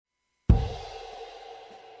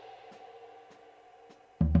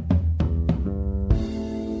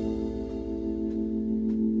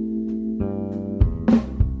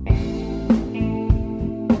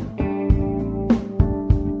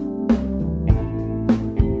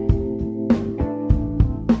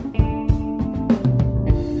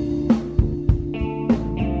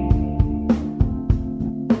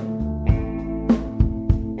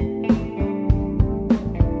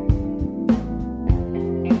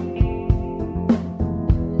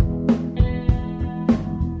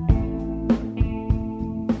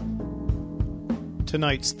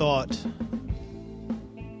tonight's thought.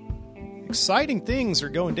 Exciting things are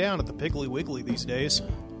going down at the Piggly Wiggly these days.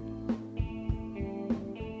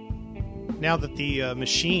 Now that the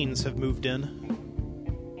machines have moved in.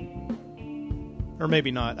 Or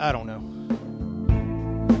maybe not, I don't know.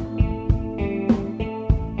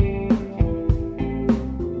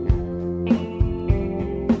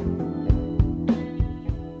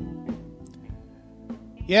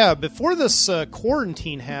 Yeah, before this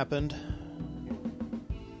quarantine happened,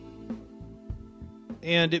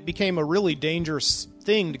 and it became a really dangerous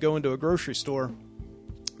thing to go into a grocery store,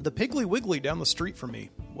 the Piggly Wiggly down the street from me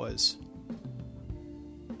was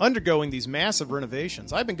undergoing these massive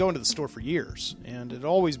renovations. I've been going to the store for years, and it had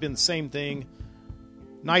always been the same thing.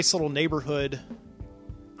 Nice little neighborhood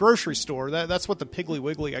grocery store. That's what the Piggly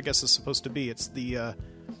Wiggly, I guess, is supposed to be. It's the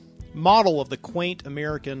model of the quaint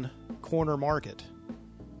American corner market.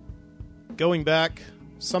 Going back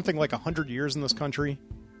something like 100 years in this country.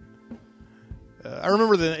 I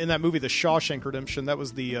remember in that movie, The Shawshank Redemption, that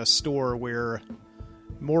was the store where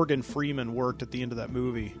Morgan Freeman worked at the end of that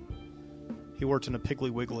movie. He worked in a Piggly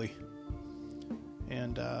Wiggly.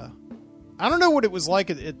 And I don't know what it was like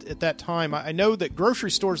at that time. I know that grocery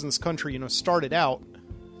stores in this country, started out.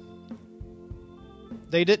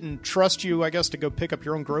 They didn't trust you, I guess, to go pick up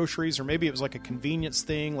your own groceries, or maybe it was like a convenience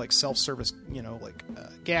thing, like self-service, like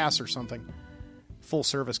gas or something,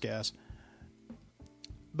 full-service gas.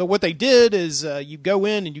 But what they did is you go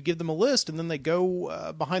in and you give them a list, and then they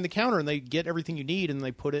go behind the counter and they get everything you need and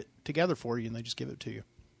they put it together for you and they just give it to you.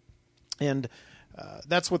 And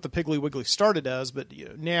that's what the Piggly Wiggly started as, but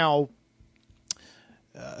now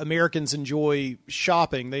Americans enjoy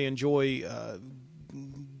shopping. They enjoy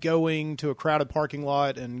going to a crowded parking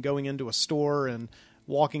lot and going into a store and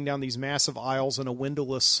walking down these massive aisles in a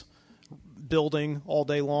windowless building all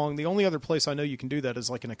day long. The only other place I know you can do that is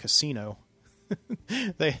like in a casino.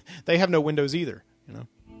 They have no windows either,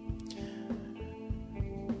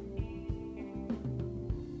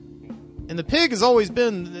 And the Pig has always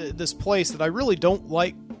been this place that I really don't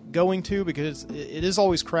like going to because it is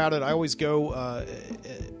always crowded. I always go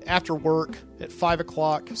after work at 5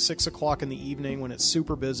 o'clock, 6 o'clock in the evening when it's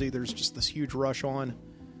super busy. There's just this huge rush on.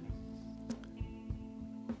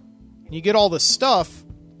 And you get all this stuff.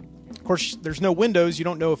 Of course, there's no windows. You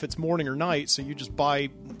don't know if it's morning or night, so you just buy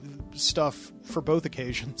stuff for both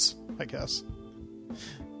occasions, I guess.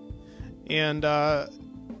 And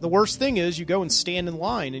the worst thing is you go and stand in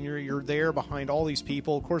line, and you're there behind all these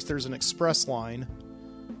people. Of course, there's an express line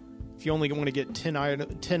if you only want to get 10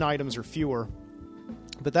 items or fewer.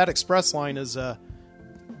 But that express line is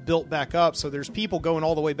built back up, so there's people going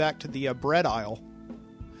all the way back to the bread aisle,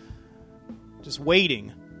 just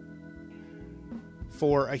waiting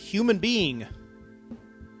for a human being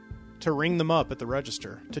to ring them up at the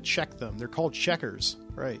register, to check them. They're called checkers,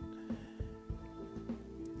 right?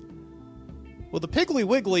 Well, the Piggly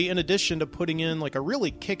Wiggly, in addition to putting in like a really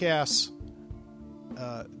kick-ass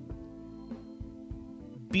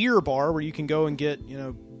beer bar where you can go and get,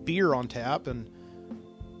 beer on tap, and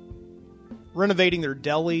renovating their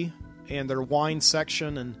deli and their wine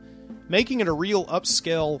section and making it a real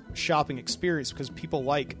upscale shopping experience because people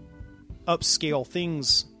like upscale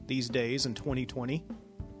things these days in 2020.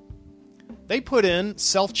 They put in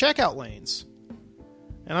self-checkout lanes.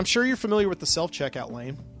 And I'm sure you're familiar with the self-checkout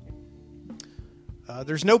lane.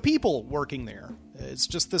 There's no people working there. It's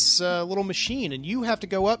just this little machine, and you have to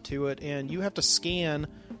go up to it, and you have to scan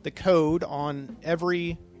the code on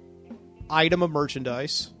every item of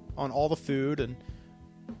merchandise, on all the food,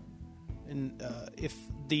 and if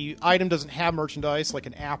the item doesn't have merchandise, like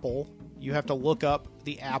an apple, you have to look up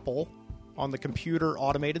the apple on the computer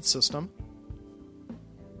automated system.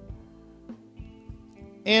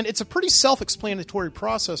 And it's a pretty self-explanatory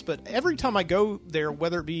process, but every time I go there,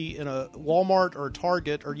 whether it be in a Walmart or a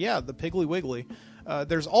Target or, the Piggly Wiggly,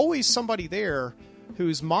 there's always somebody there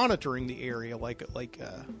who's monitoring the area like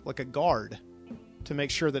a guard to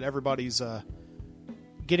make sure that everybody's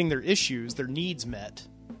getting their needs met.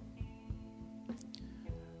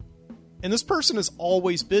 And this person is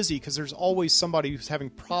always busy because there's always somebody who's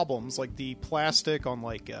having problems, like the plastic on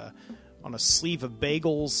on a sleeve of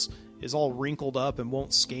bagels is all wrinkled up and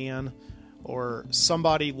won't scan, or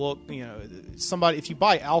somebody if you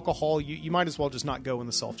buy alcohol, you might as well just not go in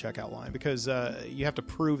the self-checkout line because you have to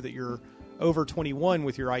prove that you're over 21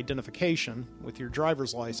 with your identification, with your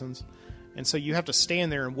driver's license, and so you have to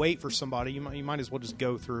stand there and wait for somebody. You might as well just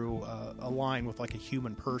go through a line with like a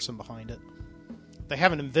human person behind it. They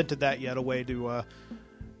haven't invented that yet, a way to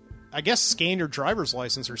I guess scan your driver's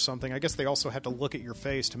license or something. I guess they also have to look at your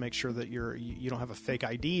face to make sure that you don't have a fake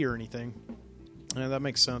ID or anything. Yeah, that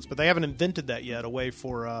makes sense. But they haven't invented that yet, a way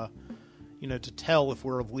for, to tell if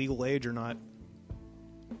we're of legal age or not.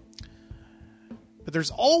 But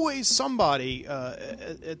there's always somebody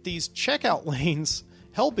at these checkout lanes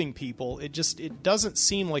helping people. It doesn't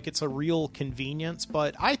seem like it's a real convenience,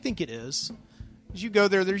 but I think it is. As you go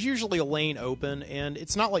there's usually a lane open, and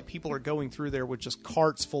it's not like people are going through there with just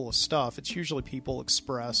carts full of stuff. It's usually people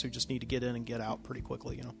express who just need to get in and get out pretty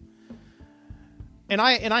quickly, And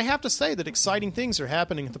I have to say that exciting things are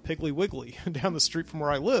happening at the Piggly Wiggly down the street from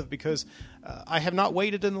where I live, because I have not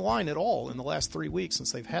waited in the line at all in the last 3 weeks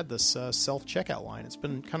since they've had this self-checkout line. It's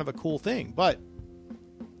been kind of a cool thing, but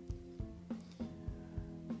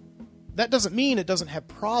that doesn't mean it doesn't have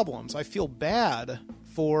problems. I feel bad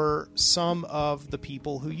for some of the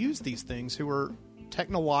people who use these things who are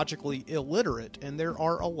technologically illiterate, and there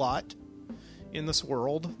are a lot in this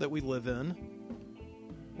world that we live in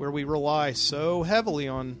where we rely so heavily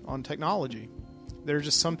on technology. There are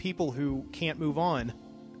just some people who can't move on.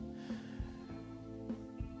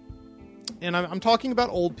 And I'm talking about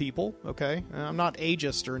old people, okay? I'm not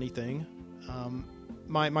ageist or anything.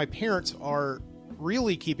 My parents are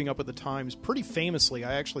really keeping up with the times pretty famously,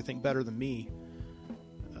 I actually think better than me.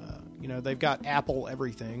 They've got Apple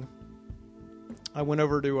everything. I went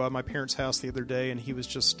over to my parents' house the other day, and he was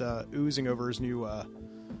just oozing over his new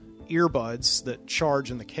earbuds that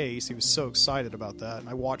charge in the case. He was so excited about that, and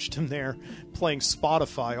I watched him there playing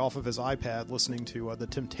Spotify off of his iPad, listening to The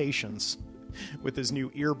Temptations with his new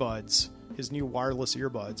earbuds, his new wireless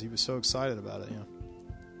earbuds. He was so excited about it,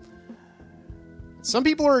 Some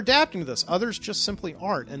people are adapting to this. Others just simply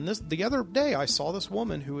aren't. And the other day, I saw this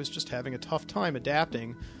woman who was just having a tough time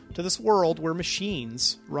adapting to this world where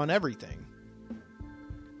machines run everything.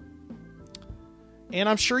 And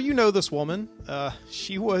I'm sure you know this woman.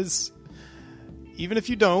 She was, even if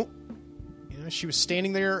you don't, she was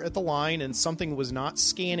standing there at the line and something was not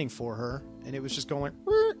scanning for her. And it was just going like,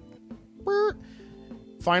 burr, burr.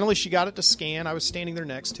 Finally, she got it to scan. I was standing there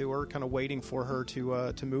next to her, kind of waiting for her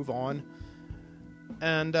to move on.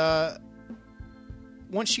 And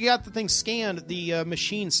once she got the thing scanned, the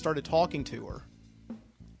machine started talking to her.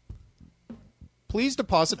 Please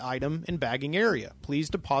deposit item in bagging area. Please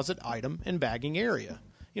deposit item in bagging area.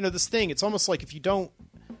 This thing, it's almost like if you don't,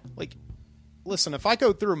 listen, if I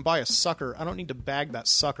go through and buy a sucker, I don't need to bag that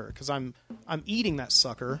sucker because I'm eating that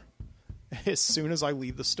sucker as soon as I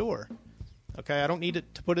leave the store. Okay, I don't need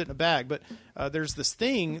to put it in a bag, but there's this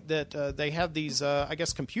thing that they have these,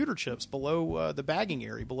 computer chips below the bagging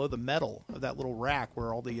area, below the metal of that little rack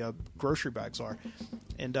where all the grocery bags are,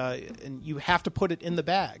 and you have to put it in the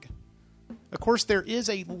bag. Of course, there is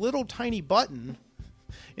a little tiny button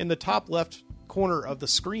in the top left corner of the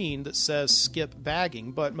screen that says skip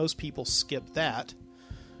bagging, but most people skip that.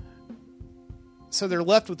 So they're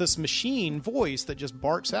left with this machine voice that just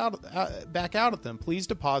barks back out at them. Please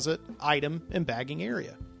deposit item in bagging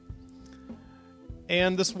area.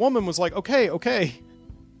 And this woman was like, okay.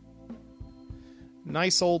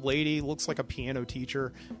 Nice old lady, looks like a piano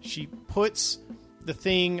teacher. She puts the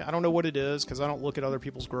thing, I don't know what it is because I don't look at other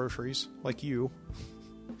people's groceries like you.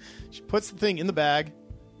 She puts the thing in the bag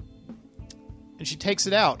and she takes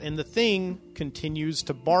it out, and the thing continues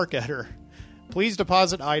to bark at her. Please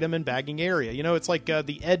deposit item in bagging area. It's like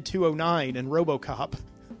the Ed 209 in RoboCop.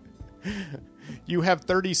 You have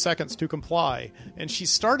 30 seconds to comply. And she's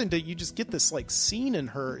starting to, you just get this scene in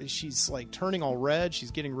her. She's turning all red.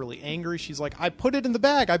 She's getting really angry. She's like, I put it in the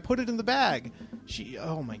bag.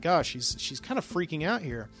 Oh my gosh, she's kind of freaking out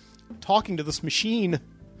here. Talking to this machine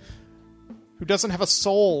who doesn't have a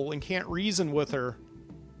soul and can't reason with her.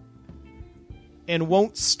 And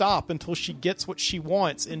won't stop until she gets what she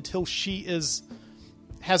wants, until she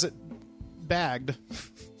has it bagged.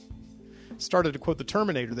 Started to quote the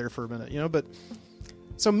Terminator there for a minute, but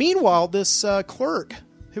so meanwhile, this clerk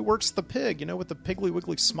who works the pig, with the Piggly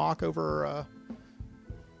Wiggly smock over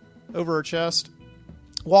her chest,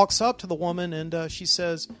 walks up to the woman and she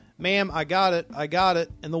says, "Ma'am, I got it.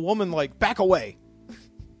 And the woman back away.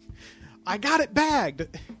 I got it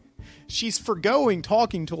bagged. She's forgoing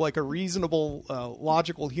talking to a reasonable,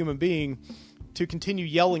 logical human being to continue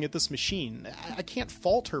yelling at this machine. I can't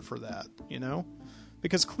fault her for that,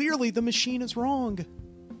 because clearly the machine is wrong.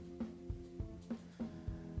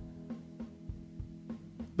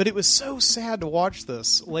 But it was so sad to watch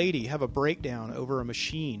this lady have a breakdown over a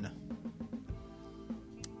machine.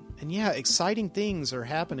 And yeah, exciting things are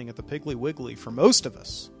happening at the Piggly Wiggly for most of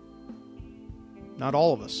us. Not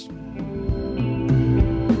all of us.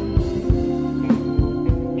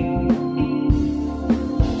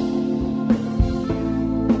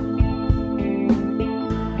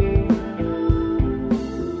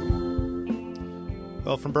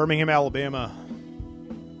 Well, from Birmingham, Alabama,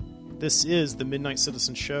 this is the Midnight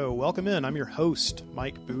Citizen Show. Welcome in. I'm your host,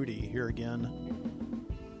 Mike Booty, here again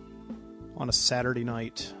on a Saturday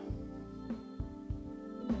night.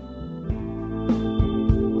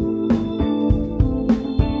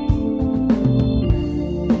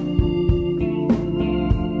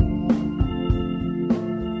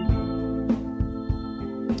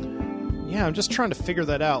 Yeah, I'm just trying to figure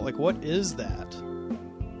that out. Like, what is that?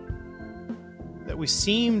 That we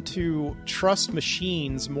seem to trust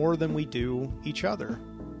machines more than we do each other.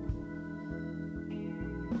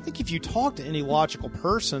 I think if you talk to any logical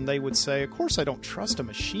person, they would say, of course I don't trust a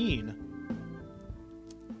machine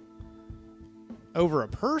over a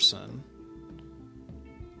person.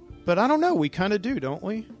 But I don't know, we kind of do, don't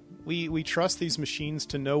we? We trust these machines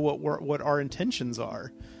to know what our intentions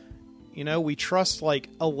are. You know, we trust, like,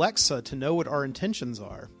 Alexa to know what our intentions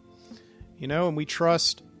are. You know, and we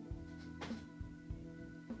trust...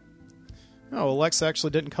 Oh, Alexa actually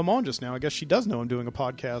didn't come on just now. I guess she does know I'm doing a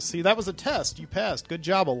podcast. See, that was a test. You passed. Good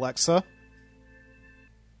job, Alexa.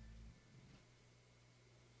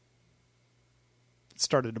 It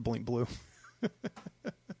started to blink blue.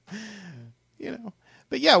 You know.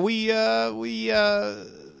 But yeah, oh,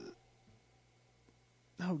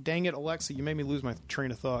 dang it, Alexa. You made me lose my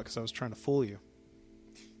train of thought because I was trying to fool you.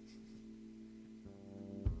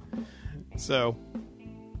 So...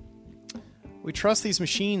 we trust these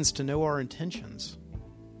machines to know our intentions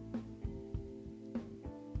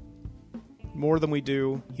more than we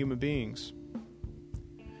do human beings.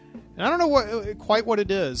 And I don't know quite what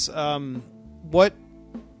it is, what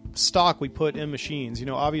stock we put in machines. You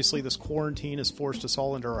know, obviously this quarantine has forced us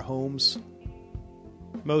all into our homes.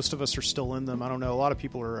 Most of us are still in them. I don't know. A lot of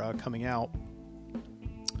people are coming out.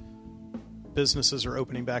 Businesses are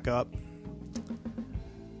opening back up.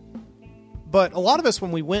 But a lot of us,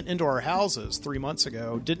 when we went into our houses 3 months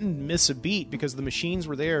ago, didn't miss a beat because the machines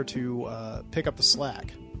were there to pick up the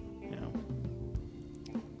slack. You know,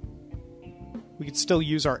 we could still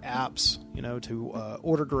use our apps, you know, to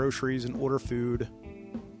order groceries and order food,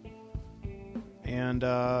 and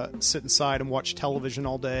sit inside and watch television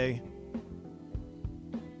all day.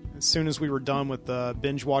 As soon as we were done with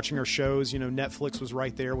binge watching our shows, you know, Netflix was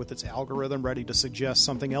right there with its algorithm ready to suggest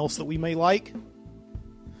something else that we may like.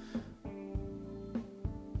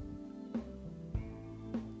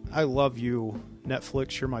 I love you,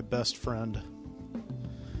 Netflix. You're my best friend.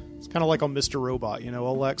 It's kind of like on Mr. Robot, you know,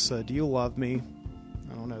 Alexa, do you love me?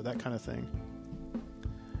 I don't know, that kind of thing.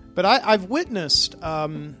 But I've witnessed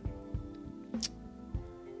in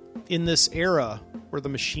this era where the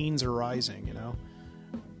machines are rising, you know,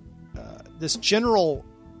 this general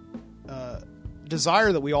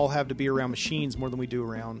desire that we all have to be around machines more than we do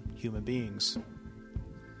around human beings.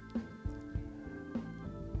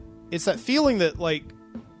 It's that feeling that, like,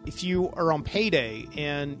 if you are on payday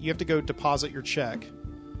and you have to go deposit your check.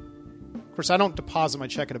 Of course, I don't deposit my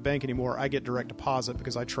check at a bank anymore. I get direct deposit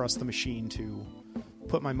because I trust the machine to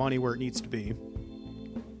put my money where it needs to be.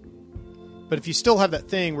 But if you still have that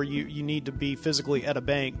thing where you need to be physically at a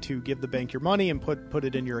bank to give the bank your money and put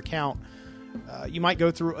it in your account, you might go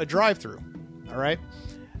through a drive-through. All right?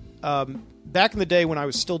 Back in the day when I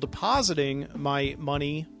was still depositing my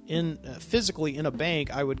money physically in a bank,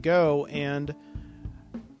 I would go and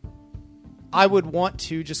I would want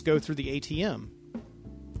to just go through the ATM.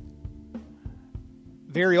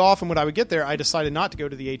 Very often when I would get there, I decided not to go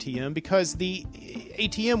to the ATM because the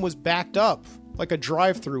ATM was backed up like a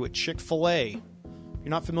drive-thru at Chick-fil-A. If you're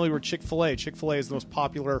not familiar with Chick-fil-A, Chick-fil-A is the most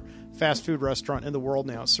popular fast food restaurant in the world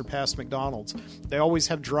now. It's surpassed McDonald's. They always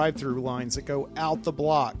have drive-thru lines that go out the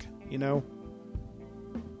block, you know.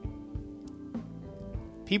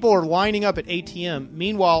 People are lining up at ATM.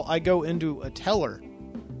 Meanwhile, I go into a teller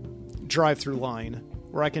drive-through line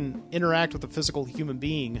where I can interact with a physical human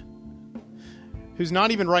being who's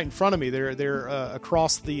not even right in front of me. They're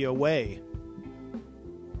across the way.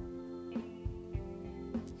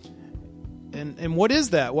 And what is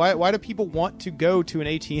that? Why do people want to go to an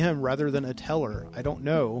ATM rather than a teller? I don't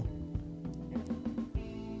know.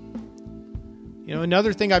 You know,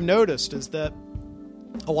 another thing I've noticed is that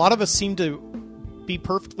a lot of us seem to be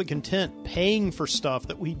perfectly content paying for stuff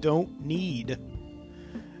that we don't need.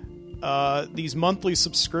 These monthly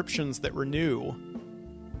subscriptions that renew.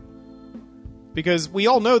 Because we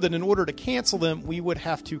all know that in order to cancel them, we would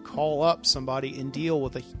have to call up somebody and deal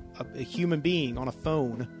with a human being on a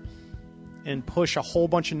phone and push a whole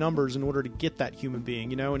bunch of numbers in order to get that human being,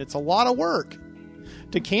 you know, and it's a lot of work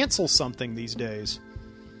to cancel something these days.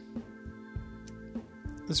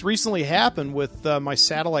 This recently happened with my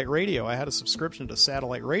satellite radio. I had a subscription to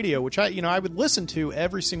satellite radio, which I would listen to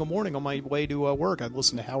every single morning on my way to work. I'd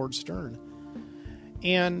listen to Howard Stern.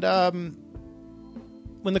 And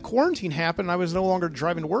when the quarantine happened, I was no longer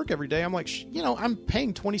driving to work every day. I'm like, I'm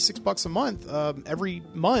paying $26 a month every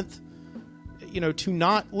month, to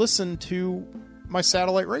not listen to my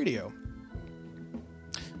satellite radio.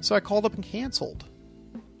 So I called up and canceled.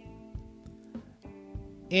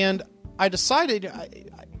 And I decided,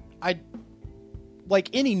 I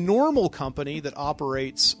like any normal company that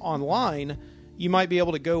operates online, you might be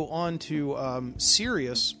able to go on to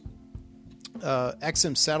Sirius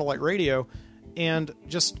XM satellite radio and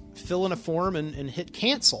just fill in a form and hit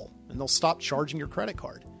cancel, and they'll stop charging your credit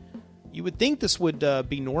card. You would think this would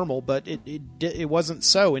be normal, but it wasn't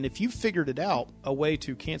so. And if you figured it out, a way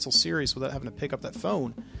to cancel Sirius without having to pick up that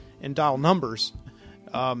phone and dial numbers,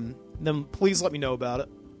 then please let me know about it.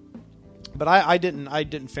 But I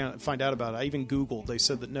didn't find out about it. I even Googled. They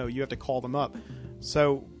said that no, you have to call them up.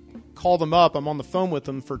 So call them up. I'm on the phone with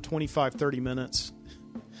them for 25, 30 minutes.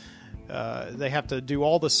 They have to do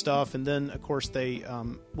all this stuff, and then, of course, they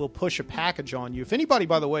will push a package on you. If anybody,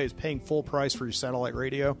 by the way, is paying full price for your satellite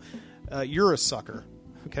radio, you're a sucker,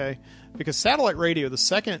 okay? Because satellite radio, the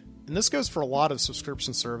second, and this goes for a lot of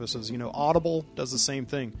subscription services, Audible does the same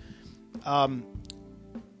thing.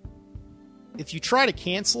 If you try to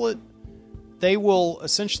cancel it, they will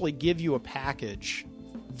essentially give you a package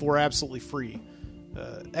for absolutely free.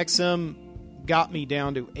 XM got me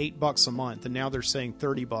down to $8 a month, and now they're saying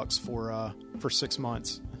 $30 for 6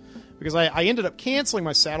 months. Because I ended up canceling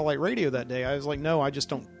my satellite radio that day. I was like, no, I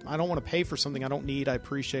don't want to pay for something I don't need. I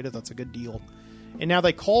appreciate it. That's a good deal. And now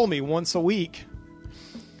they call me once a week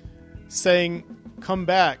saying, come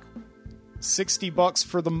back. $60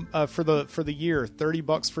 for the year,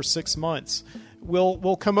 $30 for 6 months.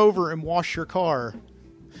 We'll come over and wash your car.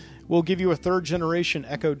 We'll give you a 3rd generation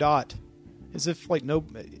Echo Dot. As if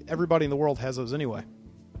everybody in the world has those anyway.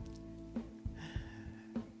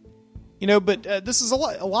 But this is a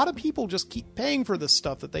lot of people just keep paying for this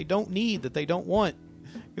stuff that they don't need, that they don't want.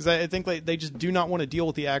 Because I think they just do not want to deal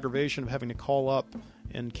with the aggravation of having to call up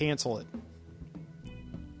and cancel it.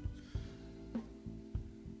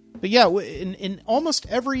 But yeah, in almost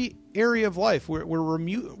every area of life, we're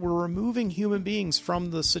removing human beings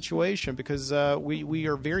from the situation because we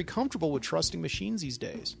are very comfortable with trusting machines these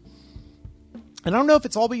days. And I don't know if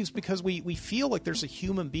it's all because we feel like there's a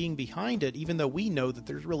human being behind it, even though we know that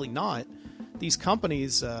there's really not. These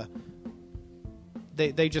companies,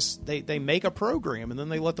 they make a program and then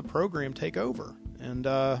they let the program take over, and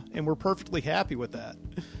we're perfectly happy with that.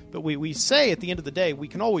 But we say at the end of the day, we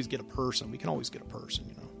can always get a person. We can always get a person,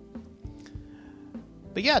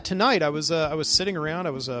 But yeah, tonight I was sitting around. I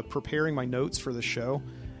was preparing my notes for the show,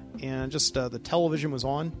 and just the television was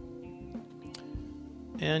on.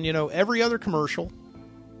 And, every other commercial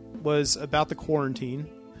was about the quarantine,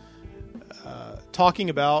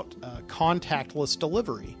 talking about contactless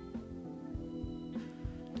delivery.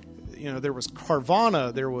 There was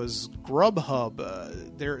Carvana, there was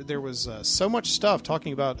Grubhub, there was so much stuff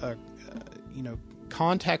talking about,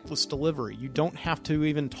 contactless delivery. You don't have to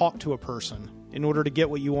even talk to a person in order to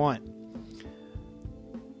get what you want.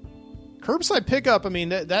 Curbside pickup,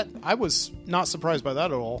 that I was not surprised by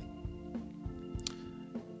that at all.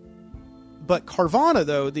 But Carvana,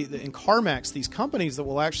 though, and CarMax, these companies that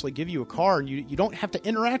will actually give you a car, and you don't have to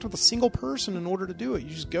interact with a single person in order to do it. You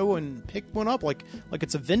just go and pick one up like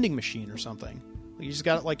it's a vending machine or something. You just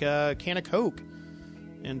got like a can of Coke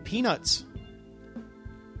and peanuts.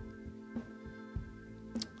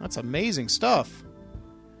 That's amazing stuff.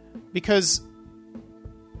 Because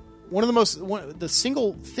the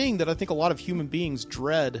single thing that I think a lot of human beings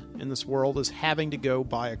dread in this world is having to go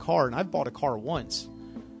buy a car. And I've bought a car once.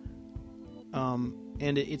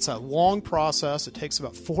 And it's a long process. It takes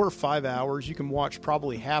about 4 or 5 hours. You can watch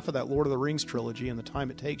probably half of that Lord of the Rings trilogy in the time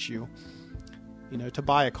it takes you, to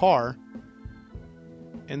buy a car.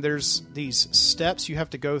 And there's these steps you have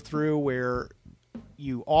to go through where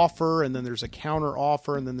you offer, and then there's a counter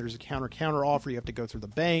offer, and then there's a counter offer. You have to go through the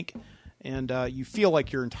bank, and you feel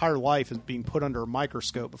like your entire life is being put under a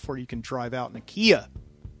microscope before you can drive out in a Kia.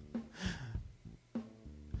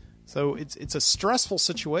 So it's a stressful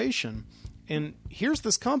situation. And here's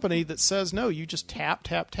this company that says, no, you just tap,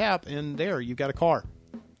 tap, tap, and there, you've got a car.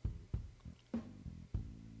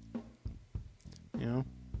 And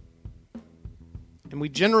we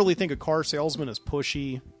generally think a car salesman is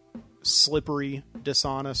pushy, slippery,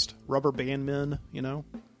 dishonest, rubber band men,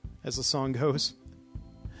 as the song goes.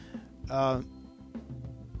 But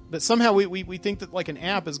somehow we think that like an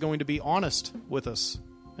app is going to be honest with us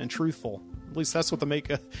and truthful. At least that's what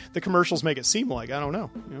the commercials make it seem like. I don't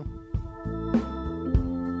know.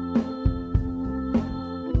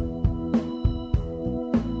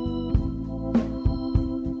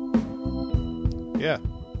 Yeah.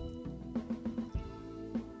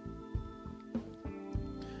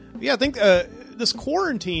 Yeah, I think this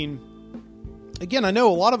quarantine, again, I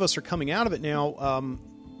know a lot of us are coming out of it now,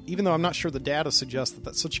 even though I'm not sure the data suggests that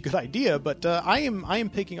that's such a good idea, but I am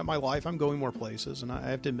picking up my life. I'm going more places, and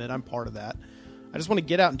I have to admit I'm part of that. I just want to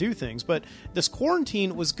get out and do things. But this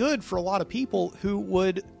quarantine was good for a lot of people who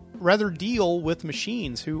would rather deal with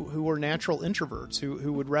machines, who are natural introverts,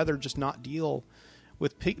 who would rather just not deal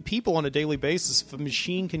with people on a daily basis. If a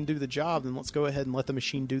machine can do the job, then let's go ahead and let the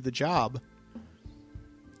machine do the job.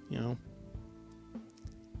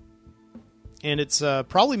 And it's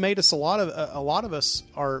probably made us a lot of us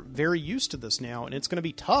are very used to this now, and it's going to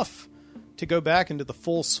be tough to go back into the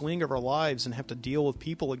full swing of our lives and have to deal with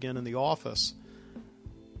people again in the office.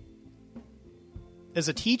 As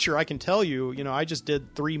a teacher, I can tell you, I just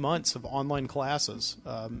did 3 months of online classes,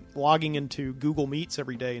 logging into Google Meets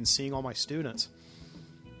every day and seeing all my students.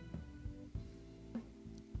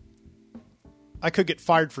 I could get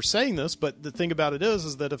fired for saying this, but the thing about it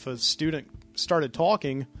is that if a student started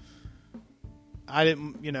talking, I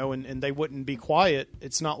didn't, and they wouldn't be quiet.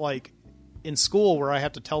 It's not like in school where I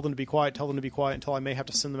have to tell them to be quiet until I may have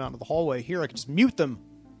to send them out into the hallway. Here, I could just mute them.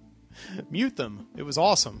 It was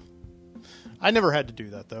awesome. I never had to do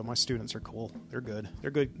that, though. My students are cool. They're good. They're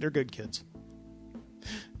good kids.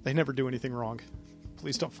 They never do anything wrong.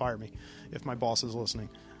 Please don't fire me if my boss is listening.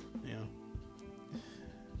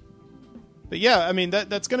 But yeah, I mean,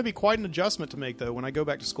 that's going to be quite an adjustment to make, though, when I go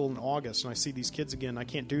back to school in August and I see these kids again. I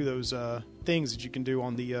can't do those things that you can do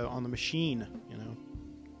on the machine,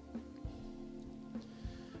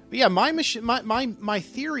 But yeah, my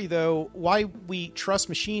theory, though, why we trust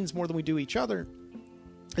machines more than we do each other,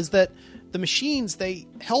 is that the machines, they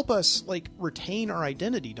help us retain our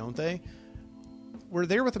identity, don't they? We're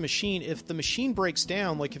there with a machine. If the machine breaks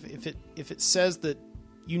down, if it says that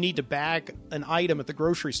you need to bag an item at the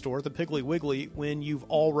grocery store, at the Piggly Wiggly, when you've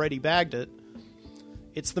already bagged it,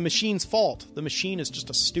 it's the machine's fault. The machine is just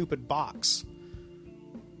a stupid box.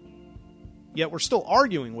 Yet we're still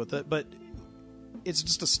arguing with it, but it's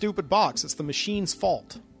just a stupid box. It's the machine's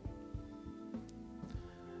fault.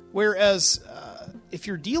 Whereas, if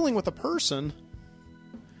you're dealing with a person,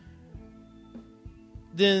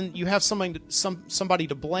 then you have somebody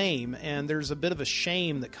to blame, and there's a bit of a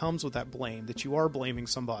shame that comes with that blame, that you are blaming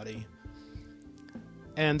somebody.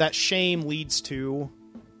 And that shame leads to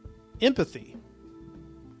empathy.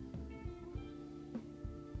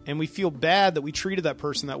 And we feel bad that we treated that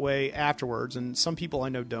person that way afterwards, and some people I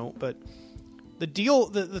know don't, but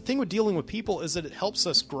the thing with dealing with people is that it helps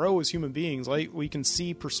us grow as human beings. We can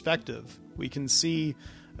see perspective. We can see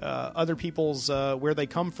other people's where they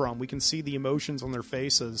come from. We can see the emotions on their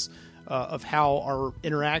faces of how our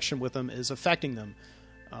interaction with them is affecting them.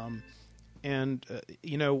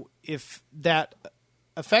 If that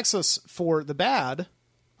affects us for the bad,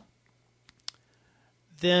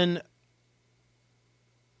 then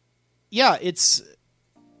yeah,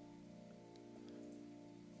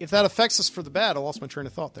 if that affects us for the bad, I lost my train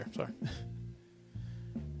of thought there. Sorry.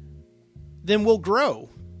 Then we'll grow.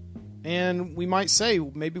 And we might say,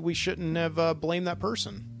 maybe we shouldn't have blamed that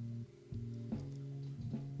person.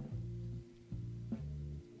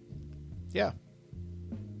 Yeah.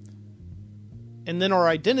 And then our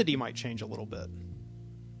identity might change a little bit.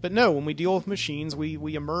 But no, when we deal with machines,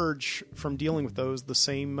 we emerge from dealing with those the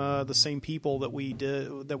same people that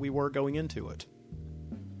we were going into it.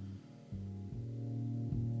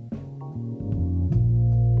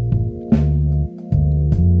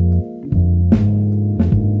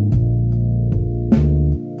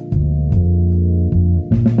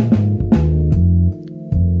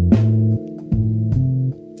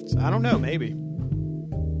 Maybe.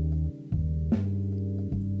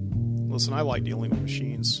 Listen, I like dealing with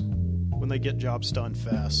machines when they get jobs done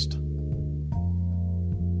fast.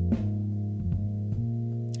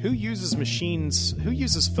 Who uses machines? Who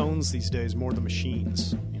uses phones these days more than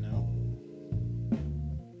machines?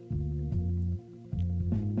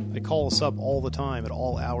 They call us up all the time at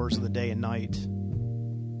all hours of the day and night.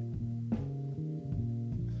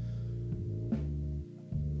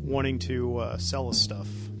 Wanting to sell us stuff.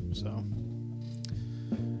 So,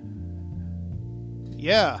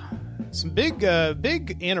 yeah, some big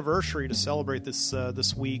anniversary to celebrate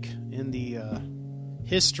this week in the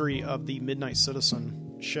history of the Midnight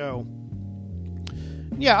Citizen show.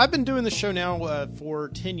 Yeah, I've been doing this show now for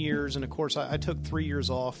 10 years, and of course I took 3 years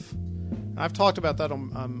off. I've talked about that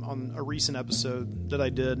on a recent episode that I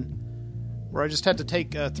did. where I just had to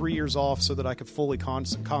take 3 years off so that I could fully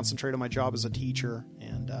concentrate on my job as a teacher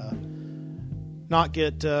and not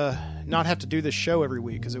have to do this show every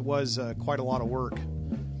week, because it was quite a lot of work.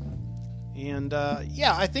 And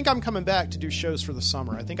I think I'm coming back to do shows for the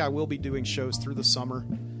summer. I think I will be doing shows through the summer.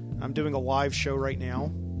 I'm doing a live show right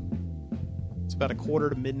now. It's about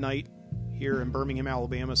 1:45 here in Birmingham,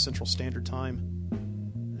 Alabama, Central Standard Time.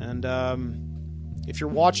 And if you're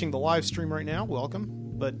watching the live stream right now, welcome.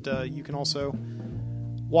 But you can also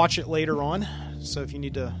watch it later on. So if you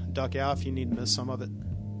need to duck out, if you need to miss some of it.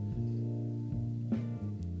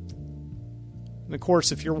 And of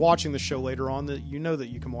course, if you're watching the show later on, that you know that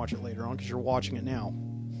you can watch it later on because you're watching it now.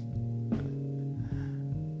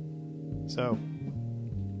 So,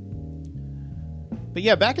 but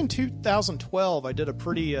yeah, back in 2012, I did a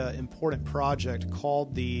pretty important project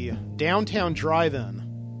called the Downtown Drive-In.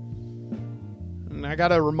 And I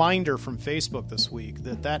got a reminder from Facebook this week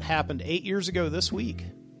that happened 8 years ago this week.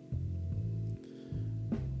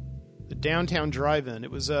 The Downtown Drive-In.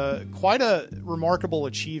 It was quite a remarkable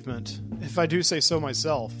achievement, if I do say so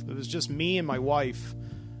myself. It was just me and my wife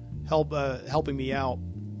helping me out.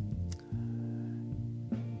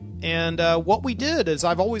 And what we did is,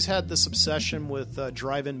 I've always had this obsession with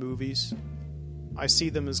drive-in movies. I see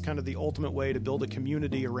them as kind of the ultimate way to build a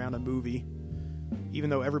community around a movie, even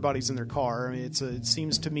though everybody's in their car. I mean, it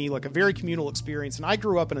seems to me like a very communal experience. And I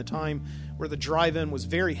grew up in a time where the drive-in was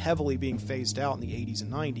very heavily being phased out in the 80s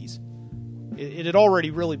and 90s. It had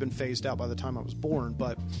already really been phased out by the time I was born,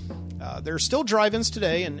 but there are still drive-ins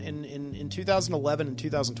today. And in 2011 and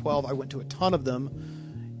 2012, I went to a ton of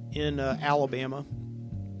them in Alabama,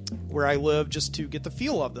 where I live, just to get the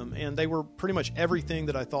feel of them. And they were pretty much everything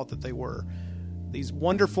that I thought that they were. These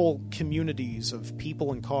wonderful communities of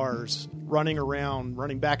people in cars running around,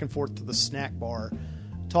 running back and forth to the snack bar,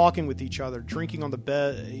 talking with each other, drinking on the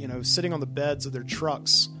bed, sitting on the beds of their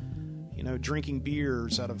trucks, drinking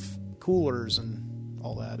beers out of coolers and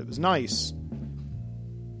all that. It was nice.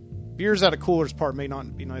 Beers out of coolers part may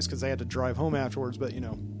not be nice because they had to drive home afterwards, but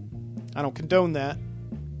I don't condone that.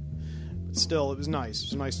 But still, it was nice. It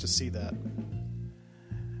was nice to see that.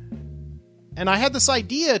 And I had this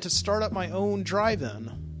idea to start up my own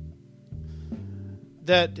drive-in.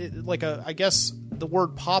 I guess the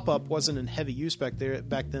word pop-up wasn't in heavy use back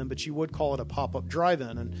then, but you would call it a pop-up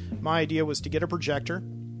drive-in. And my idea was to get a projector,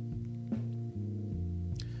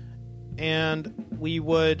 and we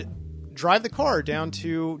would drive the car down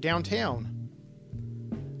to downtown,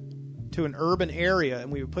 to an urban area,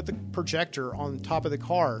 and we would put the projector on top of the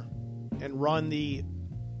car and run the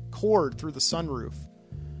cord through the sunroof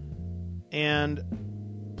and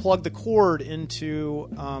plug the cord into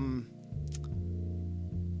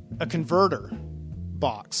a converter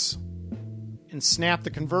box and snap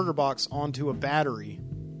the converter box onto a battery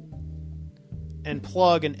and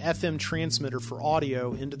plug an FM transmitter for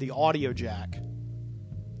audio into the audio jack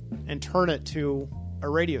and turn it to a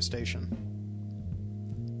radio station.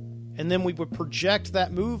 And then we would project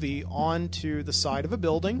that movie onto the side of a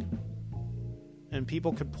building, and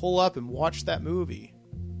people could pull up and watch that movie,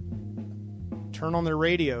 turn on their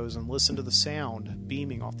radios and listen to the sound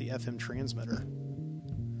beaming off the FM transmitter.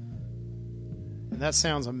 And that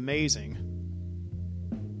sounds amazing.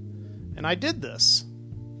 And I did this.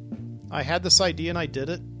 I had this idea and I did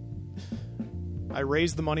it. I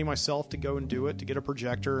raised the money myself to go and do it, to get a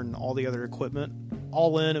projector and all the other equipment.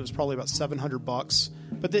 All in, it was probably about $700.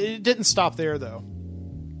 But it didn't stop there, though.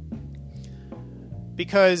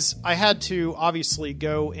 Because I had to obviously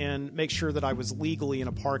go and make sure that I was legally in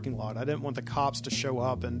a parking lot. I didn't want the cops to show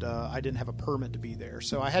up, and I didn't have a permit to be there.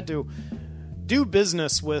 So I had to do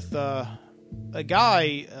business with a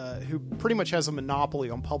guy who pretty much has a monopoly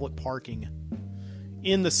on public parking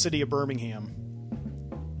in the city of Birmingham.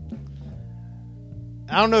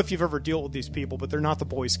 I don't know if you've ever dealt with these people, but they're not the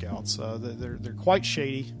Boy Scouts. They're quite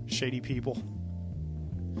shady people.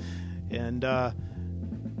 And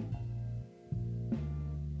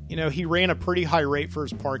he ran a pretty high rate for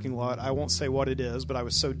his parking lot. I won't say what it is, but I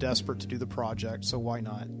was so desperate to do the project, so why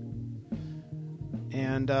not?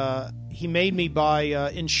 And he made me buy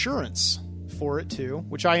insurance for it too,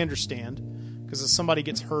 which I understand, because if somebody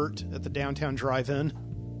gets hurt at the Downtown Drive-In,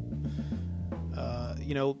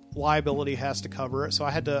 liability has to cover it. So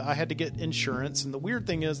I had to get insurance. And the weird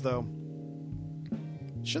thing is, though,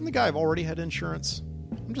 shouldn't the guy have already had insurance?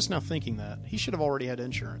 I'm just now thinking that he should have already had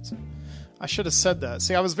insurance. I should have said that.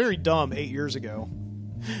 See, I was very dumb 8 years ago.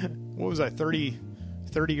 What was I, 30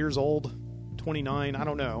 years old? 29? I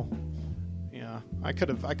don't know. Yeah, I could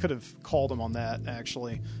have called him on that,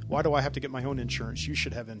 actually. Why do I have to get my own insurance? You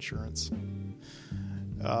should have insurance.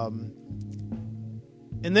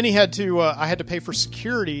 And then I had to pay for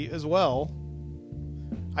security as well.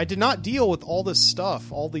 I did not deal with all this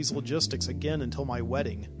stuff, all these logistics again until my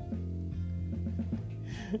wedding.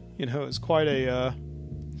 You know, it's quite a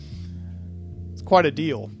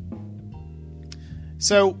deal.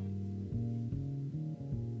 So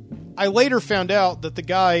I later found out that the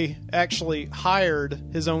guy actually hired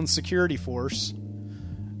his own security force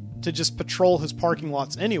to just patrol his parking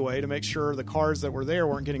lots anyway to make sure the cars that were there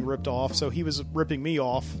weren't getting ripped off. So he was ripping me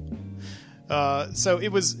off. So it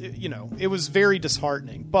was, you know, it was very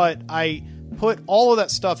disheartening. But I put all of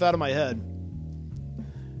that stuff out of my head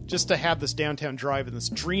just to have this downtown drive-in, this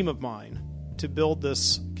dream of mine to build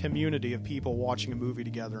this community of people watching a movie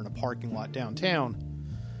together in a parking lot downtown,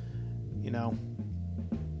 you know.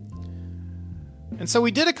 And so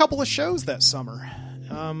we did a couple of shows that summer.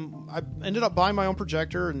 I ended up buying my own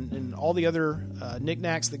projector and all the other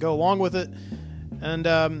knickknacks that go along with it. And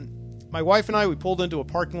my wife and I, we pulled into a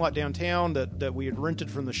parking lot downtown that we had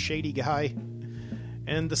rented from the shady guy.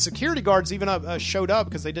 And the security guards even showed up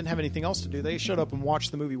because they didn't have anything else to do. They showed up and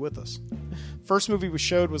watched the movie with us. First movie we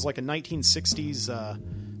showed was like a 1960s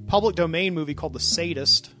public domain movie called The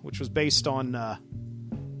Sadist, which was based on...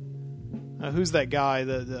 who's that guy?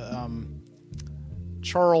 The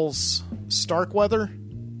Charles Starkweather?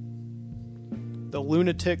 The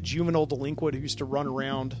lunatic juvenile delinquent who used to run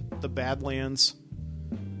around the Badlands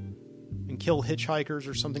and kill hitchhikers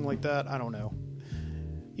or something like that. I don't know.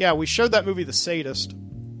 Yeah, we showed that movie The Sadist,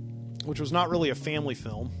 which was not really a family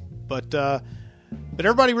film, but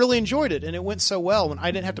everybody really enjoyed it, and it went so well, and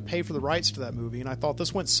I didn't have to pay for the rights to that movie, and I thought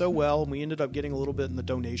this went so well, and we ended up getting a little bit in the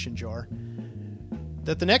donation jar,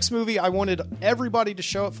 that the next movie, I wanted everybody to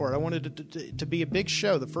show up for it. I wanted it to be a big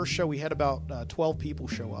show. The first show, we had about 12 people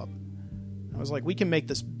show up. I was like, we can make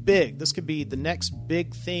this big. This could be the next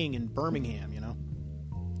big thing in Birmingham, you know?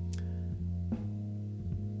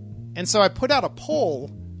 And so I put out a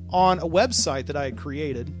poll on a website that I had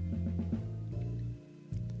created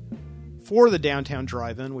for the Downtown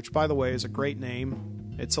Drive-In, which, by the way, is a great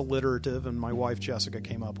name. It's alliterative, and my wife, Jessica,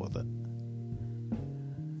 came up with it.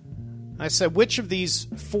 I said, which of these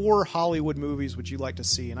 4 Hollywood movies would you like to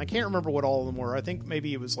see? And I can't remember what all of them were. I think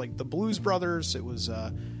maybe it was like The Blues Brothers, it was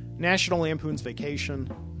National Lampoon's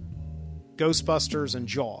Vacation, Ghostbusters, and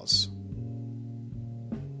Jaws.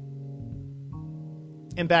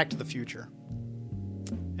 And Back to the Future.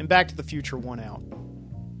 And Back to the Future won out.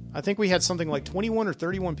 I think we had something like 21 or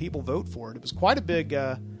 31 people vote for it. It was quite a big...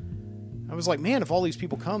 I was like, man, if all these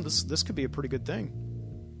people come, this could be a pretty good thing.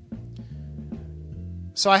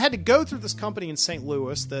 So I had to go through this company in St.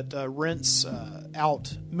 Louis that rents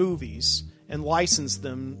out movies and license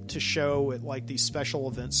them to show at like these special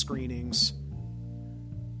event screenings.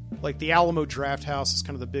 Like the Alamo Drafthouse is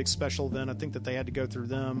kind of the big special event. I think that they had to go through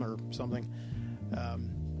them or something.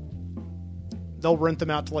 They'll rent them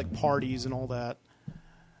out to like parties and all that.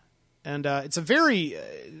 And it's a very...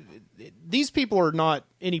 these people are not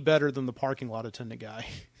any better than the parking lot attendant guy.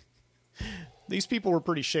 These people were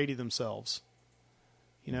pretty shady themselves.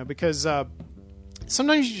 You know, because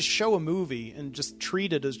sometimes you just show a movie and just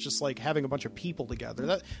treat it as just like having a bunch of people together.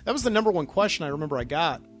 That was the number one question I remember I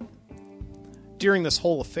got during this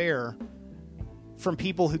whole affair from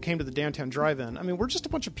people who came to the Downtown Drive-In. I mean, we're just a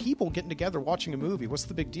bunch of people getting together watching a movie. What's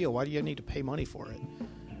the big deal? Why do you need to pay money for it?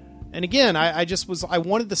 And again, I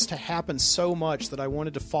wanted this to happen so much that I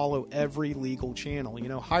wanted to follow every legal channel. You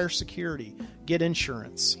know, hire security, get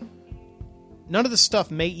insurance. None of this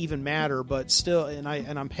stuff may even matter, but still, and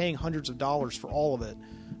I'm paying hundreds of dollars for all of it.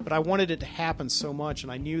 But I wanted it to happen so much,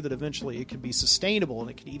 and I knew that eventually it could be sustainable and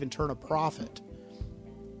it could even turn a profit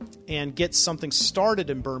and get something started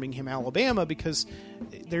in Birmingham, Alabama, because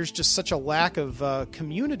there's just such a lack of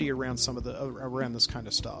community around around this kind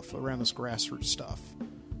of stuff, around this grassroots stuff.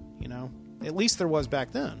 You know, at least there was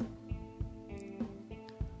back then.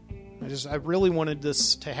 I really wanted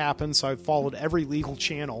this to happen, so I followed every legal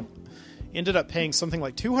channel. Ended up paying something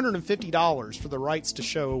like $250 for the rights to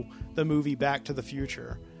show the movie Back to the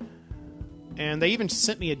Future. And they even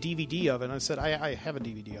sent me a DVD of it, and I said, I have a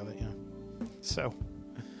DVD of it, you know. So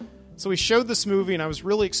we showed this movie, and I was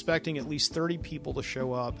really expecting at least 30 people to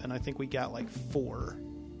show up, and I think we got like 4.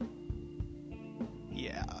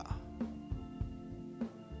 Yeah.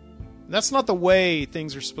 That's not the way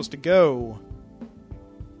things are supposed to go.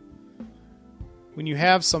 When you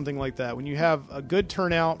have something like that, when you have a good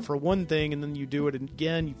turnout for one thing and then you do it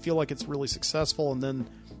again, you feel like it's really successful, and then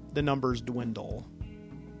the numbers dwindle.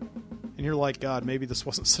 And you're like, God, maybe this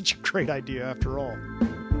wasn't such a great idea after all.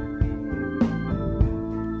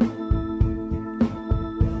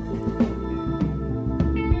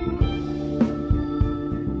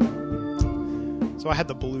 So I had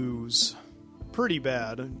the blues pretty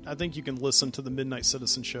bad. I think you can listen to the Midnight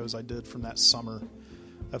Citizen shows I did from that summer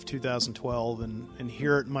of 2012 and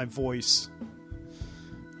hear it in my voice.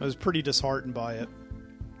 I was pretty disheartened by it.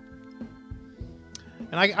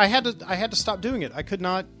 And I had to stop doing it. I could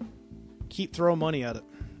not keep throwing money at it.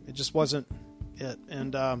 It just wasn't it.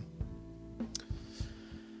 And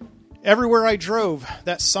everywhere I drove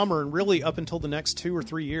that summer, and really up until the next 2 or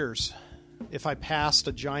 3 years, if I passed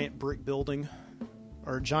a giant brick building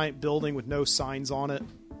or a giant building with no signs on it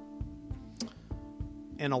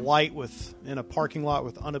and a light in a parking lot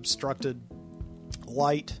with unobstructed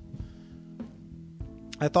light,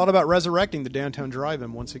 I thought about resurrecting the downtown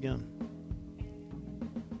drive-in once again.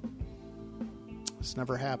 This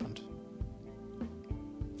never happened.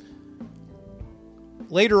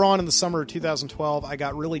 Later on in the summer of 2012, I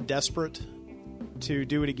got really desperate to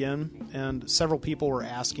do it again, and several people were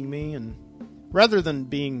asking me, and rather than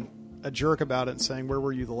being a jerk about it and saying, "Where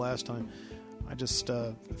were you the last time?" I just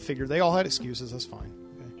figured they all had excuses. That's fine.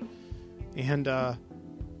 Okay. And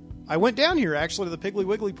I went down here, actually, to the Piggly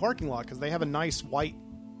Wiggly parking lot, because they have a nice white,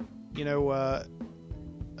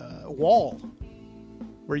 wall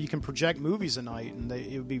where you can project movies at night, and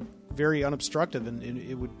it would be very unobstructive, and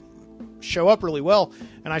it would show up really well.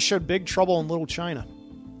 And I showed Big Trouble in Little China.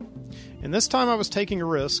 And this time I was taking a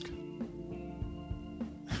risk.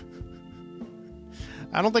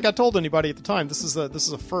 I don't think I told anybody at the time. This is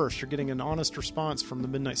a first. You're getting an honest response from the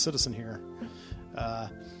Midnight Citizen here.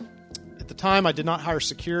 At the time, I did not hire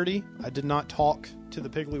security. I did not talk to the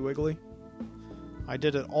Piggly Wiggly. I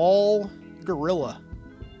did it all guerrilla.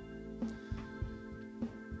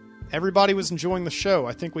 Everybody was enjoying the show.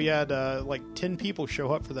 I think we had 10 people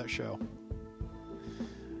show up for that show.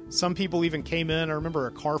 Some people even came in. I remember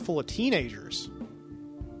a car full of teenagers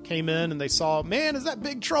came in and they saw, "Man, is that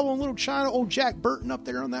Big Trouble in Little China? Old Jack Burton up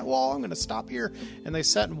there on that wall. I'm going to stop here." And they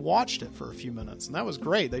sat and watched it for a few minutes. And that was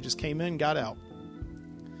great. They just came in, got out.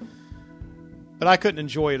 But I couldn't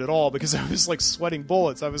enjoy it at all because I was sweating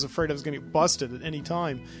bullets. I was afraid I was going to get busted at any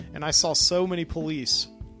time. And I saw so many police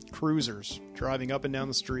cruisers driving up and down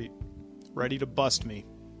the street, ready to bust me.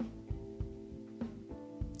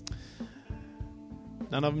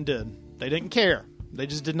 None of them did. They didn't care. They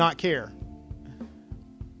just did not care.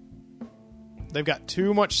 They've got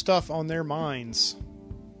too much stuff on their minds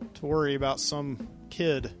to worry about some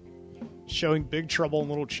kid showing Big Trouble in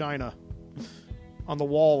Little China on the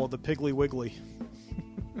wall of the Piggly Wiggly.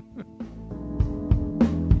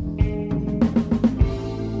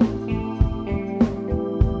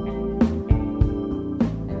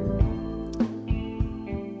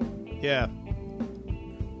 Yeah.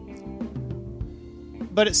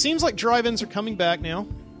 But it seems like drive-ins are coming back now.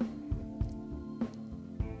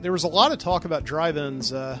 There was a lot of talk about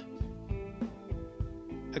drive-ins a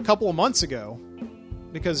couple of months ago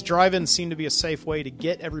because drive-ins seem to be a safe way to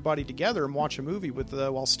get everybody together and watch a movie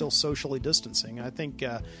while still socially distancing. I think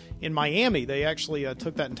in Miami, they actually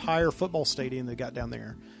took that entire football stadium they got down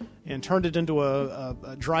there and turned it into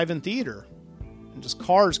a drive-in theater. And just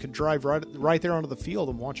cars could drive right there onto the field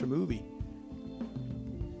and watch a movie.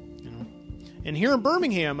 And here in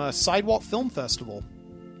Birmingham, Sidewalk Film Festival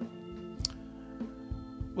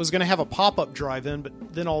was going to have a pop-up drive-in,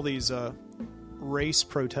 but then all these race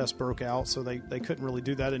protests broke out, so they couldn't really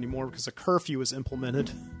do that anymore because a curfew was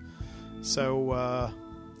implemented. So,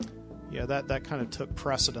 that kind of took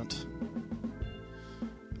precedent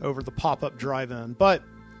over the pop-up drive-in. But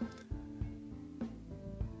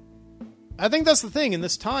I think that's the thing in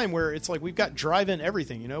this time where it's we've got drive-in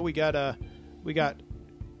everything. We got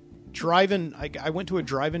drive-in. I went to a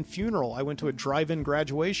drive-in funeral. I went to a drive-in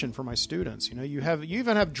graduation for my students. You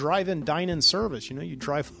even have drive-in dine-in service. You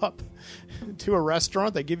drive up to a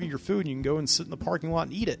restaurant, they give you your food, and you can go and sit in the parking lot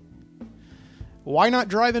and eat it. Why not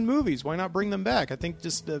drive-in movies? Why not bring them back? I think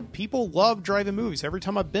just people love drive-in movies. Every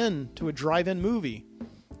time I've been to a drive-in movie,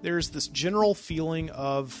 there's this general feeling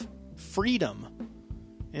of freedom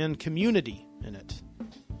and community in it.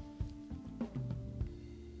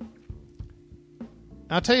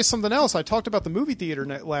 I'll tell you something else. I talked about the movie theater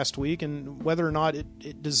last week and whether or not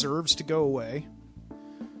it deserves to go away.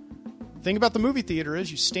 The thing about the movie theater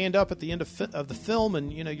is you stand up at the end of the film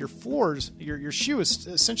and your shoe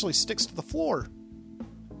essentially sticks to the floor.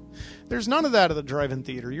 There's none of that at the drive-in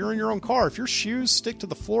theater. You're in your own car. If your shoes stick to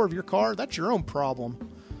the floor of your car, that's your own problem.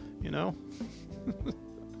 Yeah.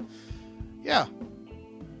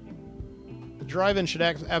 The drive-in should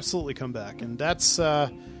absolutely come back, and that's how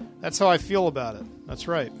I feel about it. That's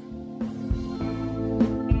right.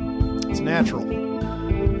 It's natural.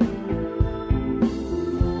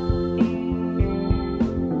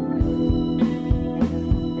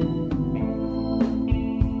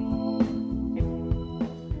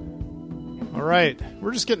 right,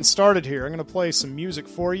 we're just getting started here. I'm going to play some music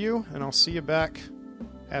for you, and I'll see you back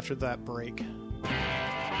after that break.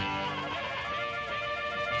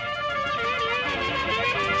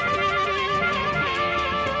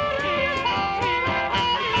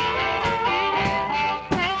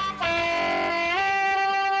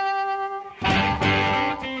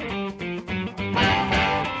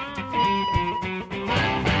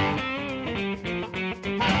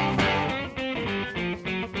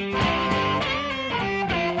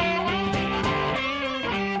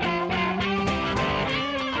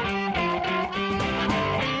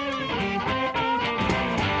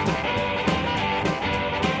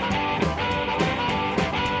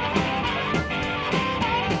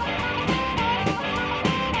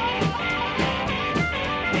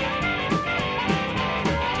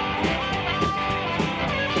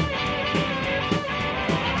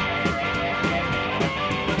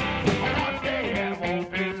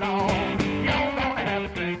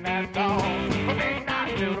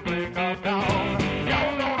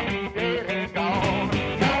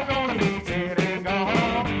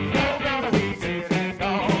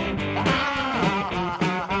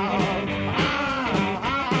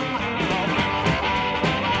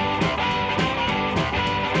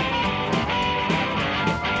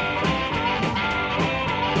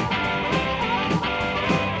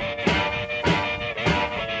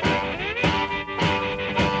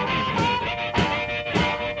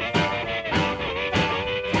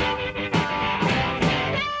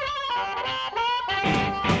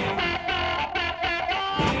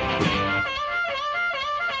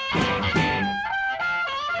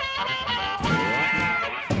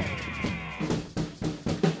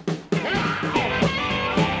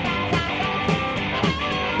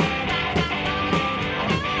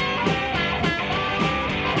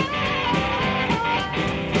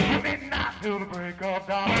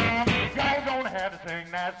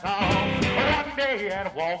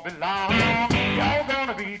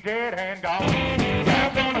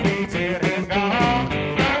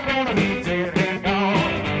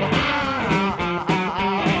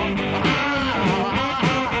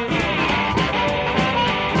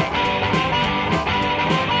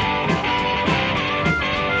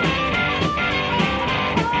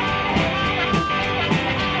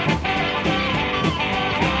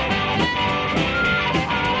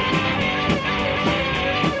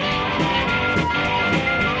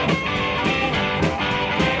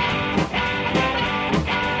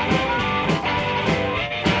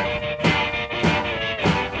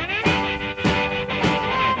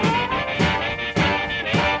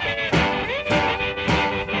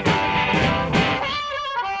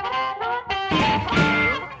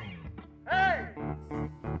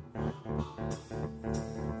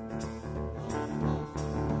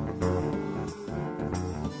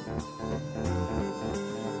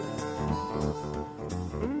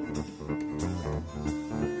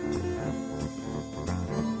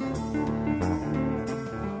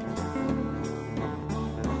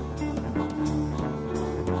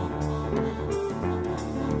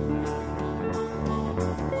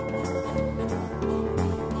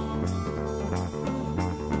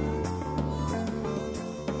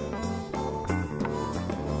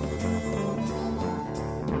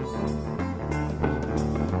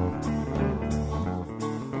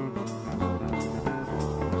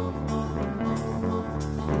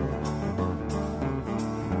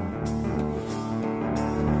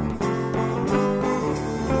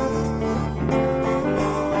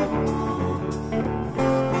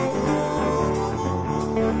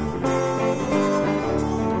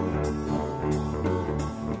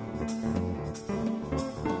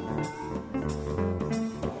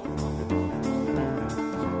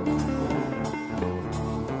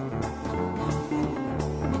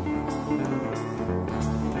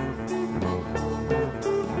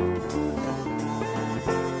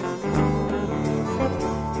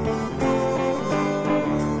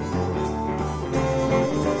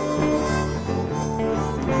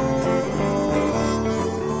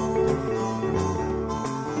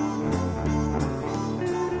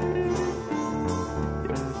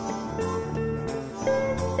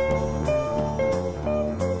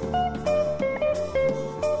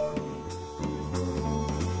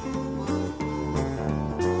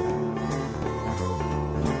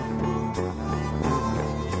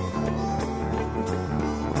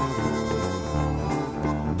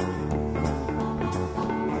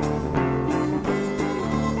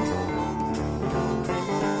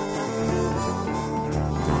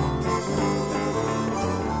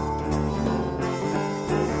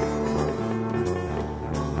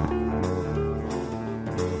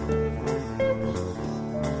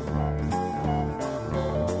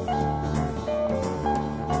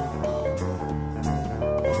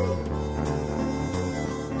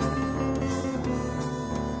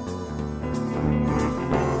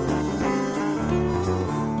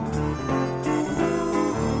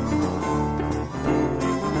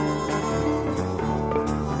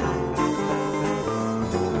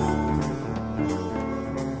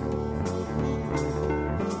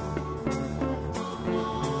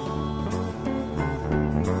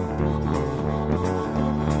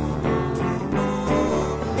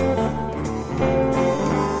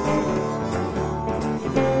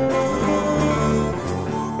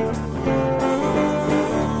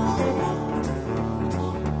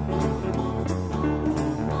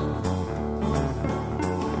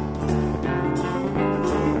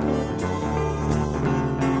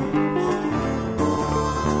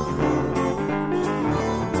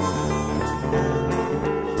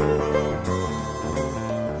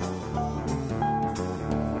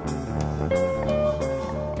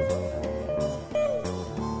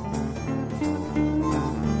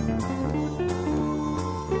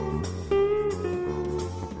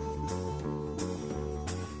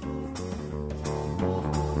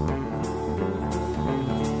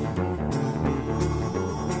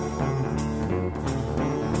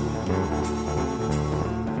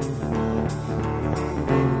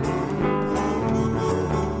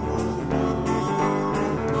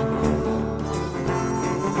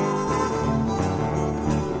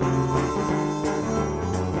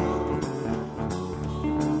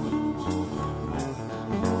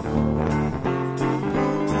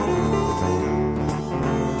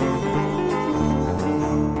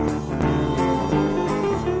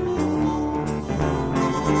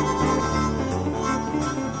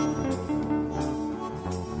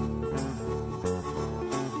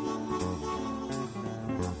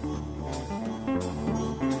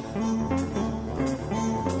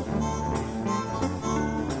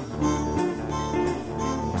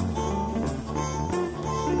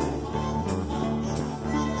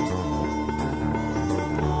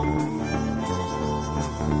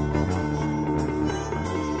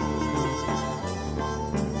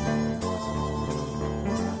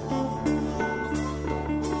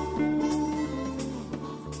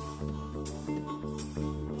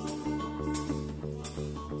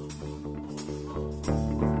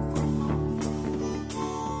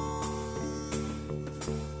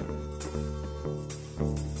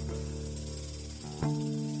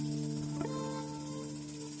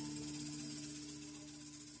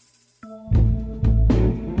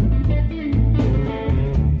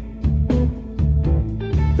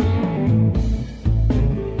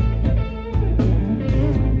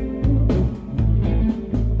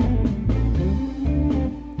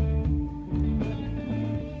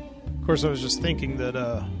 course, I was just thinking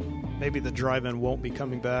that maybe the drive-in won't be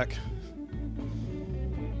coming back.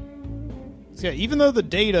 So yeah, even though the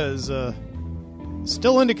data is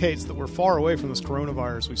still indicates that we're far away from this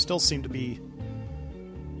coronavirus, we still seem to be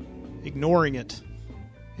ignoring it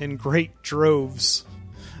in great droves.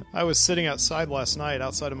 I was sitting outside last night,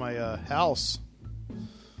 outside of my house,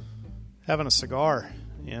 having a cigar,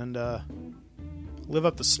 and live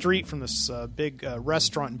up the street from this big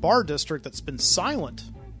restaurant and bar district that's been silent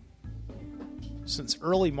since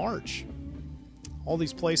early March. All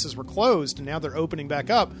these places were closed, and now they're opening back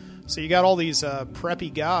up. So you got all these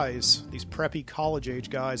preppy guys, these preppy college-age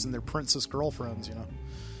guys and their princess girlfriends, you know,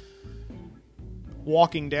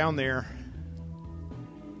 walking down there.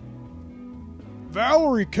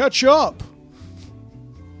 Valerie, catch up!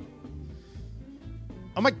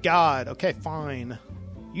 Oh my God, okay, fine.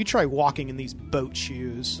 You try walking in these boat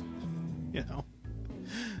shoes. You know,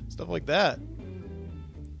 stuff like that.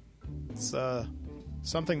 It's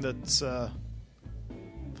something that's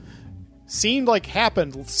seemed like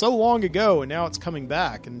happened so long ago, and now it's coming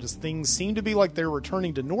back, and just things seem to be like they're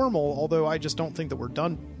returning to normal, although I just don't think that we're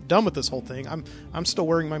done with this whole thing. I'm still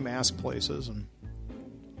wearing my mask places, and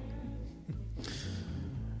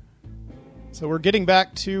so we're getting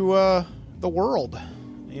back to the world,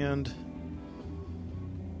 and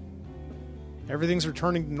everything's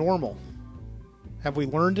returning to normal. Have we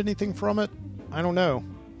learned anything from it? I don't know.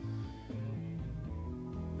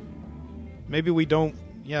 Maybe we don't.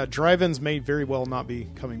 Yeah, drive-ins may very well not be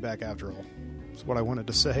coming back after all. That's what I wanted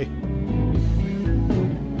to say.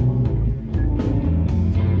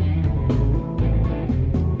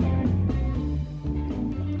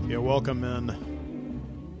 Yeah, welcome in. A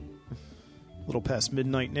little past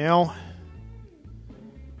midnight now.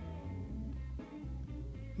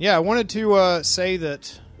 Yeah, I wanted to say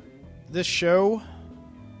that this show,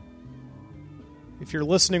 if you're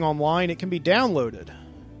listening online, it can be downloaded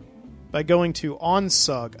by going to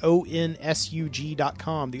ONSUG,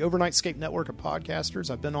 ONSUG.com, the Overnightscape network of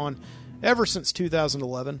podcasters I've been on ever since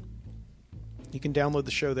 2011. You can download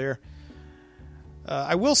the show there.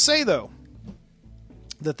 I will say, though,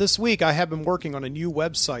 that this week I have been working on a new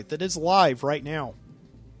website that is live right now.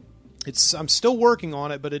 I'm still working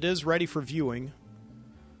on it, but it is ready for viewing.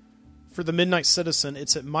 For the Midnight Citizen,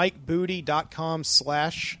 it's at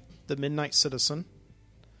mikebooty.com/the Midnight Citizen.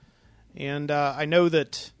 And I know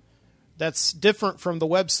that that's different from the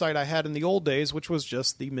website I had in the old days, which was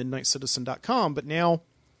just the midnightcitizen.com. But now,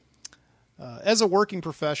 as a working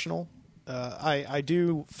professional, I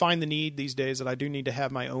do find the need these days that I do need to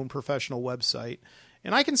have my own professional website.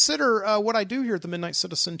 And I consider what I do here at the Midnight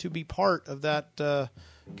Citizen to be part of that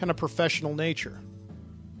kind of professional nature.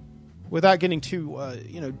 Without getting too,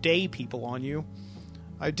 day people on you,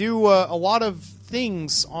 I do a lot of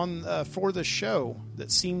things on for the show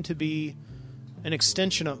that seem to be an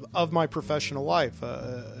extension of my professional life,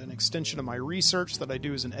 an extension of my research that I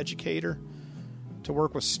do as an educator, to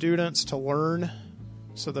work with students, to learn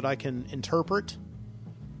so that I can interpret.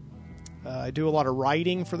 I do a lot of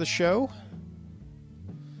writing for the show.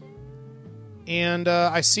 And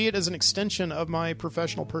I see it as an extension of my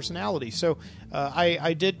professional personality. So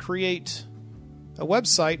I did create a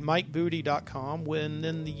website, mikebooty.com,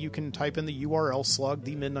 then you can type in the URL slug,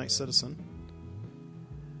 The Midnight Citizen,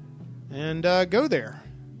 and go there.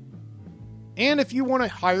 And if you want to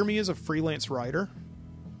hire me as a freelance writer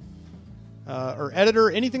or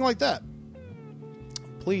editor, anything like that,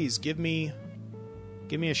 please give me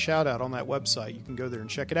a shout out on that website. You can go there and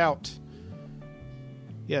check it out.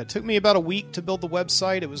 Yeah, it took me about a week to build the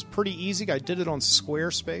website. It was pretty easy. I did it on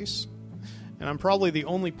Squarespace. And I'm probably the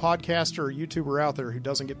only podcaster or YouTuber out there who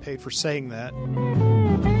doesn't get paid for saying that.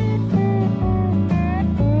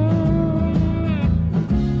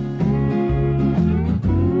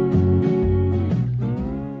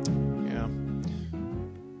 Yeah.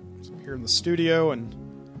 So I'm here in the studio and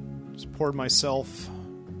just poured myself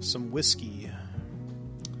some whiskey.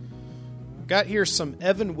 Got here some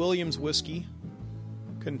Evan Williams whiskey.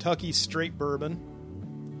 Kentucky straight bourbon.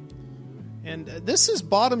 And this is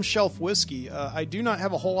bottom shelf whiskey. I do not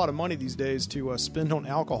have a whole lot of money these days to spend on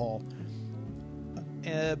alcohol.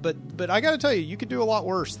 But I got to tell you, you could do a lot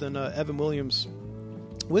worse than Evan Williams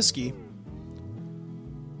whiskey.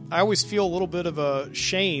 I always feel a little bit of a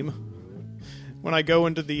shame when I go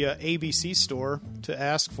into the ABC store to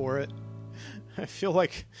ask for it. I feel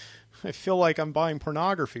like I'm buying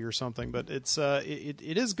pornography or something, but it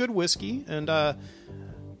is good whiskey, and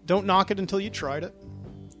don't knock it until you tried it.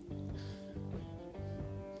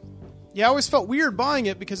 Yeah, I always felt weird buying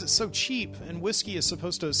it because it's so cheap, and whiskey is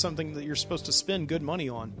something that you're supposed to spend good money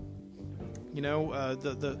on. You know,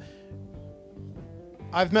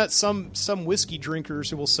 I've met some whiskey drinkers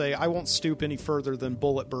who will say, I won't stoop any further than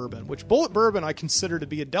Bulleit bourbon, which Bulleit bourbon I consider to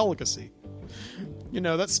be a delicacy. You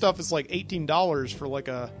know, that stuff is like $18 for like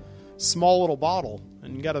a small little bottle,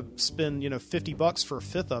 and you got to spend, $50 for a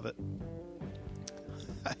fifth of it.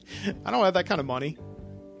 I don't have that kind of money.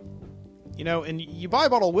 And you buy a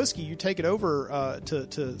bottle of whiskey, you take it over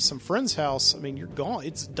to some friend's house. I mean, you're gone.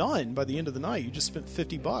 It's done by the end of the night. You just spent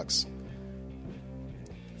 $50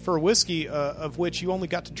 for a whiskey of which you only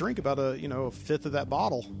got to drink about a fifth of that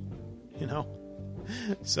bottle.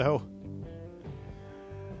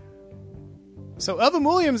 So Evan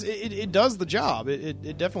Williams, it does the job.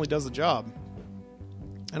 It definitely does the job.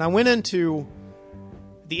 And I went into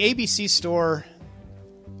the ABC store,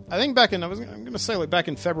 I think I'm going to say like back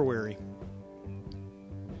in February,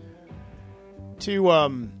 to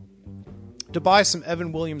buy some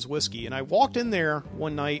Evan Williams whiskey. And I walked in there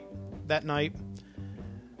that night,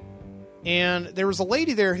 and there was a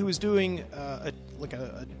lady there who was doing a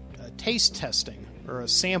taste testing or a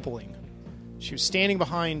sampling. She was standing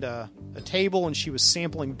behind a table, and she was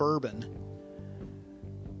sampling bourbon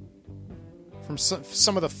from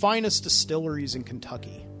some of the finest distilleries in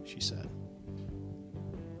Kentucky, she said.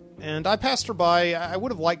 And I passed her by. I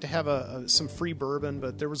would have liked to have some free bourbon,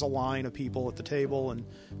 but there was a line of people at the table, and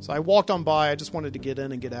so I walked on by. I just wanted to get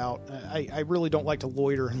in and get out. I really don't like to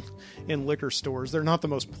loiter in liquor stores. They're not the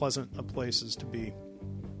most pleasant of places to be.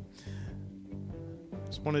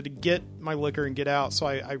 Just wanted to get my liquor and get out, so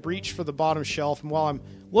I reached for the bottom shelf, and while I'm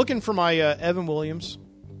looking for my Evan Williams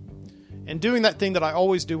and doing that thing that I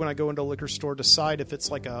always do when I go into a liquor store, decide if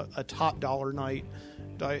it's like a top dollar night.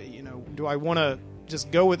 Do I want to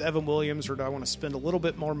just go with Evan Williams, or do I want to spend a little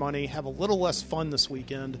bit more money, have a little less fun this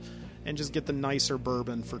weekend, and just get the nicer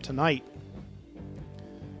bourbon for tonight?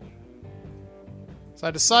 So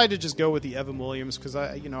I decided to just go with the Evan Williams because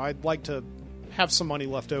I'd like to have some money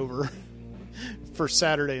left over for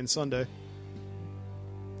Saturday and Sunday.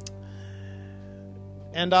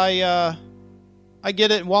 And I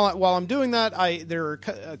get it. And while I'm doing that, there are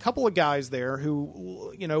a couple of guys there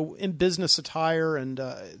who, in business attire, and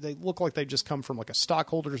they look like they just come from like a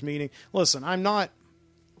stockholders meeting. Listen, I'm not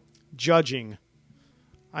judging.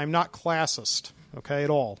 I'm not classist, okay, at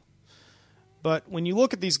all. But when you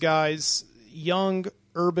look at these guys, young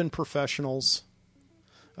urban professionals,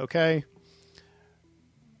 okay,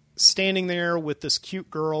 standing there with this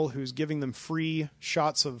cute girl who's giving them free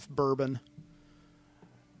shots of bourbon.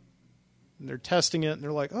 And they're testing it, and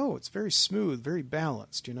they're like, oh, it's very smooth, very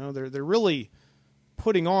balanced. They're really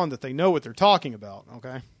putting on that they know what they're talking about,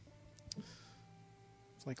 okay?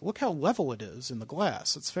 It's like, look how level it is in the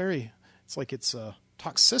glass. It's like its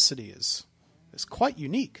toxicity is quite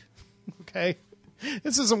unique, okay?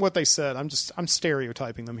 This isn't what they said. I'm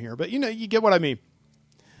stereotyping them here, but you get what I mean.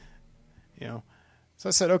 So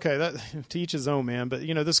I said, okay, that to each his own, man. But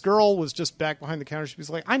this girl was just back behind the counter. She was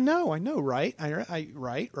like, I know, right?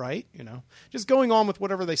 Right. Just going on with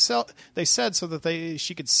whatever they said, so that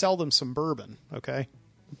she could sell them some bourbon. Okay.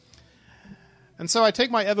 And so I take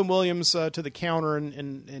my Evan Williams to the counter,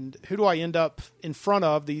 and who do I end up in front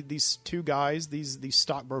of? These two guys, these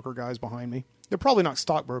stockbroker guys behind me. They're probably not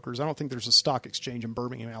stockbrokers. I don't think there's a stock exchange in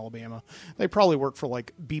Birmingham, Alabama. They probably work for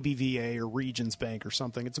like BBVA or Regions Bank or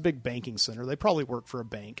something. It's a big banking center. They probably work for a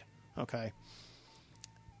bank. Okay.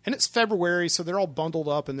 And it's February, so they're all bundled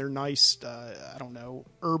up in their nice,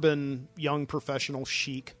 urban, young, professional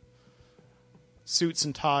chic suits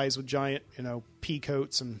and ties with giant, pea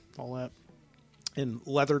coats and all that, and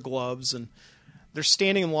leather gloves. And they're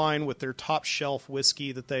standing in line with their top shelf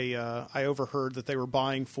whiskey that I overheard that they were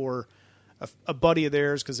buying for a buddy of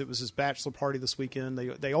theirs because it was his bachelor party this weekend.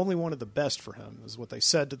 They only wanted the best for him, is what they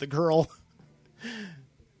said to the girl.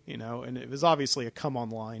 And it was obviously a come on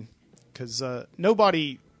line, because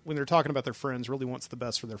nobody, when they're talking about their friends, really wants the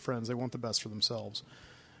best for their friends. They want the best for themselves.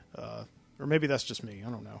 Or maybe that's just me. I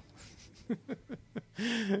don't know.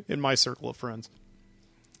 In my circle of friends.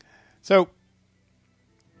 So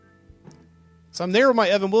I'm there with my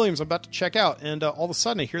Evan Williams. I'm about to check out, and all of a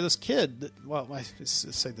sudden I hear this kid. Well, I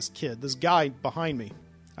say this guy behind me.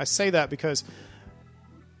 I say that because,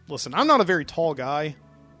 listen, I'm not a very tall guy.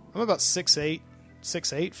 I'm about 6'8",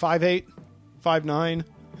 5'8", 5'9",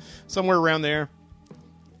 somewhere around there.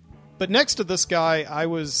 But next to this guy, I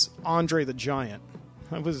was Andre the Giant.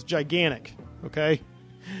 I was gigantic. Okay,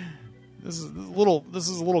 this is a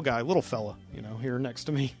little guy, little fella, here next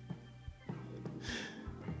to me.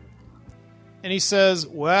 And he says,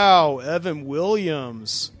 wow, Evan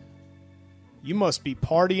Williams, you must be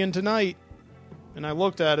partying tonight. And I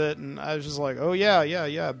looked at it, and I was just like, oh,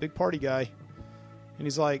 yeah, big party guy. And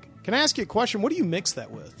he's like, can I ask you a question? What do you mix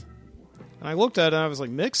that with? And I looked at it and I was like,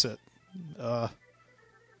 mix it.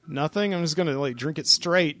 Nothing. I'm just going to like drink it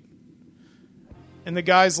straight. And the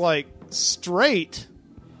guy's like, straight?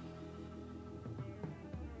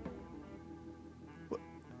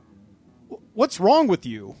 What's wrong with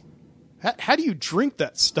you? How do you drink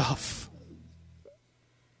that stuff?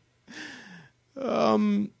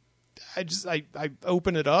 I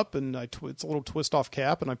open it up and it's a little twist off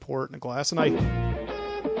cap and I pour it in a glass and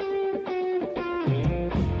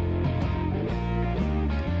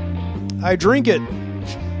I drink it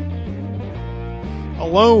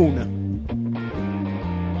alone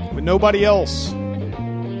with nobody else.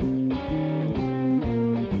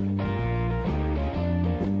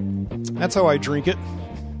 That's how I drink it.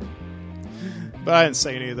 But I didn't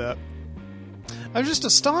say any of that. I was just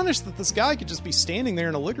astonished that this guy could just be standing there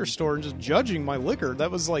in a liquor store and just judging my liquor.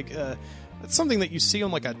 That was like, that's something that you see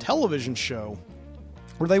on like a television show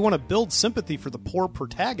where they want to build sympathy for the poor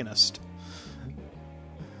protagonist.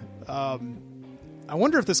 I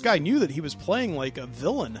wonder if this guy knew that he was playing like a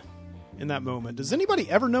villain in that moment. Does anybody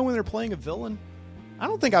ever know when they're playing a villain? I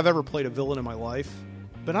don't think I've ever played a villain in my life,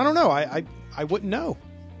 but I don't know. I wouldn't know.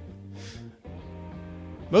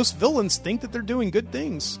 Most villains think that they're doing good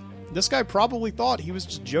things. This guy probably thought he was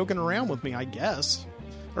just joking around with me, I guess.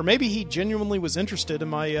 Or maybe he genuinely was interested in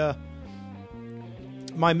my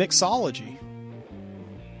my mixology.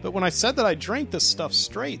 But when I said that I drank this stuff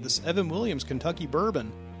straight, this Evan Williams Kentucky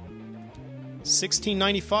bourbon,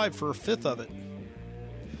 $16.95 for a fifth of it.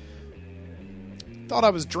 Thought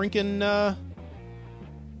I was drinking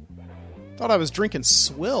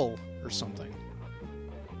swill or something.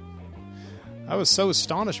 I was so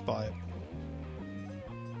astonished by it.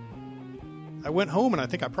 I went home and I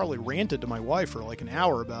think I probably ranted to my wife for like an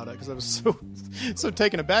hour about it because I was so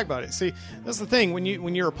taken aback by it. See, that's the thing when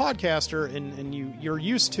you're a podcaster and you're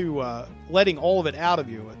used to letting all of it out of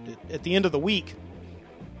you at the end of the week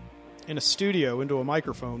in a studio into a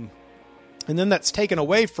microphone, and then that's taken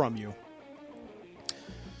away from you.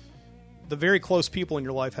 The very close people in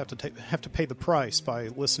your life have to pay the price by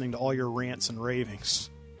listening to all your rants and ravings.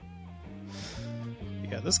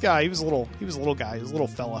 Yeah, this guy, he was a little guy, he was a little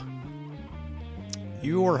fella.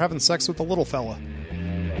 You were having sex with a little fella.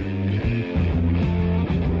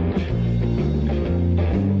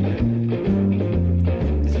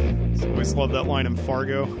 I always love that line in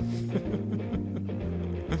Fargo.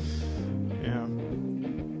 Yeah.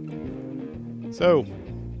 So,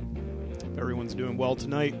 everyone's doing well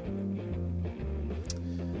tonight.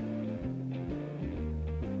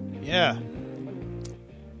 Yeah.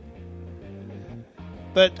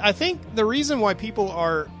 But I think the reason why people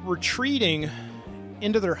are retreating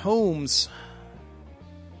into their homes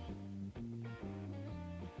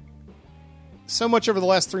so much over the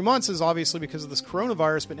last 3 months is obviously because of this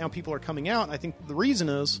coronavirus, but now people are coming out. And I think the reason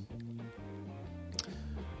is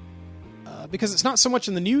because it's not so much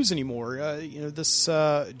in the news anymore. This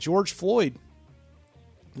George Floyd,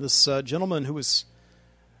 this gentleman who was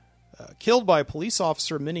killed by a police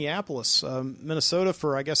officer in Minneapolis, Minnesota,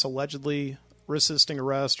 for, I guess, allegedly resisting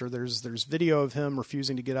arrest, or there's video of him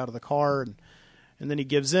refusing to get out of the car, and then he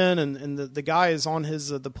gives in, and the guy is on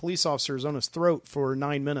the police officer is on his throat for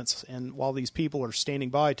 9 minutes, and while these people are standing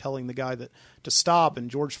by telling the guy that to stop, and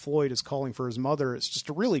George Floyd is calling for his mother. It's just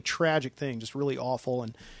a really tragic thing, just really awful,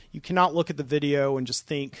 and you cannot look at the video and just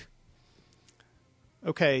think,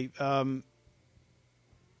 okay,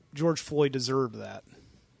 George Floyd deserved that,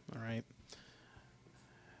 all right?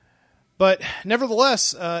 But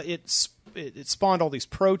nevertheless, it spawned all these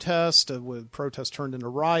protests, with protests turned into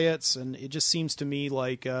riots, and it just seems to me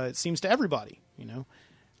like it seems to everybody,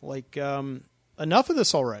 like enough of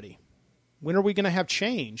this already. When are we going to have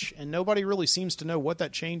change? And nobody really seems to know what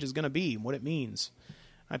that change is going to be and what it means.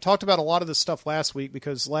 I talked about a lot of this stuff last week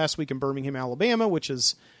because last week in Birmingham, Alabama, which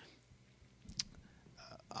is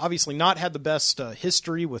obviously not had the best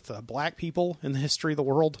history with black people in the history of the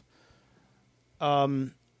world.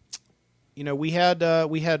 We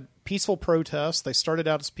had peaceful protests. They started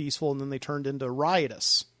out as peaceful, and then they turned into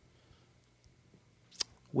riotous.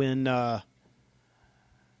 When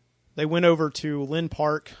they went over to Lynn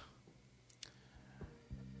Park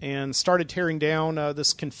and started tearing down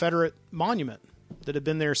this Confederate monument that had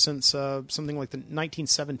been there since something like the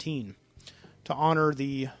 1917 to honor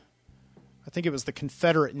I think it was the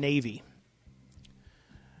Confederate Navy.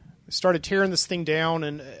 They started tearing this thing down,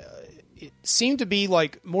 and it seemed to be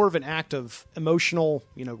like more of an act of emotional,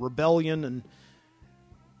 rebellion, and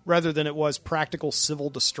rather than it was practical civil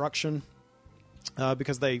destruction,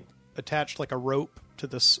 because they attached like a rope to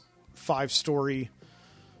this 5-story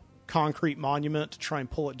concrete monument to try and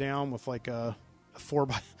pull it down with like a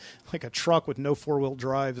like a truck with no 4-wheel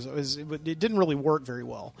drive. It didn't really work very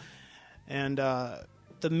well. And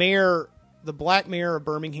the black mayor of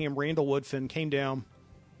Birmingham, Randall Woodfin, came down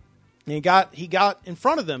and he got in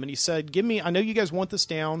front of them and he said, I know you guys want this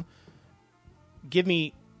down. Give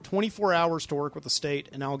me 24 hours to work with the state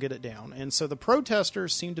and I'll get it down. And so the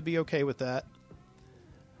protesters seemed to be okay with that.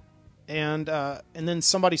 And then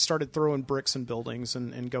somebody started throwing bricks in buildings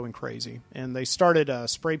and going crazy. And they started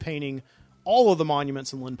spray painting all of the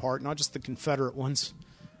monuments in Lynn Park, not just the Confederate ones.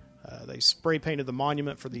 They spray painted the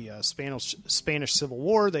monument for the Spanish Civil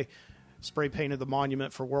War. They spray painted the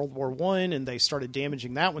monument for World War I, and they started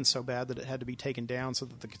damaging that one so bad that it had to be taken down so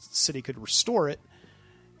that the city could restore it.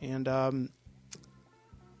 And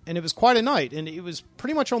it was quite a night. And it was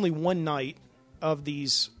pretty much only one night of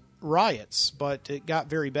these riots, but it got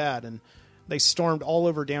very bad. And they stormed all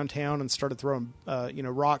over downtown and started throwing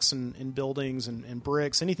rocks in buildings and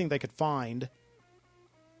bricks, anything they could find.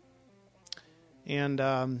 And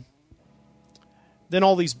then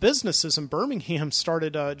all these businesses in Birmingham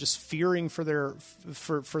started just fearing for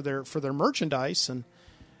their merchandise and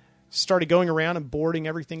started going around and boarding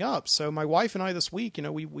everything up. So my wife and I this week,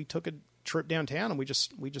 we took a trip downtown and we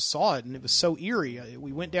just saw it, and it was so eerie.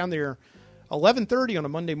 We went down there 11:30 on a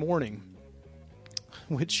Monday morning,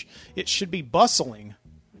 which it should be bustling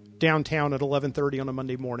downtown at 11:30 on a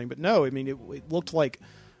Monday morning, but no, I mean it looked like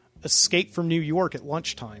Escape from New York at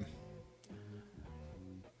lunchtime.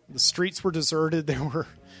 The streets were deserted.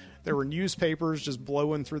 There were newspapers just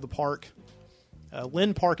blowing through the park.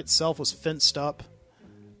 Lynn Park itself was fenced up.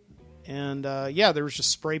 And, there was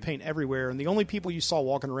just spray paint everywhere. And the only people you saw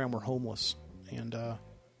walking around were homeless. And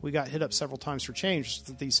we got hit up several times for change.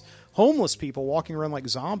 These homeless people walking around like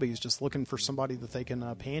zombies just looking for somebody that they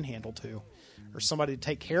can panhandle to. Or somebody to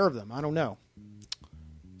take care of them. I don't know.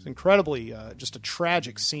 It's incredibly just a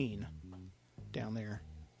tragic scene down there,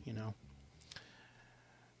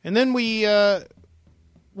 And then we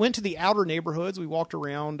went to the outer neighborhoods. We walked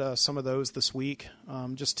around some of those this week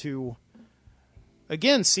just to,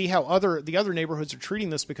 again, see how the other neighborhoods are treating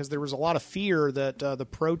this, because there was a lot of fear that the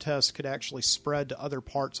protests could actually spread to other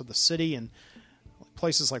parts of the city. And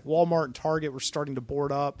places like Walmart and Target were starting to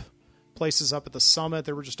board up. Places up at the Summit,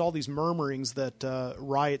 there were just all these murmurings that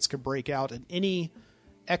riots could break out in any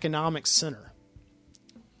economic center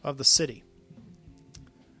of the city.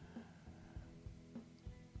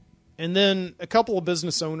 And then a couple of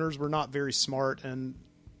business owners were not very smart and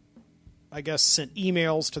I guess sent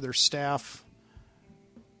emails to their staff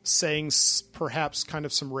saying perhaps kind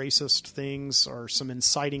of some racist things or some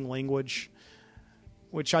inciting language,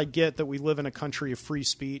 which I get that we live in a country of free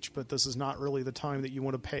speech, but this is not really the time that you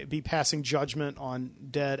want to be passing judgment on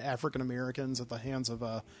dead African Americans at the hands of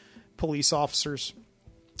police officers.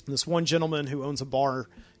 And this one gentleman who owns a bar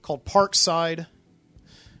called Parkside,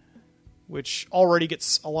 which already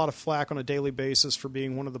gets a lot of flack on a daily basis for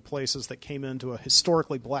being one of the places that came into a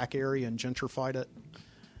historically black area and gentrified it.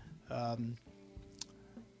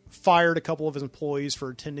 Fired a couple of his employees for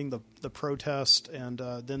attending the protest, and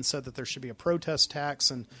then said that there should be a protest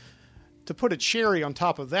tax. And to put a cherry on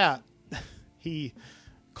top of that, he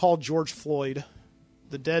called George Floyd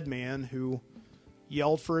the dead man who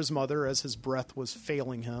yelled for his mother as his breath was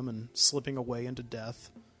failing him and slipping away into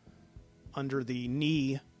death under the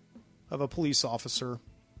knee of a police officer,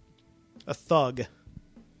 a thug.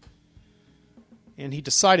 And he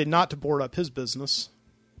decided not to board up his business.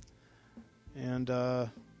 And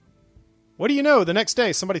what do you know? The next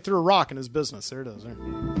day, somebody threw a rock in his business. There it is. There.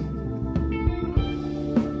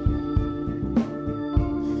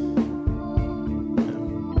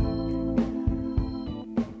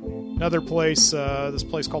 Another place, this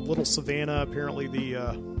place called Little Savannah. Apparently the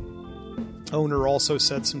owner also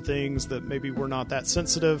said some things that maybe were not that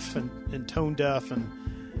sensitive and tone deaf, and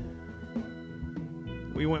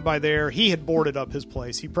we went by there. He had boarded up his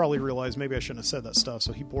place. He probably realized maybe I shouldn't have said that stuff,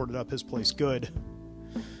 so he boarded up his place good.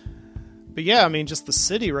 But yeah, I mean, just the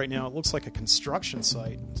city right now, it looks like a construction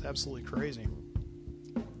site. It's absolutely crazy.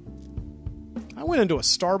 I went into a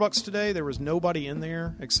Starbucks today. There was nobody in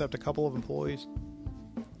there except a couple of employees.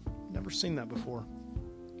 Never seen that before.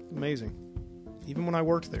 Amazing. Even when I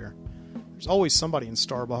worked there. There's always somebody in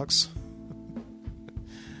Starbucks.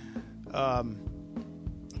 I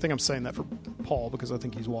think I'm saying that for Paul because I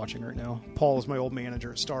think he's watching right now. Paul is my old manager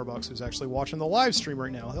at Starbucks who's actually watching the live stream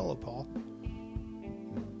right now. Hello, Paul.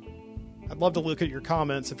 I'd love to look at your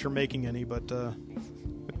comments if you're making any, but I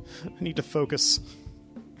need to focus.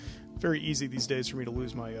 Very easy these days for me to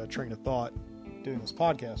lose my train of thought doing this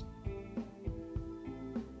podcast.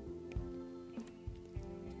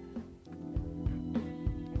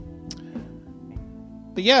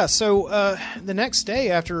 But yeah, so the next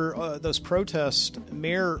day after those protests,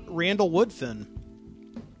 Mayor Randall Woodfin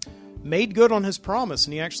made good on his promise,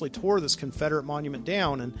 and he actually tore this Confederate monument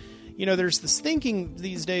down. And, you know, there's this thinking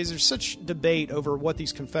these days, there's such debate over what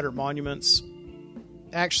these Confederate monuments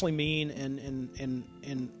actually mean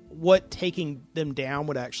and what taking them down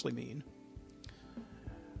would actually mean.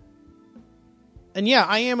 And yeah,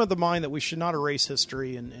 I am of the mind that we should not erase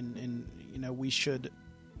history, and you know, we should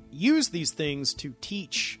use these things to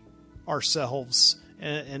teach ourselves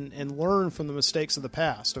and learn from the mistakes of the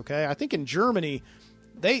past. Okay, I think in Germany,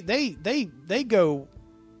 they go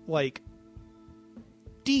like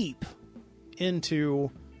deep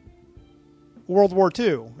into World War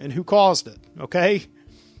II and who caused it. Okay,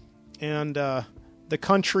 and the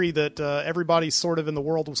country that everybody sort of in the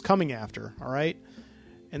world was coming after. All right.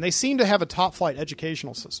 And they seem to have a top-flight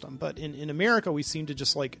educational system. But in America, we seem to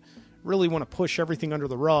just, like, really want to push everything under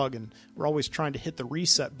the rug, and we're always trying to hit the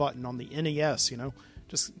reset button on the NES, you know?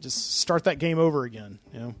 Just start that game over again,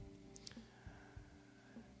 you know?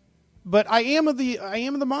 But I am of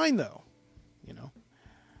the mind, though, you know,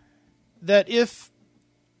 that if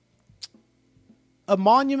a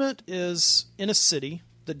monument is in a city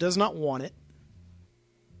that does not want it,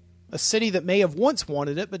 a city that may have once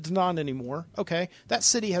wanted it but does not anymore, okay, that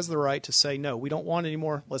city has the right to say, no, we don't want it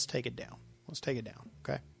anymore, let's take it down. Let's take it down,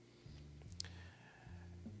 okay?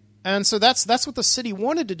 And so that's what the city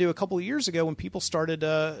wanted to do a couple of years ago when people started,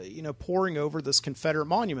 poring over this Confederate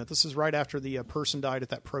monument. This is right after the person died at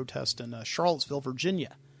that protest in Charlottesville,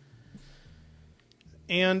 Virginia.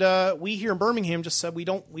 And we here in Birmingham just said we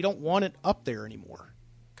don't want it up there anymore,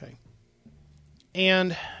 okay?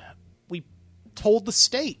 And we told the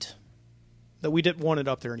state that we didn't want it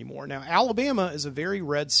up there anymore. Now, Alabama is a very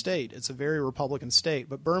red state. It's a very Republican state,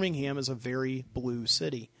 but Birmingham is a very blue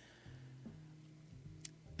city.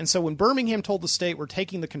 And so when Birmingham told the state, we're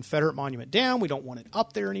taking the Confederate monument down, we don't want it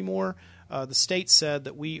up there anymore, the state said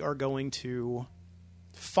that we are going to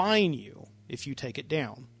fine you if you take it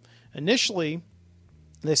down. Initially,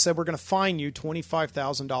 they said we're going to fine you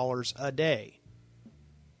 $25,000 a day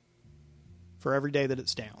for every day that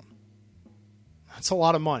it's down. That's a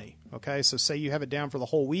lot of money. Okay, so say you have it down for the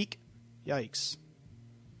whole week. Yikes.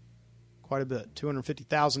 Quite a bit.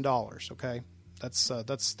 $250,000, okay? That's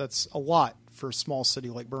a lot for a small city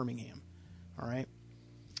like Birmingham. All right?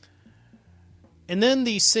 And then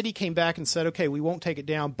the city came back and said, okay, we won't take it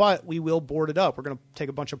down, but we will board it up. We're going to take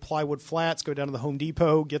a bunch of plywood flats, go down to the Home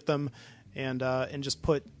Depot, get them, and just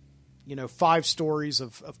put, 5 stories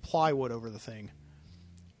of plywood over the thing.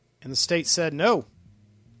 And the state said, no,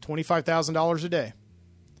 $25,000 a day.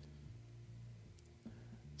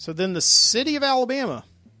 So then the city of Alabama,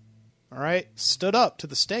 all right, stood up to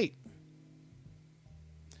the state.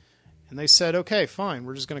 And they said, okay, fine,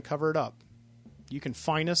 we're just going to cover it up. You can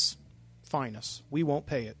fine us. We won't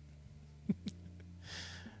pay it.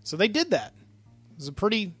 So they did that. It was a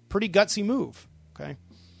pretty gutsy move, okay?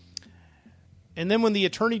 And then when the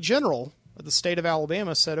Attorney General of the state of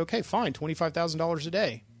Alabama said, okay, fine, $25,000 a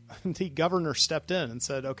day, the governor stepped in and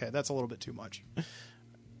said, okay, that's a little bit too much.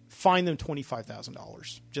 Fine them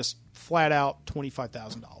 $25,000. Just flat out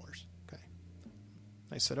 $25,000. Okay.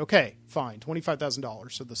 They said, okay, fine,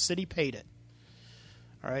 $25,000. So the city paid it.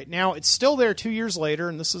 All right. Now it's still there 2 years later,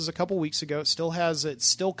 and this is a couple weeks ago. It's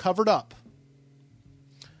still covered up.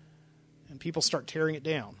 And people start tearing it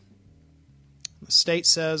down. The state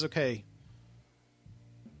says, okay,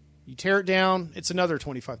 you tear it down, it's another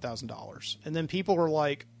 $25,000. And then people were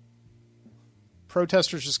like,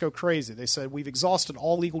 protesters just go crazy. They said, we've exhausted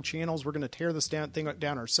all legal channels. We're going to tear this thing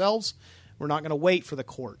down ourselves. We're not going to wait for the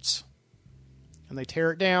courts. And they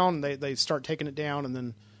tear it down. They start taking it down. And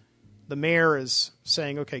then the mayor is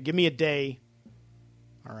saying, okay, give me a day.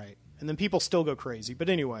 All right. And then people still go crazy. But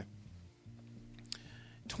anyway,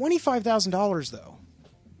 $25,000, though,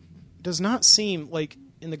 does not seem like,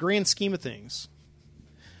 in the grand scheme of things.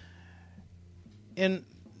 And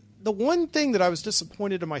the one thing that I was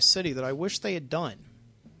disappointed in my city that I wish they had done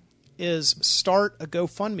is start a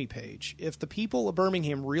GoFundMe page. If the people of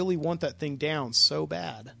Birmingham really want that thing down so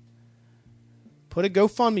bad, put a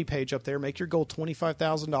GoFundMe page up there, make your goal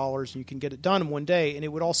 $25,000, and you can get it done in one day. And it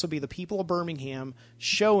would also be the people of Birmingham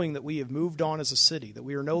showing that we have moved on as a city, that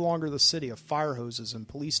we are no longer the city of fire hoses and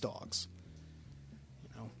police dogs.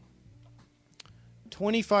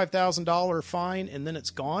 $25,000 fine and then it's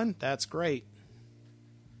gone? That's great.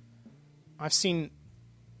 I've seen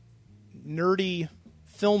nerdy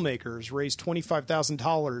filmmakers raise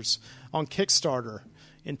 $25,000 on Kickstarter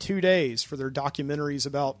in 2 days for their documentaries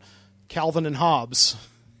about Calvin and Hobbes.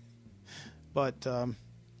 But,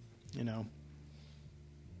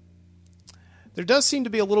 There does seem to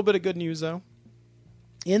be a little bit of good news, though,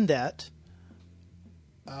 in that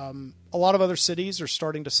a lot of other cities are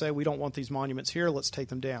starting to say, we don't want these monuments here, let's take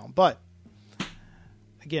them down. But,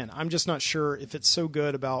 again, I'm just not sure if it's so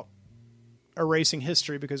good about erasing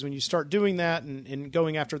history, because when you start doing that and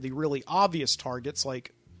going after the really obvious targets,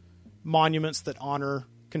 like monuments that honor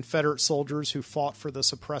Confederate soldiers who fought for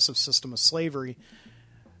this oppressive system of slavery,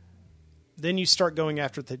 then you start going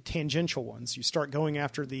after the tangential ones. You start going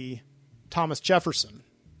after the Thomas Jefferson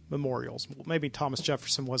memorials. Well, maybe Thomas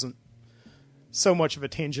Jefferson wasn't so much of a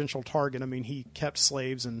tangential target. I mean, he kept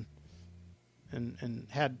slaves and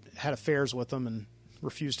had affairs with them and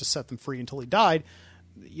refused to set them free until he died.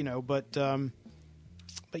 But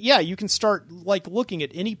yeah, you can start like looking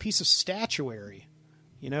at any piece of statuary,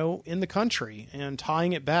 in the country and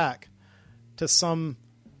tying it back to some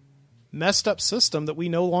messed up system that we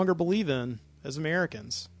no longer believe in as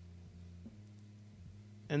Americans.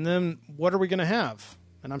 And then what are we going to have?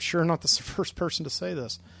 And I'm sure not the first person to say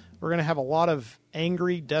this. We're going to have a lot of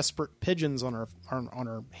angry, desperate pigeons on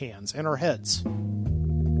our hands and our heads.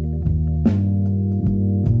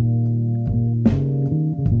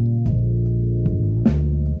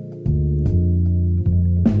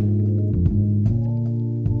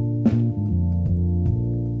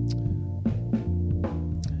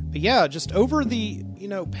 But yeah, just over the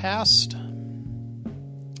past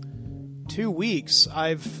 2 weeks,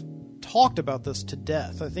 I've talked about this to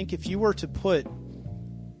death. I think if you were to put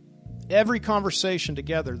every conversation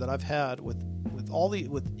together that I've had with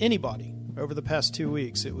anybody over the past 2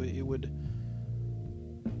 weeks, it would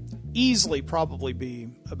easily probably be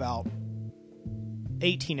about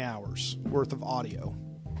 18 hours worth of audio.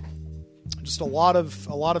 Just a lot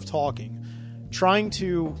of talking, trying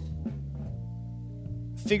to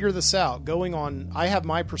figure this out, going on. I have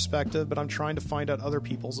my perspective, but I'm trying to find out other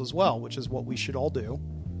people's as well, which is what we should all do.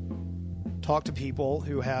 Talk to people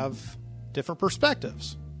who have different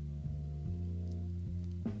perspectives.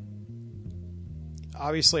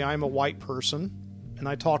 Obviously, I'm a white person, and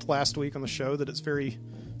I talked last week on the show that it's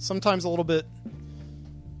sometimes a little bit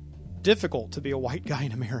difficult to be a white guy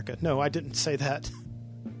in America. No, I didn't say that.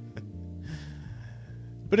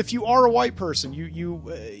 But if you are a white person,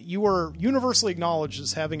 you are universally acknowledged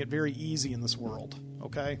as having it very easy in this world,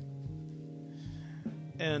 okay?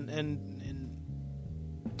 And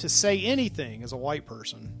to say anything as a white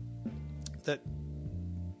person that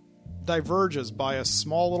diverges by a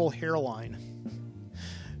small little hairline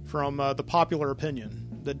from the popular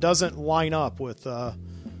opinion that doesn't line up with a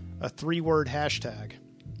 3-word hashtag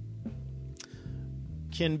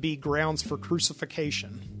can be grounds for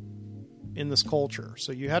crucifixion in this culture.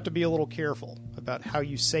 So you have to be a little careful about how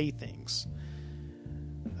you say things.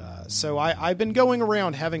 So I've been going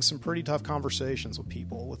around having some pretty tough conversations with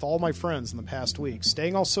people, with all my friends in the past week,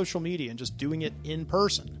 staying on social media and just doing it in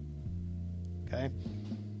person. Okay?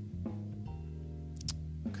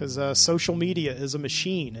 Because social media is a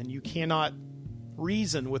machine, and you cannot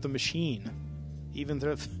reason with a machine, even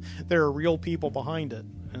if there are real people behind it.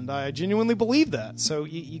 And I genuinely believe that. So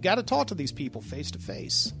you got to talk to these people face to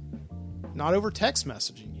face. Not over text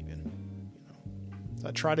messaging, even. So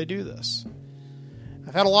I try to do this.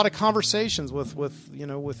 I've had a lot of conversations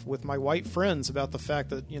with my white friends about the fact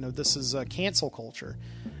that this is cancel culture.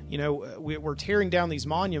 We're tearing down these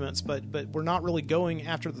monuments, but we're not really going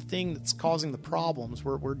after the thing that's causing the problems.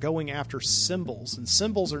 We're going after symbols, and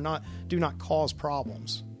symbols do not cause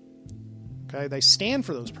problems. Okay, they stand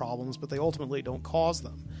for those problems, but they ultimately don't cause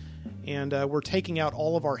them. And we're taking out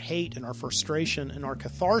all of our hate and our frustration and our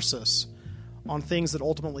catharsis on things that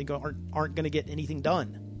ultimately aren't going to get anything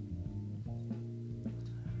done.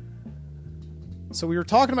 So we were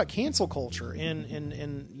talking about cancel culture and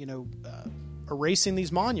erasing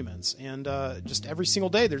these monuments, and just every single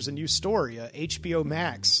day there's a new story. HBO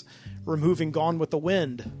Max removing Gone with the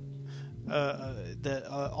Wind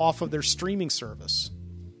off of their streaming service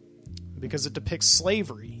because it depicts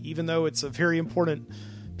slavery, even though it's a very important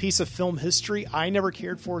piece of film history. I never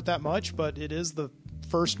cared for it that much, but it is the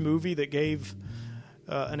first movie that gave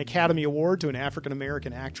an Academy Award to an African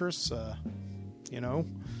American actress.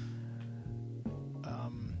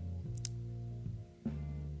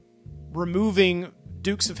 Removing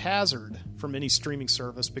Dukes of Hazzard from any streaming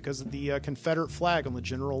service because of the Confederate flag on the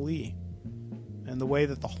General Lee and the way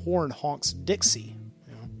that the horn honks Dixie.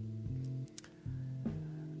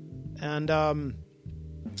 And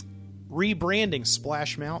rebranding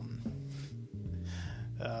Splash Mountain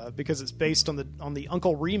because it's based on the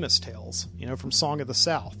Uncle Remus tales, from Song of the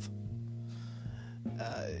South.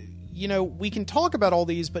 We can talk about all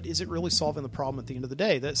these, but is it really solving the problem at the end of the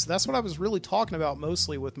day? That's what I was really talking about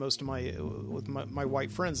mostly with most of my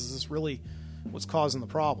white friends. Is this really what's causing the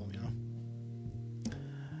problem,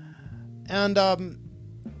 And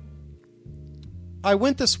I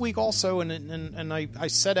went this week also, and I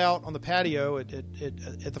set out on the patio at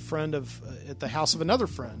the house of another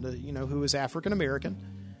friend, who is African American.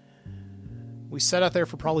 We sat out there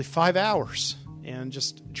for probably 5 hours and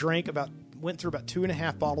just went through about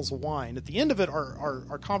 2.5 bottles of wine. At the end of it,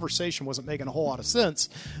 our conversation wasn't making a whole lot of sense,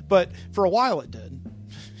 but for a while it did.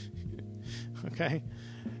 Okay,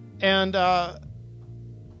 and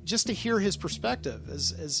just to hear his perspective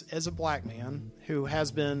as a black man who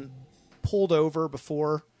has been pulled over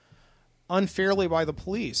before unfairly by the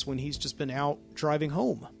police when he's just been out driving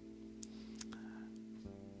home,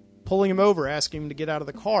 pulling him over, asking him to get out of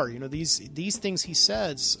the car. These things he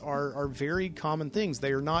says are very common things.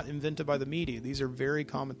 They are not invented by the media. These are very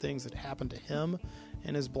common things that happen to him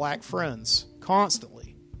and his black friends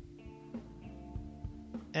constantly.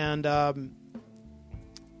 And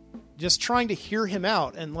just trying to hear him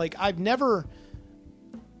out. And I've never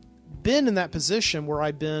been in that position where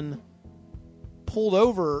I've been pulled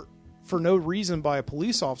over for no reason by a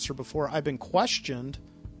police officer before. I've been questioned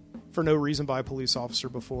for no reason by a police officer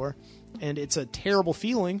before, and it's a terrible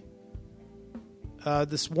feeling.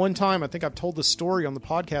 This one time, I think I've told this story on the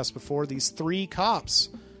podcast before, these 3 cops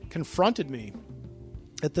confronted me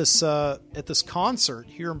at this concert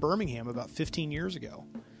here in Birmingham about 15 years ago.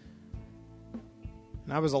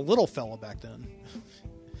 And I was a little fella back then.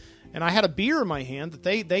 And I had a beer in my hand that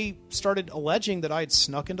they started alleging that I had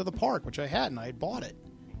snuck into the park, which I hadn't. I had bought it.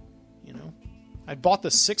 I'd bought the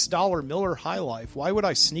 $6 Miller High Life. Why would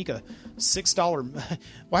I sneak a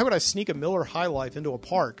Miller High Life into a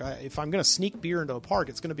park? If I'm going to sneak beer into a park,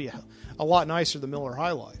 it's going to be a lot nicer than Miller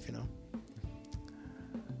High Life,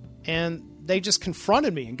 And they just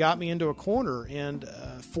confronted me and got me into a corner and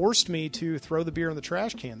forced me to throw the beer in the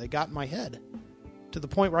trash can. They got in my head to the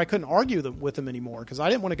point where I couldn't argue with them anymore because I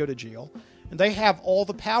didn't want to go to jail. And they have all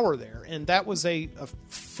the power there. And that was a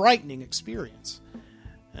frightening experience.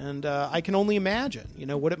 And I can only imagine,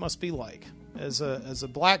 what it must be like as a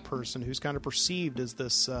black person who's kind of perceived as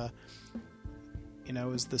this, the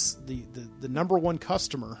number one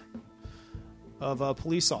customer of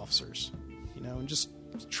police officers, and just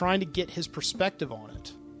trying to get his perspective on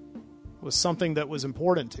it was something that was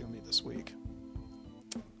important to me this week.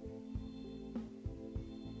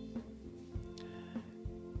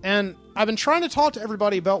 And I've been trying to talk to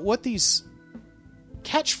everybody about what these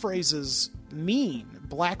catchphrases mean.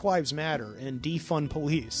 Black Lives Matter and defund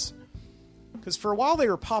police. Because for a while they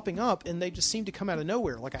were popping up and they just seemed to come out of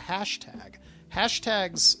nowhere, like a hashtag.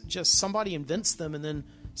 Hashtags, just somebody invents them and then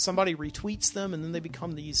somebody retweets them and then they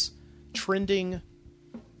become these trending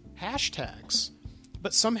hashtags.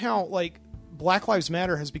 But somehow, Black Lives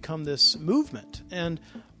Matter has become this movement. And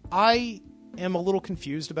I am a little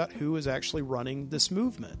confused about who is actually running this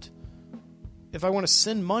movement. If I want to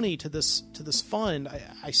send money to this fund,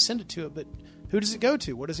 I send it to it, but who does it go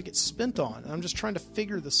to? What does it get spent on? And I'm just trying to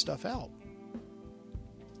figure this stuff out.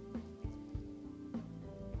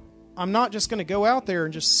 I'm not just going to go out there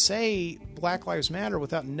and just say Black Lives Matter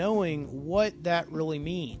without knowing what that really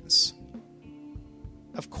means.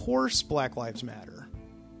 Of course Black Lives Matter.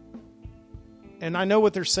 And I know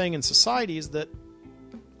what they're saying in society is that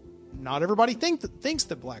not everybody thinks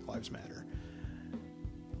that Black Lives Matter.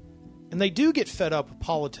 And they do get fed up with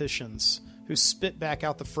politicians who spit back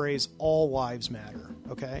out the phrase, all lives matter,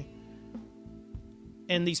 okay?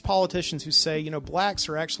 And these politicians who say, blacks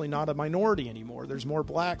are actually not a minority anymore. There's more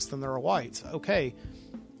blacks than there are whites. Okay,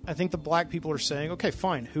 I think the black people are saying, okay,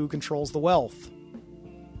 fine, who controls the wealth?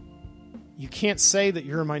 You can't say that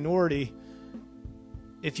you're a minority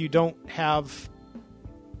if you don't have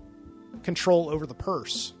control over the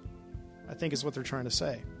purse, I think is what they're trying to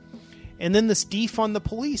say. And then this defund the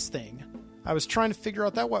police thing. I was trying to figure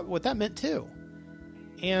out what that meant too.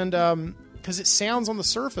 And because it sounds on the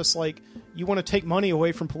surface like you want to take money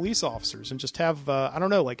away from police officers and just have, I don't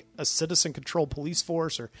know, like a citizen-controlled police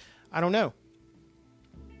force, or I don't know.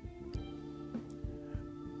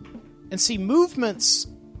 And see, movements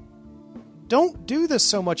don't do this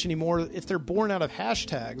so much anymore if they're born out of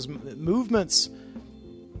hashtags. Movements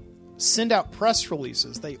send out press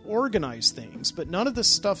releases. They organize things, but none of this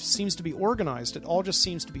stuff seems to be organized. It all just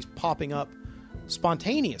seems to be popping up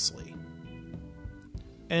spontaneously.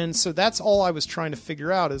 And so that's all I was trying to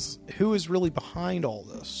figure out, is who is really behind all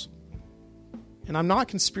this. And I'm not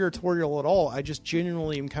conspiratorial at all. I just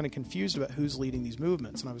genuinely am kind of confused about who's leading these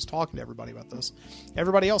movements. And I was talking to everybody about this.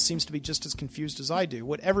 Everybody else seems to be just as confused as I do.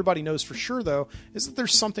 What everybody knows for sure, though, is that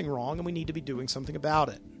there's something wrong and we need to be doing something about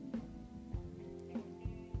it.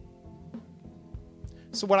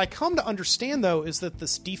 So what I come to understand, though, is that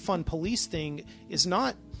this defund police thing is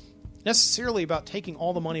not necessarily about taking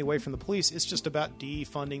all the money away from the police. It's just about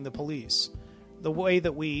defunding the police. The way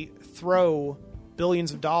that we throw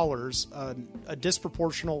billions of dollars, a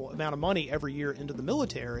disproportional amount of money every year into the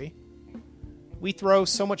military, we throw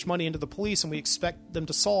so much money into the police and we expect them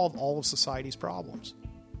to solve all of society's problems.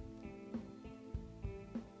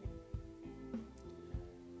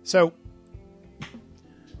 So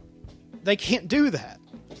they can't do that.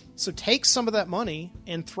 So take some of that money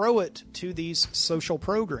and throw it to these social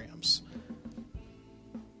programs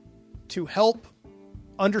to help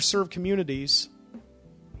underserved communities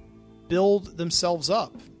build themselves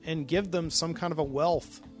up and give them some kind of a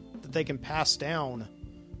wealth that they can pass down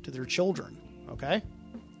to their children. Okay?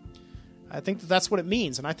 I think that that's what it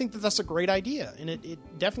means, and I think that that's a great idea, and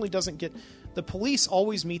it definitely doesn't get... The police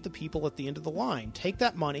always meet the people at the end of the line. Take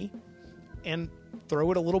that money and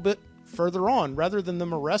throw it a little bit further on, rather than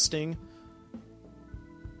them arresting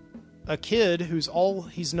a kid who's all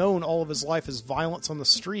he's known all of his life is violence on the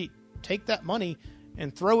street. Take that money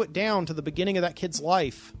and throw it down to the beginning of that kid's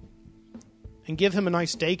life and give him a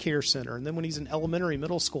nice daycare center. And then when he's in elementary,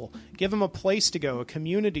 middle school, give him a place to go, a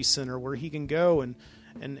community center where he can go and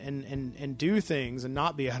do things and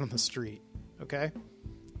not be out on the street. Okay?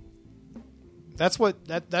 That's what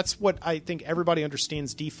I think everybody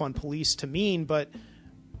understands defund police to mean, but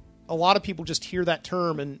a lot of people just hear that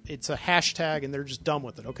term and it's a hashtag and they're just done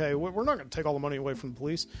with it. Okay, we're not going to take all the money away from the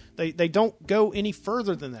police. They don't go any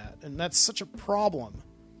further than that, and that's such a problem.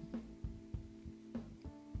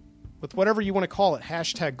 With whatever you want to call it,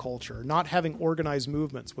 hashtag culture, not having organized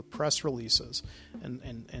movements with press releases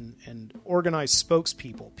and organized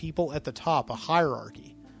spokespeople, people at the top, a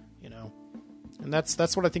hierarchy, you know. And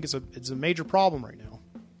that's what I think is a major problem right now.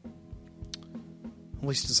 At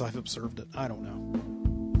least as I've observed it. I don't know.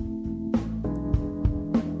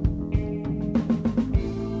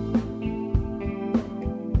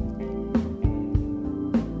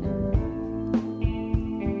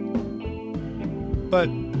 But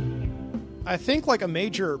I think like a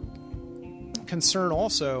major concern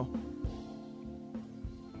also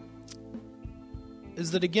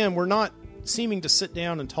is that, again, we're not seeming to sit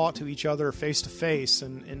down and talk to each other face to face,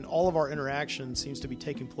 and all of our interaction seems to be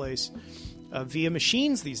taking place via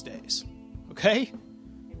machines these days. Okay?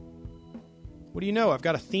 What do you know? I've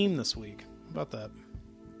got a theme this week. How about that?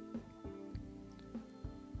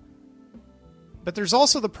 But there's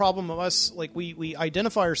also the problem of us, like we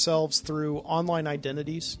identify ourselves through online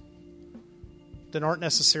identities that aren't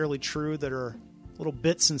necessarily true, that are little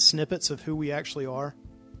bits and snippets of who we actually are.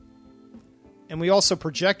 And we also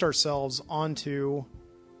project ourselves onto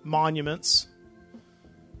monuments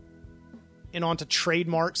and onto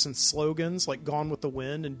trademarks and slogans like Gone with the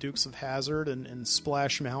Wind and Dukes of Hazzard and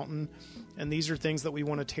Splash Mountain. And these are things that we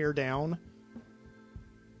want to tear down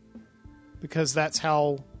because that's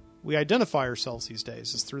how we identify ourselves these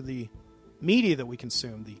days, is through the media that we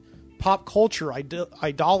consume, the pop culture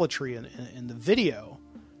idolatry and the video.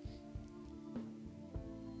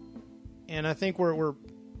 And I think we're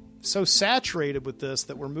so saturated with this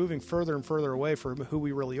that we're moving further and further away from who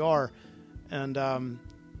we really are. And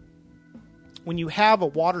when you have a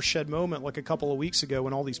watershed moment like a couple of weeks ago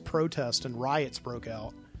when all these protests and riots broke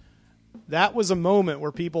out, that was a moment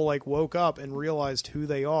where people like woke up and realized who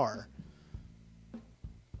they are.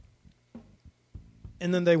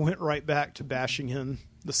 And then they went right back to bashing in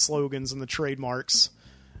the slogans and the trademarks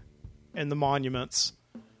and the monuments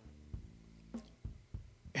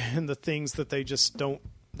and the things that they just don't,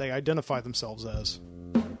 they identify themselves as.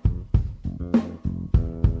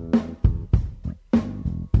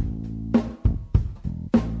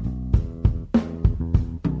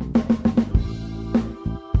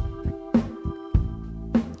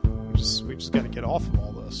 We just got to get off of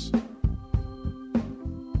all this.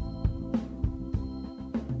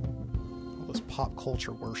 Pop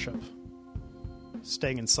culture worship.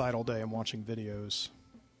 Staying inside all day and watching videos.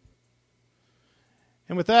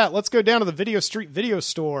 And with that, let's go down to the Video Street Video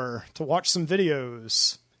Store to watch some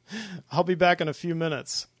videos. I'll be back in a few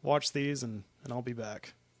minutes. Watch these and I'll be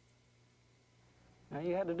back. Now,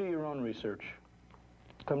 you had to do your own research.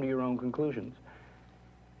 Come to your own conclusions.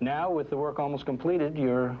 Now, with the work almost completed,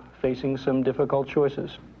 you're facing some difficult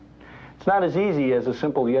choices. It's not as easy as a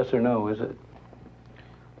simple yes or no, is it?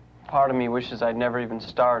 Part of me wishes I'd never even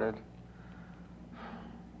started.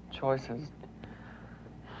 Choices.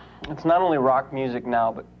 It's not only rock music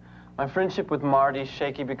now, but my friendship with Marty's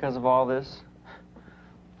shaky because of all this.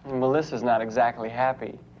 And Melissa's not exactly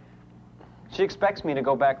happy. She expects me to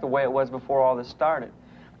go back the way it was before all this started.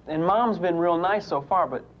 And Mom's been real nice so far,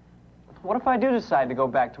 but what if I do decide to go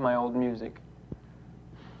back to my old music?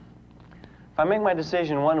 I make my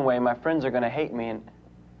decision one way, my friends are going to hate me, and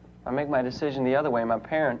if I make my decision the other way, my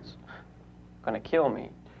parents are going to kill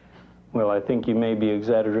me. Well, I think you may be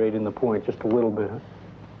exaggerating the point just a little bit.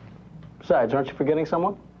 Besides, aren't you forgetting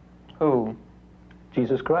someone? Who?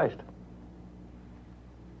 Jesus Christ.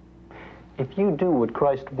 If you do what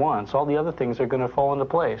Christ wants, all the other things are going to fall into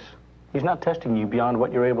place. He's not testing you beyond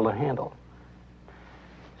what you're able to handle.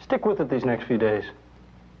 Stick with it these next few days.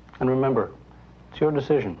 And remember, it's your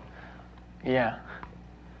decision. Yeah.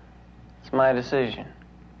 It's my decision.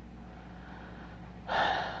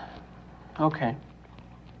 Okay.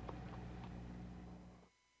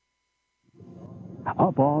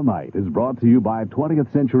 Up All Night is brought to you by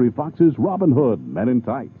 20th Century Fox's Robin Hood, Men in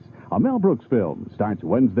Tights. A Mel Brooks film starts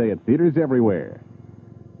Wednesday at theaters everywhere.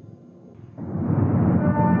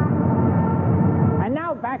 And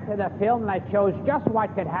now back to the film that shows just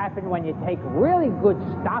what could happen when you take really good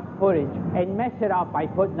stock footage and mess it up by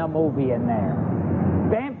putting a movie in there.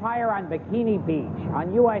 Vampire on Bikini Beach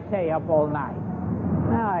on USA Up All Night.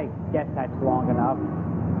 Well, I guess that's long enough.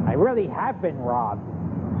 I really have been robbed.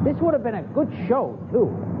 This would have been a good show, too.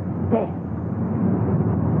 Damn.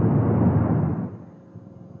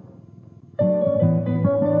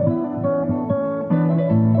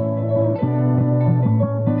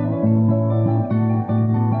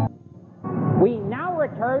 We now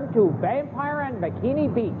return to Vampire on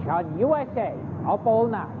Bikini Beach on USA Up All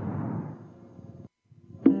Night.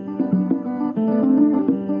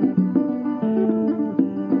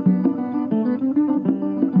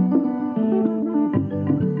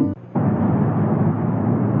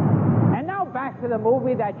 To the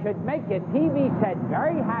movie that should make your TV set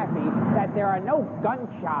very happy that there are no gun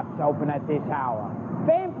shops open at this hour.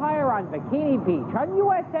 Vampire on Bikini Beach on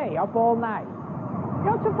USA Up All Night. You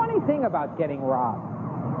know, it's a funny thing about getting robbed.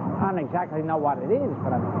 I don't exactly know what it is,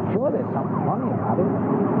 but I'm sure there's something funny about it.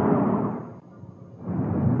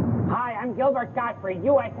 Hi, I'm Gilbert Gottfried,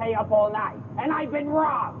 USA Up All Night, and I've been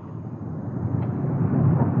robbed.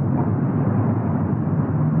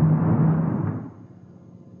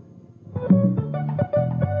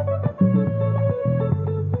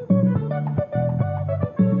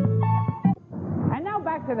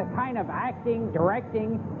 To the kind of acting,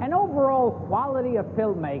 directing, and overall quality of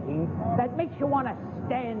filmmaking that makes you want to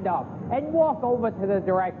stand up and walk over to the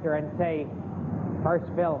director and say, first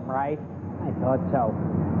film, right? I thought so.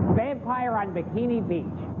 Vampire on Bikini Beach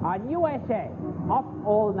on USA Up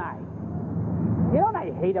All Night. You know what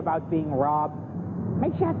I hate about being robbed?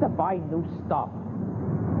 Makes you have to buy new stuff.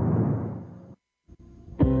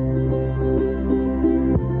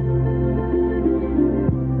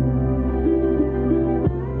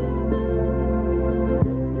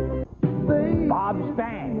 Bob's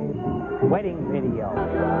Band, wedding video.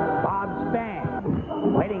 Bob's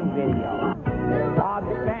Band, wedding video.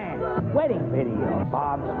 Bob's Band, wedding video.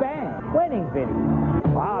 Bob's Band, wedding video.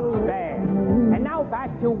 Bob's Band. And now back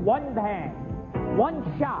to one band, one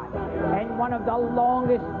shot, and one of the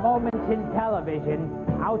longest moments in television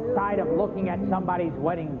outside of looking at somebody's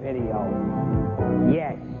wedding video.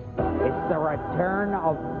 Yes, it's the return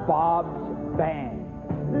of Bob's Band.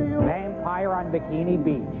 Vampire on Bikini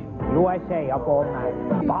Beach. USA Up All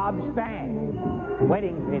Night. Bob's Band,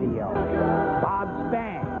 wedding video. Bob's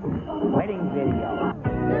Band, wedding video.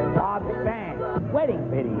 Bob's Band, wedding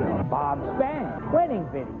video. Bob's Band, wedding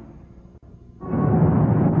video.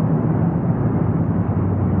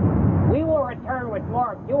 We will return with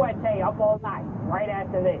more of USA Up All Night right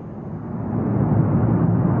after this.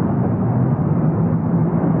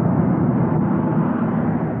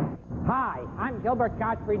 Hi, I'm Gilbert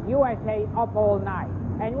Gottfried, USA Up All Night.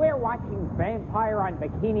 And we're watching Vampire on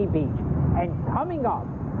Bikini Beach. And coming up,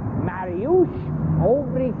 Mariusz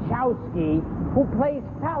Obrichowski, who plays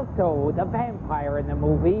Falco, the vampire in the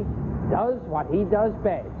movie, does what he does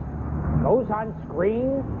best. Goes on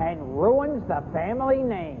screen and ruins the family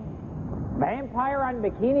name. Vampire on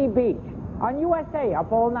Bikini Beach on USA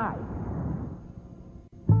Up All Night.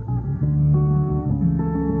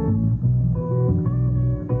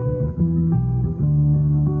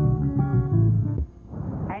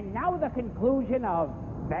 The conclusion of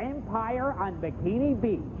Vampire on Bikini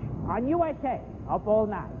Beach on USA Up All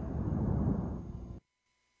Night.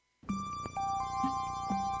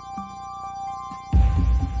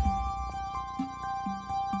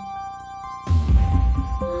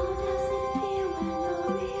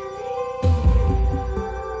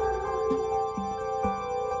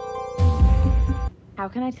 How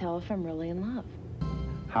can I tell if I'm really in love?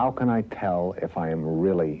 How can I tell if I am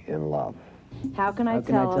really in love? How can I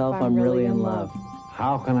tell if I'm really in love?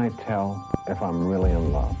 How can I tell if I'm really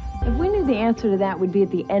in love? If we knew the answer to that, would be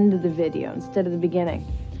at the end of the video instead of the beginning.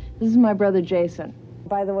 This is my brother Jason.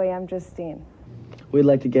 By the way, I'm Justine. We'd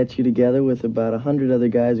like to get you together with about 100 other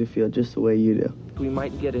guys who feel just the way you do. We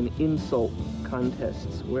might get an insult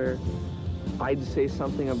contests where I'd say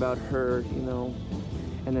something about her, you know,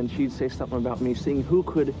 and then she'd say something about me, seeing who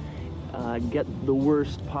could get the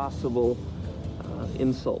worst possible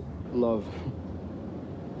insult. Love.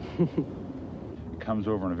 It comes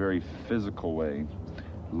over in a very physical way,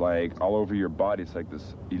 like all over your body. It's like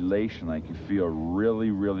this elation, like you feel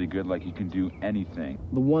really, really good, like you can do anything.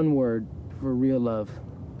 The one word for real love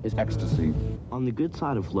is ecstasy. On the good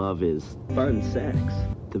side of love is fun sex,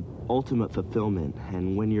 the ultimate fulfillment,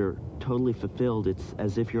 and when you're totally fulfilled, it's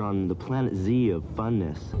as if you're on the planet Z of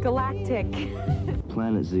funness. Galactic.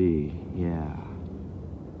 Planet Z, yeah.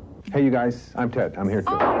 Hey, you guys, I'm Ted. I'm here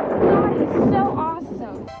too. Oh, God, he's so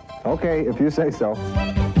awesome. Okay, if you say so.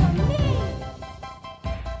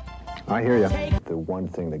 I hear you. The one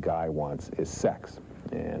thing the guy wants is sex,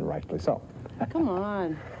 and rightfully so. Come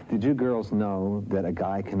on. Did you girls know that a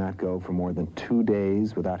guy cannot go for more than 2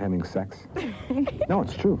 days without having sex? No,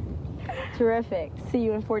 it's true. Terrific. See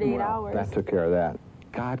you in 48 hours. That took care of that.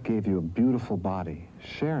 God gave you a beautiful body.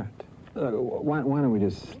 Share it. Why don't we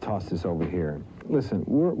just toss this over here? Listen,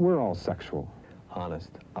 we're all sexual. Honest.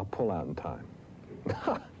 I'll pull out in time.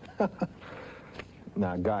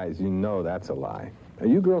 Now, guys, you know that's a lie. Are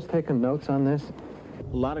you girls taking notes on this?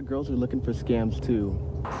 A lot of girls are looking for scams, too.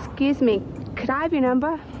 Excuse me, could I have your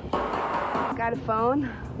number? Got a phone?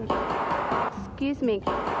 Excuse me.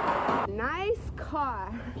 Nice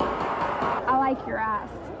car. I like your ass.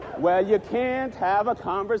 Well, you can't have a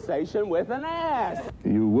conversation with an ass.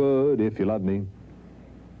 You would if you loved me.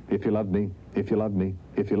 If you loved me. If you loved me.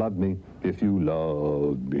 If you loved me. If you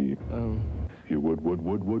loved me. You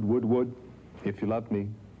would. If you loved me.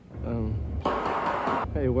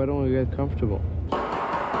 Hey, why don't we get comfortable?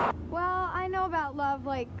 Well, I know about love,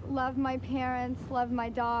 like love my parents, love my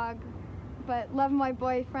dog, but love my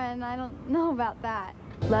boyfriend, I don't know about that.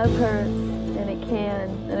 Love hurts, and it can,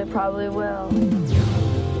 and it probably will.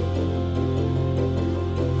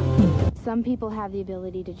 Some people have the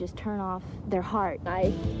ability to just turn off their heart.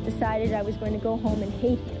 I decided I was going to go home and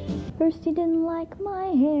hate him. First he didn't like my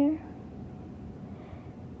hair.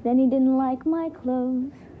 Then he didn't like my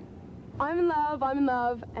clothes. I'm in love,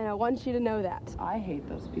 and I want you to know that. I hate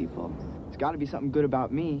those people. It's got to be something good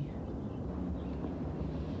about me.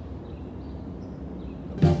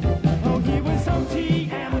 Oh, he was so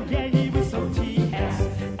TM, yeah, he was so TS.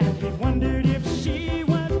 And he wondered if she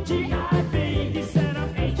was GIB. He said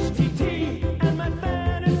I'm HTT, and my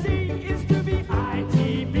fantasy is to be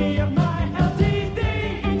ITB of my LTD.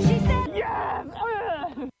 And she said, yes!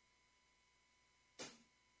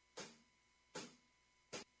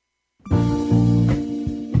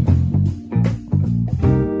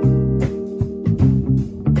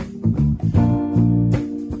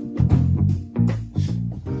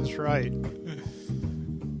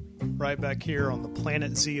 Right back here on the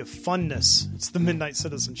Planet Z of funness. It's the Midnight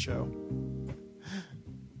Citizen Show.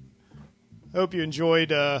 I hope you enjoyed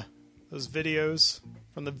those videos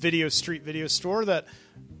from the Video Street Video Store, that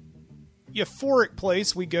euphoric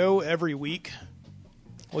place we go every week.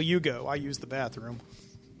 Well, you go. I use the bathroom.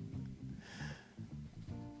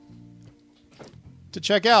 To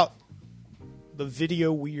check out the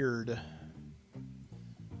Video Weird.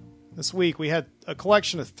 This week we had a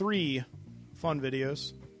collection of 3 fun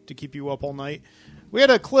videos to keep you up all night. We had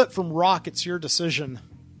a clip from Rock, It's Your Decision,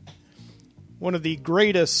 one of the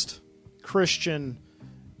greatest Christian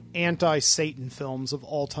anti-Satan films of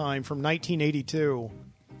all time, from 1982.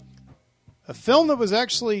 A film that was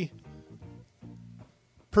actually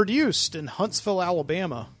produced in Huntsville,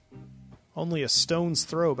 Alabama, only a stone's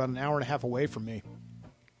throw, about an hour and a half away from me.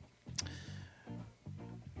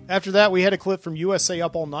 After that, we had a clip from USA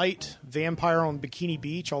Up All Night, Vampire on Bikini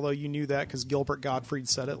Beach, although you knew that because Gilbert Gottfried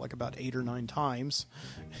said it like about 8 or 9 times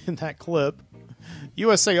in that clip.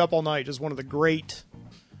 USA Up All Night is one of the great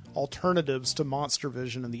alternatives to Monster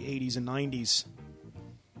Vision in the 80s and 90s.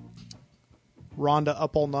 Rhonda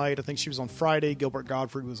Up All Night, I think she was on Friday, Gilbert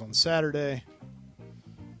Gottfried was on Saturday.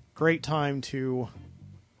 Great time to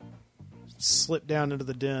slip down into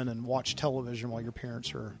the den and watch television while your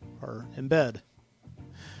parents are in bed.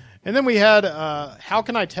 And then we had How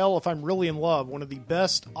Can I Tell If I'm Really in Love, one of the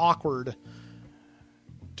best awkward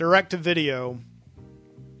direct-to-video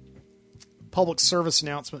public service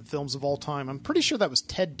announcement films of all time. I'm pretty sure that was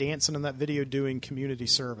Ted Danson in that video doing community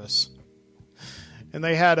service. And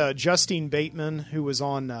they had Justine Bateman, who was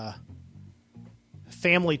on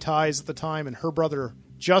Family Ties at the time, and her brother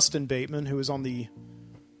Justin Bateman, who was on the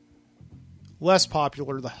less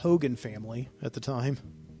popular The Hogan Family at the time.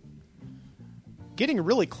 getting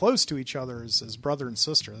really close to each other as brother and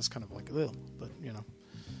sister. That's kind of like, ugh, but, you know,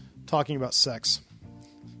 talking about sex.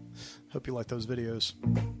 Hope you like those videos.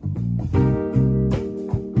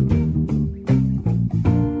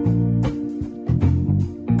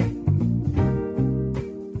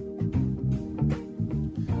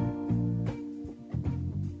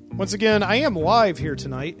 Once again, I am live here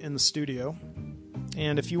tonight in the studio.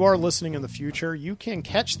 And if you are listening in the future, you can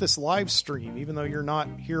catch this live stream, even though you're not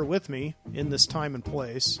here with me in this time and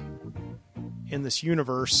place, in this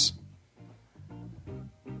universe,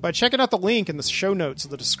 by checking out the link in the show notes of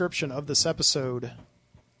the description of this episode,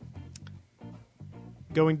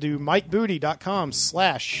 going to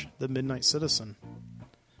MikeBooty.com/The Midnight Citizen.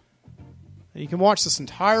 And you can watch this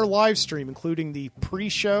entire live stream, including the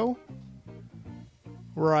pre-show,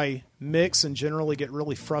 where I mix and generally get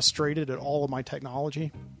really frustrated at all of my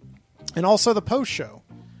technology, and also the post-show.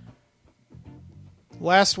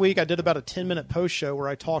 Last week I did about a 10-minute post-show where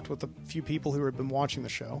I talked with a few people who had been watching the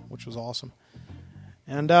show, which was awesome.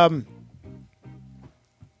 And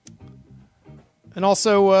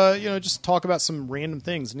also, you know, just talk about some random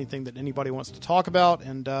things, anything that anybody wants to talk about,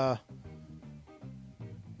 and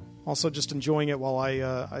also just enjoying it while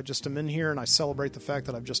I just am in here and I celebrate the fact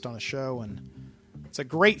that I've just done a show. And it's a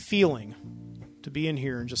great feeling to be in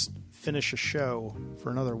here and just finish a show for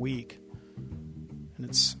another week. And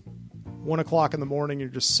it's 1 o'clock in the morning. You're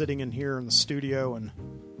just sitting in here in the studio and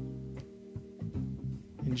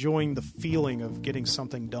enjoying the feeling of getting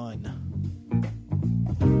something done.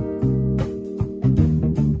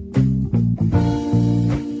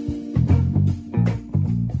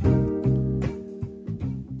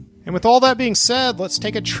 And with all that being said, let's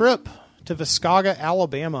take a trip to Viscaga,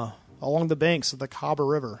 Alabama, along the banks of the Cahaba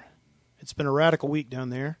River. It's been a radical week down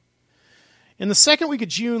there. In the second week of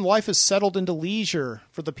June, life has settled into leisure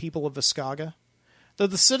for the people of Viscaga. Though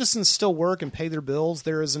the citizens still work and pay their bills,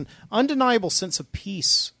 there is an undeniable sense of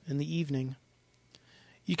peace in the evening.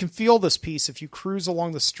 You can feel this peace if you cruise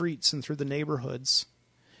along the streets and through the neighborhoods.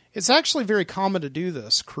 It's actually very common to do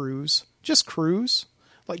this, cruise. Just cruise.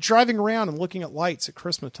 Like driving around and looking at lights at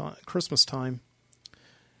Christmas time.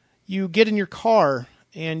 You get in your car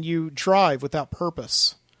and you drive without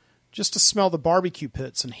purpose, just to smell the barbecue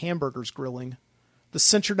pits and hamburgers grilling, the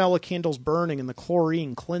citronella candles burning and the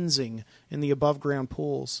chlorine cleansing in the above-ground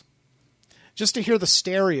pools. Just to hear the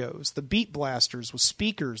stereos, the beat blasters with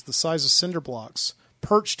speakers the size of cinder blocks,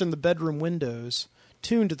 perched in the bedroom windows,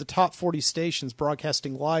 tuned to the top 40 stations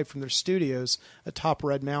broadcasting live from their studios atop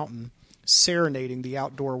Red Mountain, serenading the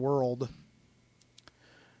outdoor world.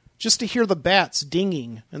 Just to hear the bats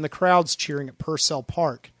dinging and the crowds cheering at Purcell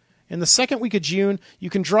Park. In the second week of June,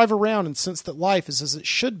 you can drive around and sense that life is as it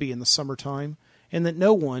should be in the summertime, and that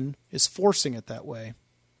no one is forcing it that way.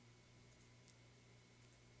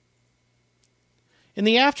 In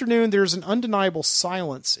the afternoon, there is an undeniable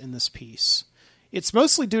silence in this piece. It's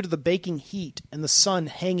mostly due to the baking heat and the sun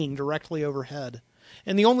hanging directly overhead.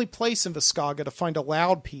 And the only place in Viscaga to find a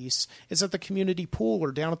loud piece is at the community pool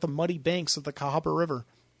or down at the muddy banks of the Cahaba River,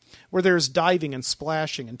 where there is diving and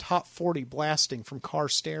splashing and top 40 blasting from car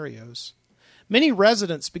stereos. Many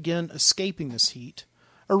residents begin escaping this heat,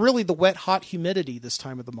 or really the wet, hot humidity this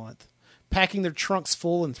time of the month, packing their trunks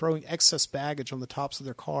full and throwing excess baggage on the tops of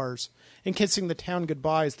their cars, and kissing the town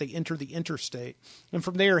goodbye as they enter the interstate, and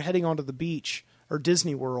from there heading onto the beach, or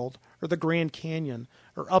Disney World, or the Grand Canyon,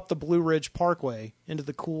 or up the Blue Ridge Parkway into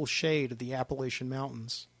the cool shade of the Appalachian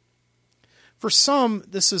Mountains. For some,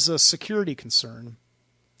 this is a security concern,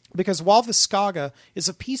 because while Viscaga is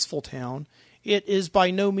a peaceful town, it is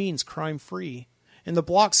by no means crime-free, and the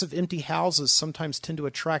blocks of empty houses sometimes tend to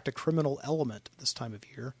attract a criminal element this time of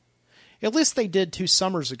year. At least they did 2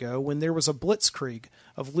 summers ago when there was a blitzkrieg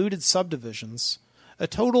of looted subdivisions, a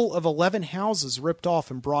total of 11 houses ripped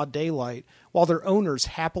off in broad daylight while their owners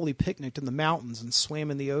happily picnicked in the mountains and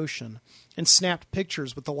swam in the ocean, and snapped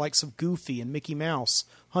pictures with the likes of Goofy and Mickey Mouse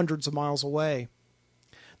hundreds of miles away.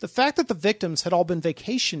 The fact that the victims had all been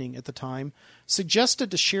vacationing at the time suggested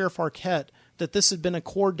to Sheriff Arquette that this had been a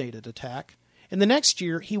coordinated attack, and the next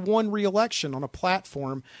year he won re-election on a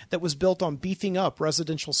platform that was built on beefing up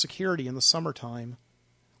residential security in the summertime.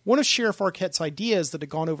 One of Sheriff Arquette's ideas that had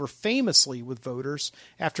gone over famously with voters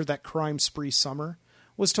after that crime spree summer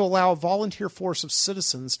was to allow a volunteer force of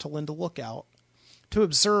citizens to lend a lookout, to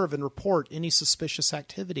observe and report any suspicious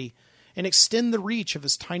activity, and extend the reach of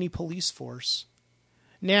his tiny police force.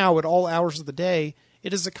 Now, at all hours of the day,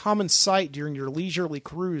 it is a common sight during your leisurely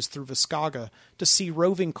cruise through Viscaga to see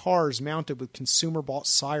roving cars mounted with consumer-bought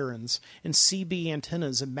sirens and CB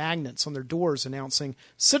antennas and magnets on their doors announcing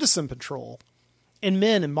Citizen Patrol, and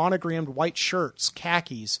men in monogrammed white shirts,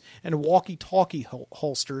 khakis, and walkie-talkie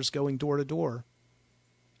holsters going door to door.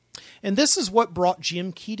 And this is what brought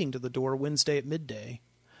Jim Keating to the door Wednesday at midday.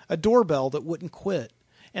 A doorbell that wouldn't quit,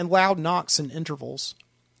 and loud knocks in intervals.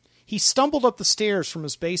 He stumbled up the stairs from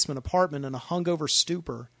his basement apartment in a hungover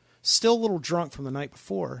stupor, still a little drunk from the night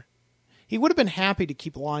before. He would have been happy to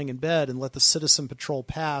keep lying in bed and let the citizen patrol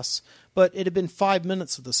pass, but it had been 5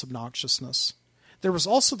 minutes of this obnoxiousness. There was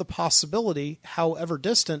also the possibility, however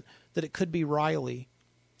distant, that it could be Riley.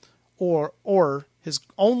 Or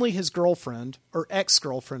only his girlfriend, or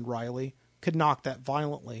ex-girlfriend Riley, could knock that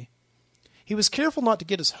violently. He was careful not to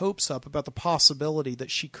get his hopes up about the possibility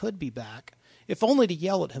that she could be back, if only to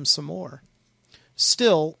yell at him some more.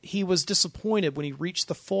 Still, he was disappointed when he reached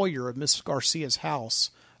the foyer of Miss Garcia's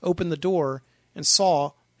house, opened the door, and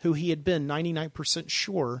saw who he had been 99%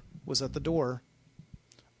 sure was at the door.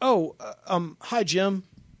 "Oh, hi, Jim."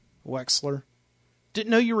 Wexler. "Didn't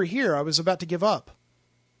know you were here. I was about to give up."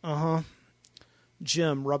 "Uh-huh."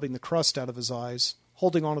 Jim, rubbing the crust out of his eyes,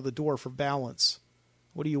 holding onto the door for balance.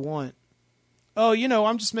 "What do you want?" "Oh,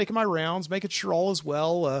 I'm just making my rounds, making sure all is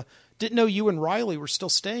well. Didn't know you and Riley were still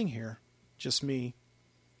staying here." "Just me."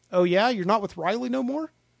 "Oh, yeah? You're not with Riley no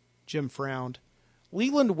more?" Jim frowned.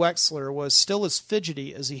 Leland Wexler was still as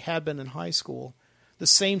fidgety as he had been in high school. The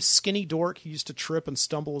same skinny dork who used to trip and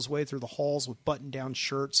stumble his way through the halls with button-down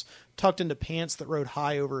shirts tucked into pants that rode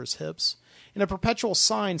high over his hips, and a perpetual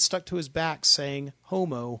sign stuck to his back saying,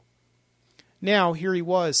 "Homo." Now, here he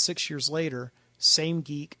was 6 years later, same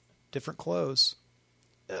geek, different clothes.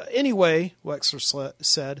 Anyway, Wexler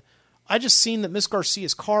said, "I just seen that Miss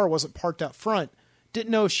Garcia's car wasn't parked out front.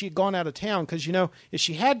 Didn't know if she had gone out of town, because, if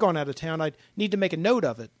she had gone out of town, I'd need to make a note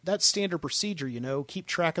of it. That's standard procedure, keep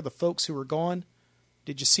track of the folks who were gone.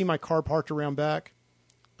 Did you see my car parked around back?"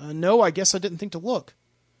 "No, I guess I didn't think to look."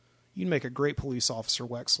 "You'd make a great police officer,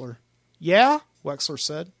 Wexler." "Yeah?" Wexler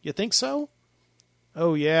said. "You think so?"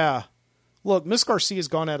 "Oh, yeah. Look, Miss Garcia's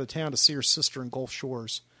gone out of town to see her sister in Gulf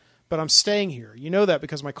Shores. But I'm staying here. You know that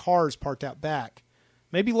because my car is parked out back.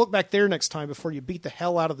 Maybe look back there next time before you beat the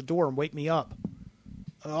hell out of the door and wake me up."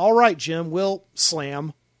 "All right, Jim, we'll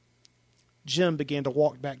slam." Jim began to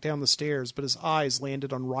walk back down the stairs, but his eyes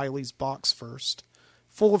landed on Riley's box first,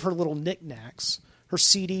 full of her little knickknacks, her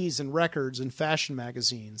CDs and records and fashion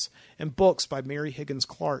magazines, and books by Mary Higgins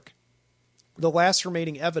Clark, the last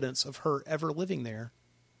remaining evidence of her ever living there.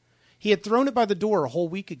 He had thrown it by the door a whole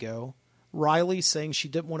week ago, Riley saying she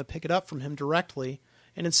didn't want to pick it up from him directly,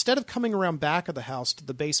 and instead of coming around back of the house to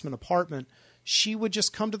the basement apartment, she would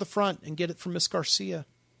just come to the front and get it from Miss Garcia.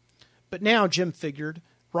 But now, Jim figured,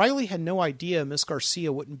 Riley had no idea Miss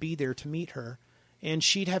Garcia wouldn't be there to meet her, and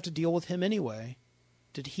she'd have to deal with him anyway.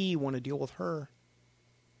 Did he want to deal with her?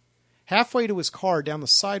 Halfway to his car down the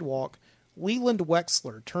sidewalk, Leland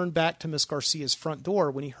Wexler turned back to Miss Garcia's front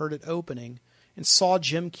door when he heard it opening, and saw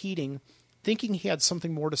Jim Keating, thinking he had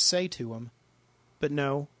something more to say to him. But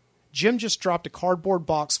no, Jim just dropped a cardboard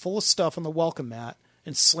box full of stuff on the welcome mat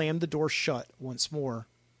and slammed the door shut once more.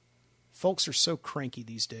 Folks are so cranky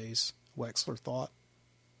these days, Wexler thought.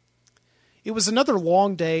 It was another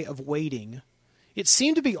long day of waiting. It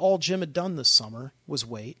seemed to be all Jim had done this summer, was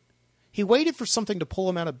wait. He waited for something to pull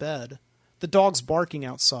him out of bed, the dogs barking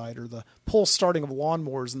outside, or the pull-starting of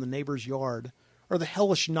lawnmowers in the neighbor's yard, or the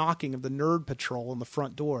hellish knocking of the Nerd Patrol on the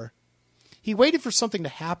front door. He waited for something to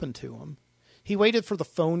happen to him. He waited for the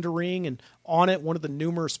phone to ring, and on it one of the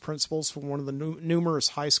numerous principals from one of the numerous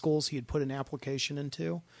high schools he had put an application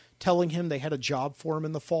into, telling him they had a job for him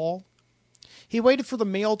in the fall. He waited for the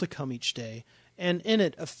mail to come each day, and in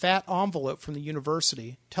it a fat envelope from the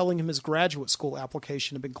university, telling him his graduate school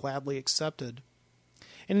application had been gladly accepted.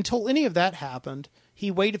 And until any of that happened,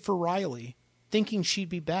 he waited for Riley, thinking she'd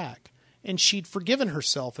be back, and she'd forgiven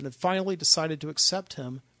herself and had finally decided to accept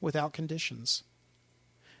him without conditions.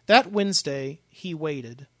 That Wednesday, he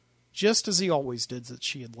waited, just as he always did that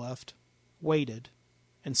she had left. Waited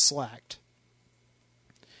and slacked.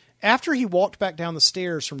 After he walked back down the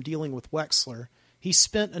stairs from dealing with Wexler, he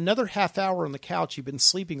spent another half hour on the couch he'd been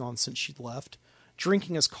sleeping on since she'd left,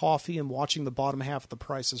 drinking his coffee and watching the bottom half of The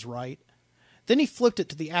Price is Right. Then he flipped it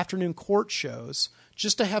to the afternoon court shows,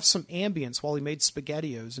 just to have some ambience while he made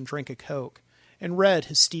SpaghettiOs and drank a Coke, and read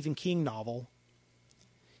his Stephen King novel.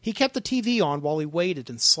 He kept the TV on while he waited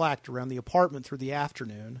and slacked around the apartment through the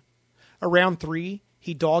afternoon. Around 3,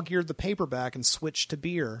 he dog-eared the paperback and switched to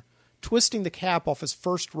beer, twisting the cap off his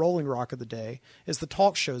first Rolling Rock of the day as the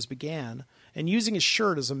talk shows began, and using his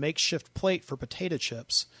shirt as a makeshift plate for potato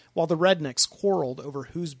chips, while the rednecks quarreled over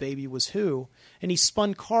whose baby was who, and he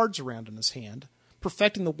spun cards around in his hand,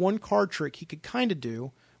 perfecting the one card trick he could kind of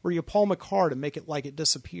do where you palm a card and make it like it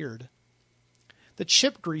disappeared. The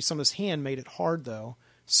chip grease on his hand made it hard, though,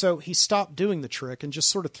 so he stopped doing the trick and just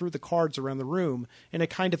sort of threw the cards around the room in a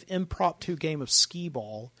kind of impromptu game of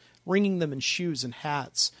skee-ball, ringing them in shoes and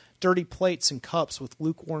hats, dirty plates and cups with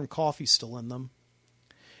lukewarm coffee still in them.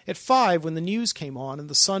 At 5, when the news came on and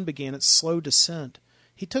the sun began its slow descent,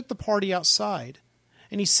 he took the party outside,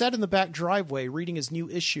 and he sat in the back driveway reading his new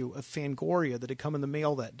issue of Fangoria that had come in the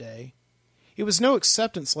mail that day. It was no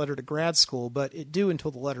acceptance letter to grad school, but it did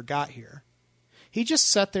until the letter got here. He just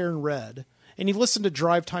sat there and read, and he listened to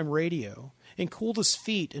drive time radio, and cooled his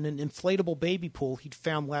feet in an inflatable baby pool he'd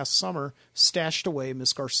found last summer stashed away in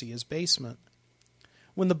Miss Garcia's basement.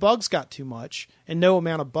 When the bugs got too much, and no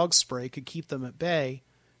amount of bug spray could keep them at bay,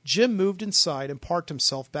 Jim moved inside and parked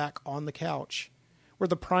himself back on the couch, where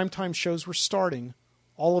the primetime shows were starting,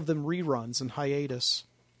 all of them reruns and hiatus.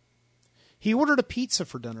 He ordered a pizza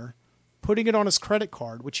for dinner, putting it on his credit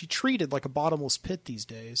card, which he treated like a bottomless pit these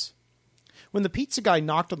days. When the pizza guy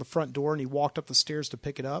knocked on the front door and he walked up the stairs to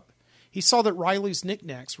pick it up, he saw that Riley's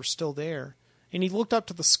knickknacks were still there, and he looked up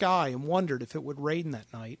to the sky and wondered if it would rain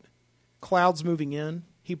that night. Clouds moving in,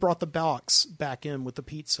 he brought the box back in with the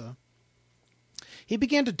pizza. He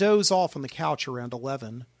began to doze off on the couch around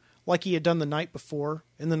 11, like he had done the night before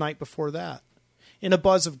and the night before that, in a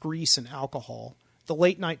buzz of grease and alcohol, the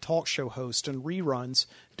late-night talk show host and reruns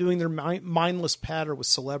doing their mindless patter with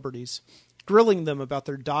celebrities, grilling them about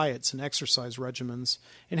their diets and exercise regimens,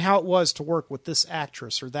 and how it was to work with this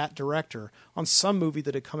actress or that director on some movie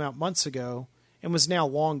that had come out months ago and was now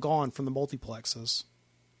long gone from the multiplexes.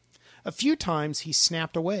 A few times he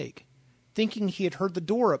snapped awake, thinking he had heard the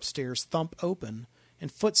door upstairs thump open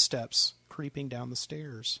and footsteps creeping down the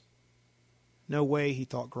stairs. No way, he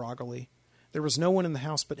thought groggily. There was no one in the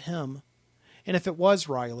house but him, and if it was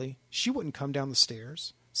Riley, she wouldn't come down the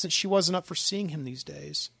stairs, since she wasn't up for seeing him these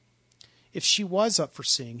days. If she was up for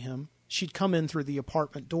seeing him, she'd come in through the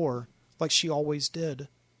apartment door, like she always did.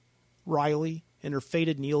 Riley, in her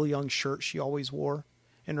faded Neil Young shirt she always wore,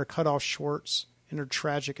 and her cut-off shorts, and her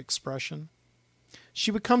tragic expression.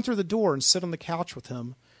 She would come through the door and sit on the couch with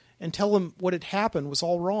him, and tell him what had happened was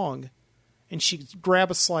all wrong, and she'd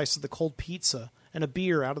grab a slice of the cold pizza and a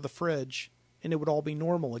beer out of the fridge, and it would all be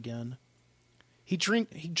normal again. He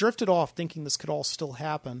drifted off thinking this could all still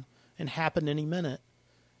happen, and happen any minute,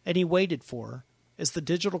 and he waited for her, as the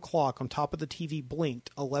digital clock on top of the TV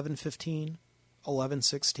blinked 11:15,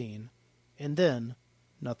 11:16, and then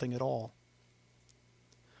nothing at all.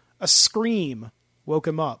 A scream woke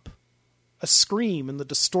him up, a scream in the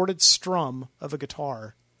distorted strum of a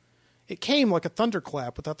guitar. It came like a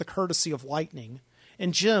thunderclap without the courtesy of lightning,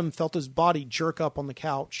 and Jim felt his body jerk up on the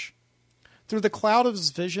couch. Through the cloud of his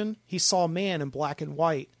vision, he saw a man in black and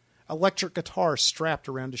white, electric guitar strapped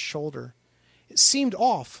around his shoulder. It seemed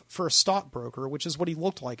off for a stockbroker, which is what he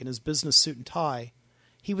looked like in his business suit and tie.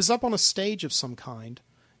 He was up on a stage of some kind.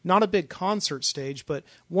 Not a big concert stage, but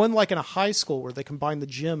one like in a high school where they combine the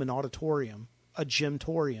gym and auditorium. A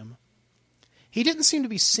gymtorium. He didn't seem to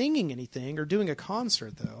be singing anything or doing a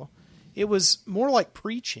concert, though. It was more like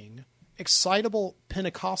preaching. Excitable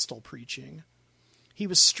Pentecostal preaching. He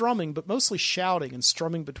was strumming, but mostly shouting and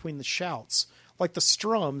strumming between the shouts, like the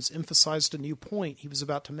strums emphasized a new point he was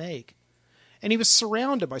about to make. And he was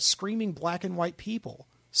surrounded by screaming black and white people,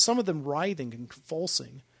 some of them writhing and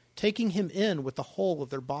convulsing, taking him in with the whole of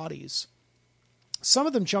their bodies. Some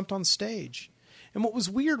of them jumped on stage. And what was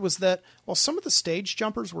weird was that while some of the stage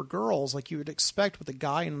jumpers were girls, like you would expect with a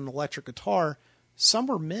guy in an electric guitar, some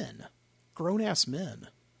were men, grown-ass men.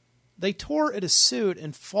 They tore at his suit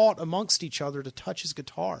and fought amongst each other to touch his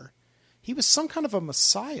guitar. He was some kind of a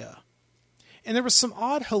messiah. And there was some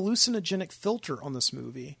odd hallucinogenic filter on this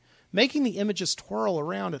movie, making the images twirl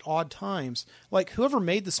around at odd times, like whoever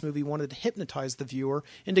made this movie wanted to hypnotize the viewer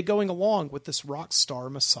into going along with this rock star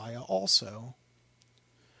messiah also.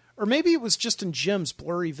 Or maybe it was just in Jim's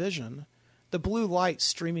blurry vision, the blue light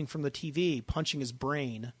streaming from the TV punching his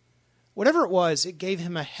brain. Whatever it was, it gave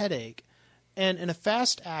him a headache, and in a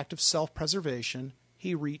fast act of self-preservation,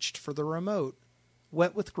 he reached for the remote,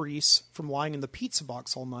 wet with grease from lying in the pizza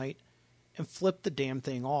box all night, and flipped the damn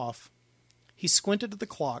thing off. He squinted at the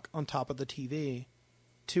clock on top of the TV.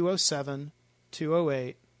 2:07,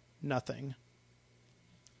 2:08, nothing.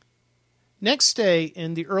 Next day,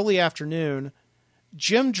 in the early afternoon,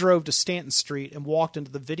 Jim drove to Stanton Street and walked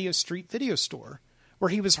into the Video Street video store, where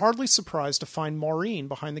he was hardly surprised to find Maureen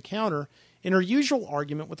behind the counter in her usual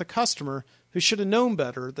argument with a customer who should have known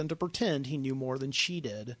better than to pretend he knew more than she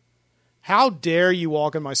did. "How dare you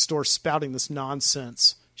walk in my store spouting this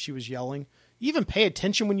nonsense?" she was yelling. "You even pay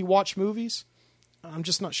attention when you watch movies?" I'm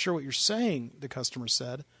just not sure what you're saying, the customer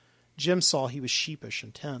said. Jim saw he was sheepish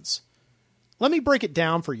and tense. Let me break it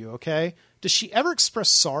down for you, okay? Does she ever express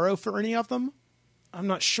sorrow for any of them? I'm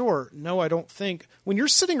not sure. No, I don't think. When they're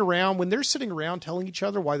sitting around telling each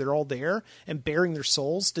other why they're all there and bearing their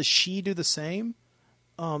souls, does she do the same?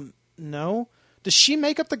 No. Does she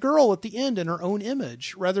make up the girl at the end in her own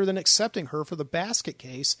image, rather than accepting her for the basket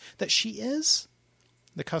case that she is?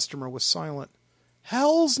 The customer was silent.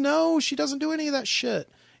 Hells no, she doesn't do any of that shit.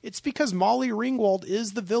 It's because Molly Ringwald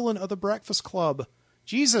is the villain of the Breakfast Club.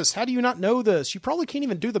 Jesus, how do you not know this? You probably can't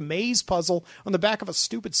even do the maze puzzle on the back of a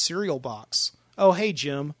stupid cereal box. Oh, hey,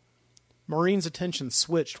 Jim. Maureen's attention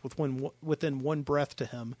switched within one breath to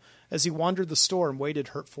him as he wandered the store and waited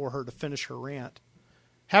for her to finish her rant.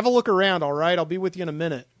 Have a look around, all right? I'll be with you in a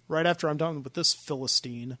minute, right after I'm done with this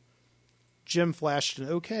Philistine. Jim flashed an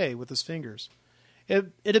okay with his fingers.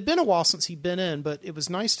 It had been a while since he'd been in, but it was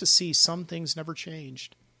nice to see some things never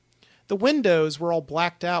changed. The windows were all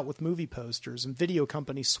blacked out with movie posters and video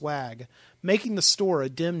company swag, making the store a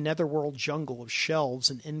dim netherworld jungle of shelves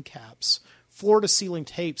and end caps, floor-to-ceiling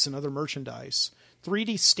tapes and other merchandise,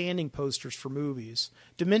 3D standing posters for movies,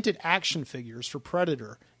 demented action figures for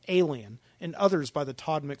Predator, Alien, and others by the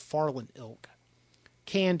Todd McFarlane ilk.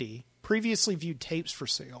 Candy, previously viewed tapes for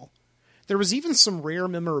sale. There was even some rare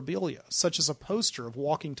memorabilia, such as a poster of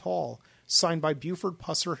Walking Tall, signed by Buford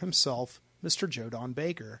Pusser himself, Mr. Joe Don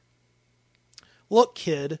Baker. Look,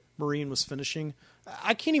 kid, Maureen was finishing,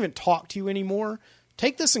 I can't even talk to you anymore.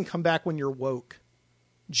 Take this and come back when you're woke.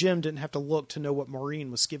 Jim didn't have to look to know what Maureen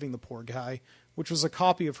was giving the poor guy, which was a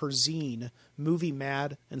copy of her zine, Movie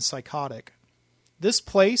Mad and Psychotic. This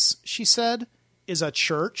place, she said, is a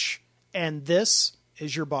church, and this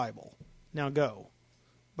is your Bible. Now go.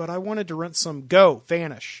 But I wanted to rent some. Go,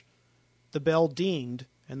 vanish. The bell dinged,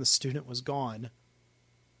 and the student was gone.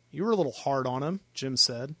 You were a little hard on him, Jim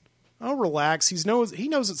said. Oh, relax. He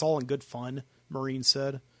knows it's all in good fun, Maureen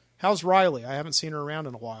said. How's Riley? I haven't seen her around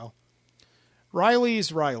in a while.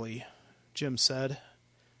 Riley's Riley, Jim said,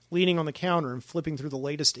 leaning on the counter and flipping through the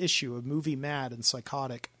latest issue of Movie Mad and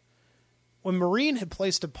Psychotic. When Maureen had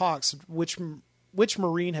placed a box, which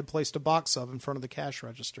Maureen had placed a box of in front of the cash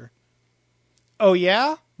register. Oh,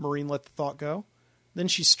 yeah? Maureen let the thought go. Then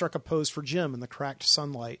she struck a pose for Jim in the cracked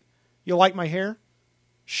sunlight. You like my hair?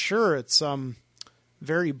 Sure, it's,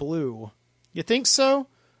 very blue. You think so?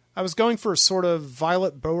 I was going for a sort of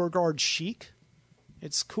Violet Beauregard chic.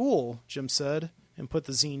 It's cool, Jim said, and put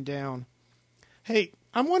the zine down. Hey,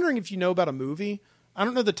 I'm wondering if you know about a movie. I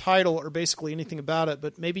don't know the title or basically anything about it,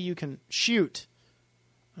 but maybe you can shoot.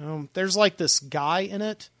 There's like this guy in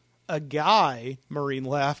it. A guy, Maureen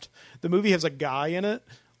laughed. The movie has a guy in it.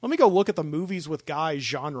 Let me go look at the movies with guys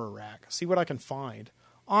genre rack. See what I can find.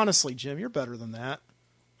 Honestly, Jim, you're better than that.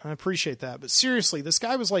 I appreciate that. But seriously, this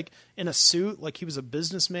guy was like in a suit, like he was a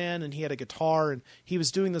businessman and he had a guitar and he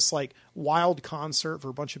was doing this like wild concert for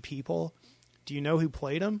a bunch of people. Do you know who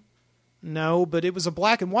played him? No, but it was a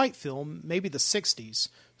black and white film, maybe the 60s.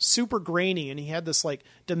 Super grainy, and he had this like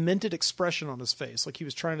demented expression on his face, like he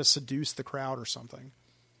was trying to seduce the crowd or something.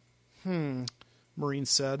 Maureen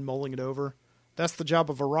said, mulling it over. That's the job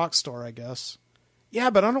of a rock star, I guess. Yeah,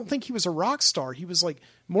 but I don't think he was a rock star. He was like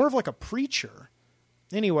more of like a preacher.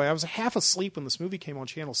 Anyway, I was half asleep when this movie came on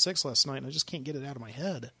Channel 6 last night, and I just can't get it out of my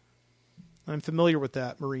head. I'm familiar with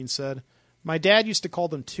that, Maureen said. My dad used to call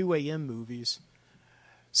them 2 a.m. movies.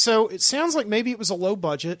 So it sounds like maybe it was a low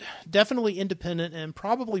budget, definitely independent, and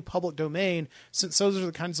probably public domain, since those are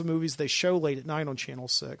the kinds of movies they show late at night on Channel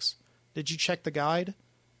 6. Did you check the guide?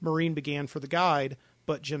 Maureen began for the guide,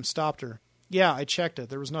 but Jim stopped her. Yeah, I checked it.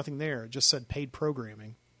 There was nothing there. It just said paid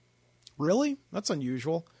programming. Really? That's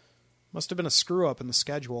unusual. Must have been a screw-up in the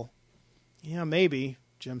schedule. Yeah, maybe,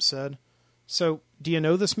 Jim said. So, do you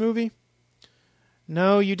know this movie?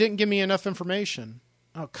 No, you didn't give me enough information.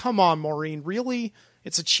 Oh, come on, Maureen. Really?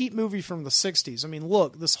 It's a cheap movie from the 60s. I mean,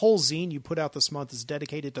 look, this whole zine you put out this month is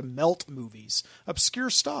dedicated to melt movies. Obscure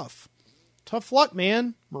stuff. Tough luck,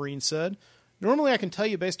 man, Maureen said. Normally I can tell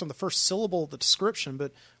you based on the first syllable of the description,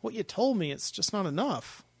 but what you told me, it's just not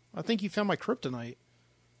enough. I think you found my kryptonite.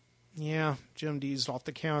 Yeah, Jim eased off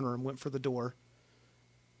the counter and went for the door.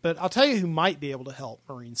 But I'll tell you who might be able to help,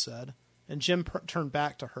 Maureen said, and Jim turned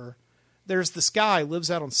back to her. There's this guy lives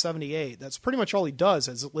out on 78. That's pretty much all he does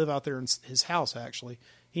is live out there in his house, actually.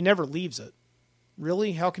 He never leaves it.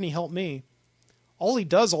 Really? How can he help me? All he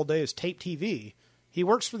does all day is tape TV. He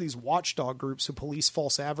works for these watchdog groups who police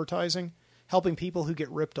false advertising, helping people who get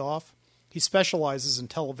ripped off. He specializes in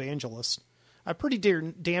televangelists. I pretty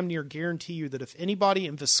damn near guarantee you that if anybody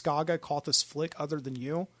in Viscaga caught this flick other than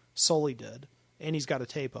you, Sully did. And he's got a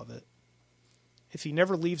tape of it. If he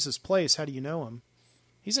never leaves his place, how do you know him?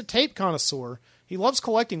 He's a tape connoisseur. He loves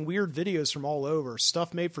collecting weird videos from all over,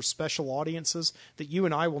 stuff made for special audiences that you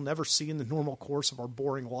and I will never see in the normal course of our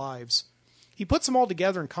boring lives. He puts them all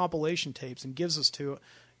together in compilation tapes and gives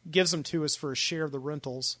them to us for a share of the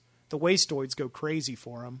rentals. The wastoids go crazy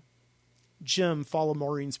for him. Jim followed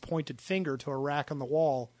Maureen's pointed finger to a rack on the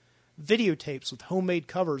wall. Videotapes with homemade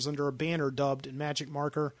covers under a banner dubbed in magic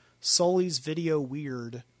marker, Sully's Video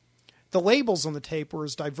Weird. The labels on the tape were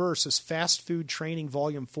as diverse as Fast Food Training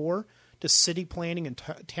Volume 4 to City Planning and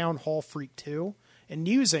Town Hall Freak 2 and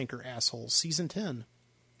News Anchor Assholes Season 10.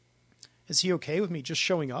 Is he okay with me just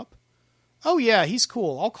showing up? Oh yeah, he's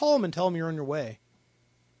cool. I'll call him and tell him you're on your way.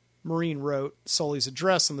 Maureen wrote Sully's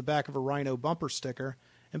address on the back of a Rhino bumper sticker,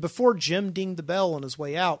 and before Jim dinged the bell on his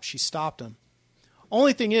way out, she stopped him.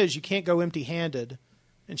 Only thing is, you can't go empty-handed,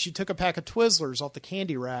 and she took a pack of Twizzlers off the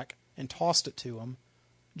candy rack and tossed it to him.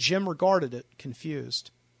 Jim regarded it,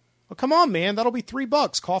 confused. Oh, come on, man, that'll be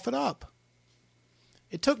 $3. Cough it up.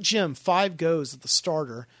 It took Jim 5 goes at the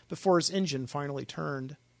starter before his engine finally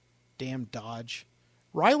turned. Damn Dodge.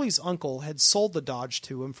 Riley's uncle had sold the Dodge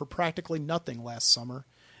to him for practically nothing last summer,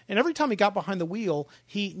 and every time he got behind the wheel,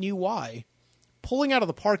 he knew why. Pulling out of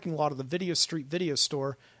the parking lot of the Video Street video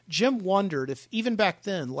store, Jim wondered if even back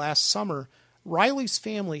then, last summer, Riley's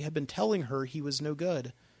family had been telling her he was no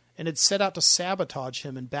good, and had set out to sabotage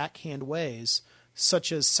him in backhand ways,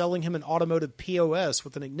 such as selling him an automotive POS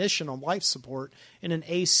with an ignition on life support and an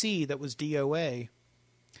AC that was DOA.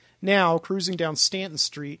 Now, cruising down Stanton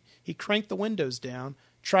Street, he cranked the windows down,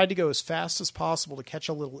 tried to go as fast as possible to catch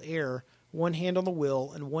a little air, one hand on the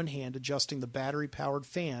wheel and one hand adjusting the battery-powered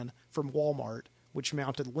fan from Walmart, which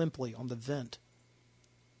mounted limply on the vent.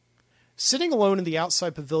 Sitting alone in the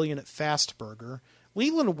outside pavilion at Fast Burger,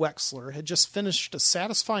 Leland Wexler had just finished a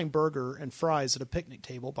satisfying burger and fries at a picnic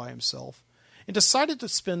table by himself, and decided to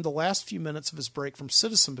spend the last few minutes of his break from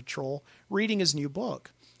Citizen Patrol reading his new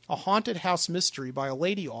book, a haunted house mystery by a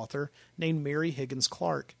lady author named Mary Higgins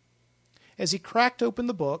Clark. As he cracked open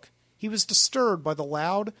the book, he was disturbed by the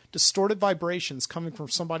loud, distorted vibrations coming from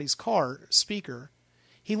somebody's car speaker.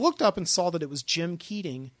 He looked up and saw that it was Jim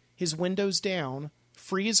Keating, his windows down,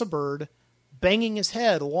 free as a bird, banging his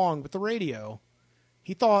head along with the radio.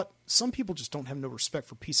 He thought, some people just don't have no respect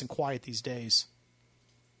for peace and quiet these days.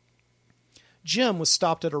 Jim was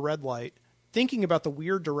stopped at a red light, thinking about the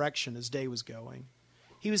weird direction his day was going.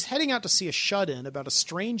 He was heading out to see a shut-in about a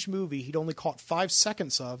strange movie he'd only caught 5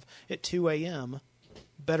 seconds of at 2 a.m.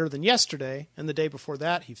 Better than yesterday, and the day before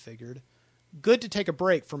that, he figured. Good to take a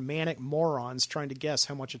break from manic morons trying to guess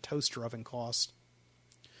how much a toaster oven cost.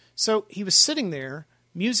 So he was sitting there,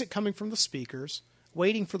 music coming from the speakers,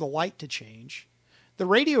 waiting for the light to change. The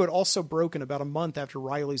radio had also broken about a month after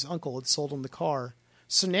Riley's uncle had sold him the car,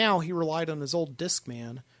 so now he relied on his old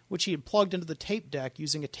Discman, which he had plugged into the tape deck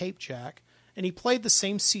using a tape jack, and he played the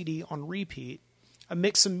same CD on repeat, a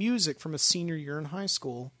mix of music from his senior year in high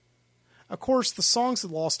school. Of course, the songs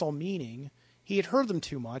had lost all meaning. He had heard them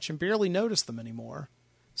too much and barely noticed them anymore.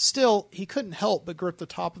 Still, he couldn't help but grip the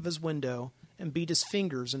top of his window and beat his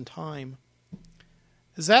fingers in time.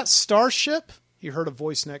 "Is that Starship?" he heard a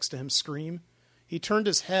voice next to him scream. He turned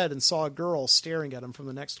his head and saw a girl staring at him from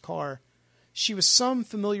the next car. She was some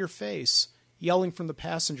familiar face, yelling from the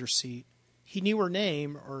passenger seat. He knew her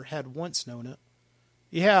name, or had once known it.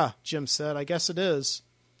 "Yeah," Jim said, "I guess it is."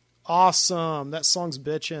 "Awesome, that song's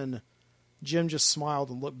bitchin'." Jim just smiled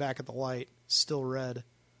and looked back at the light, still red.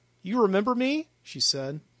 "You remember me?" she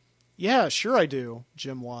said. "Yeah, sure I do,"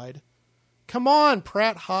 Jim lied. "Come on,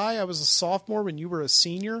 Pratt High, I was a sophomore when you were a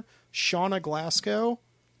senior. Shauna Glasgow."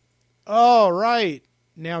 "Oh, right."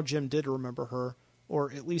 Now Jim did remember her,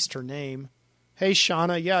 or at least her name. "Hey,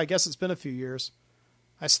 Shauna, yeah, I guess it's been a few years.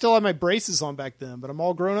 I still had my braces on back then, but I'm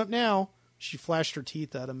all grown up now." She flashed her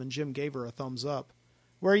teeth at him, and Jim gave her a thumbs up.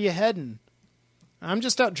 "Where are you heading?" "I'm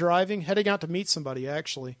just out driving, heading out to meet somebody,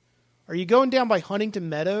 actually." "Are you going down by Huntington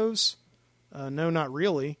Meadows?" No, not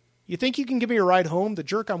really." "You think you can give me a ride home? The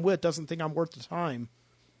jerk I'm with doesn't think I'm worth the time."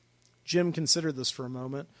 Jim considered this for a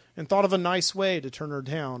moment, and thought of a nice way to turn her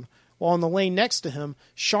down, while in the lane next to him,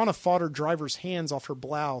 Shauna fought her driver's hands off her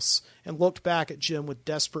blouse and looked back at Jim with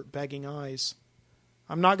desperate, begging eyes.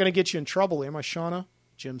 "I'm not going to get you in trouble, am I, Shauna?"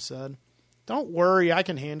 Jim said. "Don't worry, I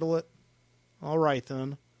can handle it." "All right,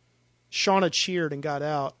 then." Shauna cheered and got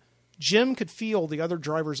out. Jim could feel the other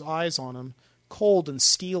driver's eyes on him, cold and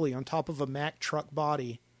steely on top of a Mack truck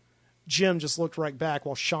body. Jim just looked right back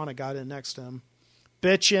while Shauna got in next to him.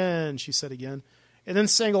 "Bitchin'," she said again, and then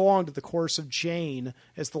sang along to the chorus of Jane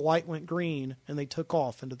as the light went green and they took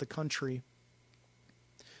off into the country.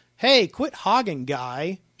 "Hey, quit hogging,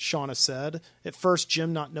 guy," Shauna said, at first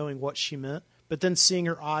Jim not knowing what she meant, but then seeing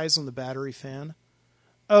her eyes on the battery fan.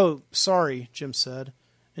 Oh, sorry, Jim said,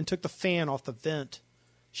 and took the fan off the vent.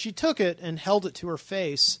 She took it and held it to her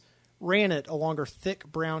face, ran it along her thick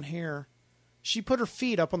brown hair. She put her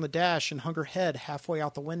feet up on the dash and hung her head halfway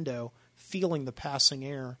out the window, feeling the passing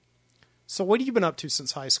air. So what have you been up to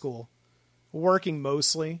since high school? Working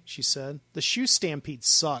mostly, she said. The shoe stampede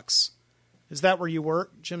sucks. Is that where you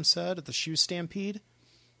work? Jim said, at the shoe stampede.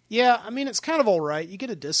 Yeah, I mean, it's kind of all right. You get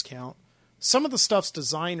a discount. Some of the stuff's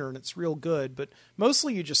designer and it's real good, but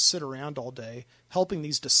mostly you just sit around all day, helping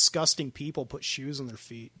these disgusting people put shoes on their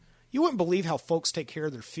feet. You wouldn't believe how folks take care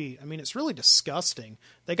of their feet. I mean, it's really disgusting.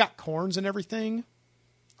 They got corns and everything.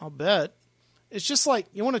 I'll bet. It's just like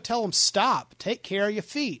you want to tell them, stop, take care of your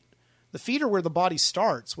feet. The feet are where the body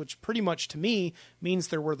starts, which pretty much to me means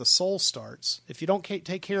they're where the soul starts. If you don't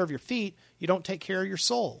take care of your feet, you don't take care of your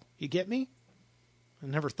soul. You get me? I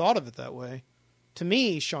never thought of it that way. To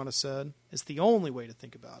me, Shauna said, it's the only way to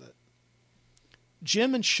think about it.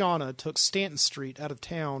 Jim and Shauna took Stanton Street out of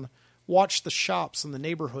town, watched the shops and the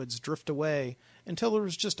neighborhoods drift away until there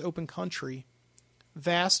was just open country,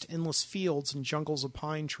 vast endless fields and jungles of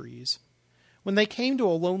pine trees. When they came to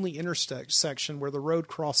a lonely intersection where the road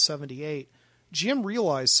crossed 78, Jim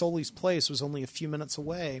realized Sully's place was only a few minutes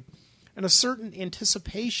away, and a certain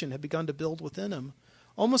anticipation had begun to build within him,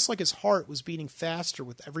 almost like his heart was beating faster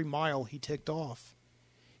with every mile he ticked off.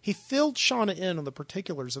 He filled Shauna in on the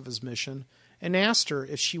particulars of his mission and asked her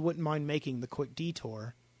if she wouldn't mind making the quick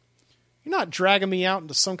detour. You're not dragging me out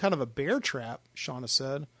into some kind of a bear trap, Shauna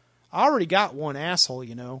said. I already got one asshole,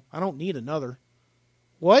 you know. I don't need another.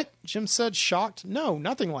 What? Jim said, shocked. No,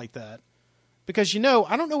 nothing like that. Because, you know,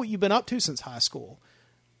 I don't know what you've been up to since high school.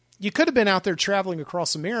 You could have been out there traveling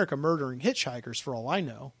across America murdering hitchhikers for all I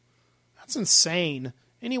know. That's insane.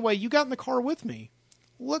 Anyway, you got in the car with me.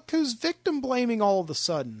 Look who's victim blaming all of a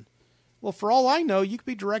sudden. Well, for all I know, you could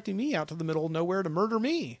be directing me out to the middle of nowhere to murder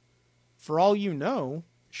me. For all you know,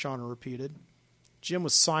 Shauna repeated. Jim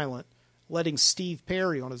was silent, letting Steve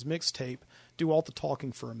Perry on his mixtape do all the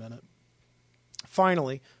talking for a minute.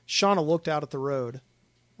 Finally, Shauna looked out at the road.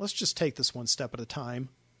 Let's just take this one step at a time.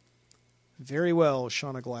 Very well,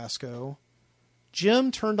 Shauna Glasgow.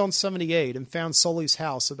 Jim turned on 78 and found Sully's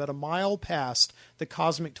house about a mile past the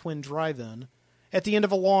Cosmic Twin Drive-In, at the end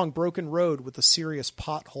of a long, broken road with a serious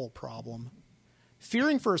pothole problem.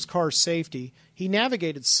 Fearing for his car's safety, he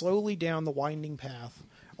navigated slowly down the winding path,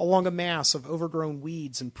 along a mass of overgrown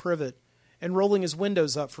weeds and privet, and rolling his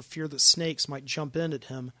windows up for fear that snakes might jump in at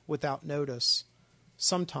him without notice.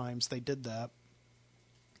 Sometimes they did that.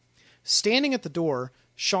 Standing at the door,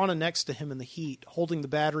 Shauna next to him in the heat, holding the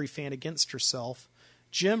battery fan against herself,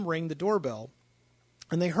 Jim rang the doorbell,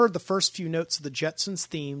 and they heard the first few notes of the Jetsons'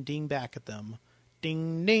 theme ding back at them.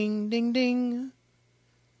 Ding, ding, ding, ding.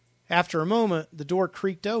 After a moment, the door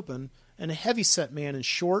creaked open, and a heavy-set man in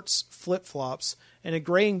shorts, flip-flops, and a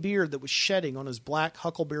graying beard that was shedding on his black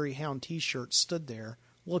Huckleberry Hound t-shirt stood there,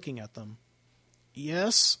 looking at them.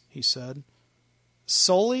 Yes, he said.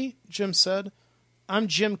 Sully, Jim said. I'm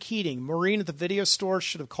Jim Keating. Maureen at the video store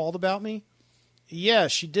should have called about me. Yeah,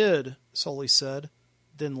 she did, Sully said,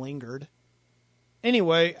 then lingered.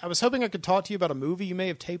 Anyway, I was hoping I could talk to you about a movie you may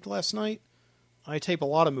have taped last night. I tape a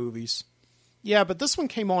lot of movies. Yeah, but this one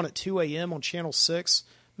came on at 2 a.m. on Channel 6.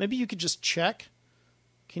 Maybe you could just check?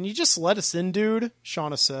 Can you just let us in, dude?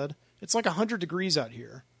 Shauna said. It's like 100 degrees out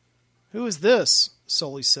here. Who is this?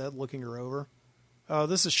 Sully said, looking her over. Oh,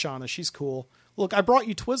 this is Shauna. She's cool. Look, I brought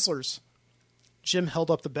you Twizzlers. Jim held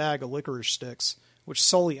up the bag of licorice sticks, which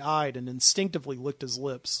Sully eyed and instinctively licked his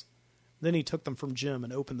lips. Then he took them from Jim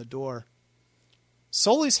and opened the door.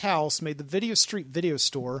 Sully's house made the Video Street video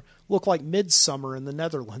store look like Midsummer in the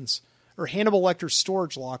Netherlands, or Hannibal Lecter's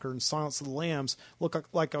storage locker in Silence of the Lambs look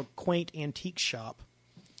like a quaint antique shop.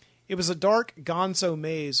 It was a dark gonzo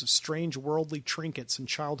maze of strange worldly trinkets and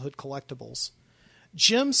childhood collectibles.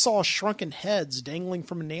 Jim saw shrunken heads dangling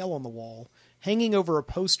from a nail on the wall, hanging over a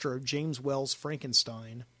poster of James Wells'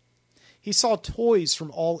 Frankenstein. He saw toys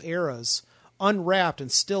from all eras, unwrapped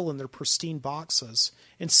and still in their pristine boxes,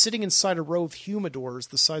 and sitting inside a row of humidors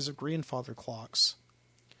the size of grandfather clocks.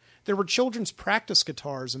 There were children's practice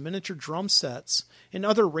guitars and miniature drum sets, and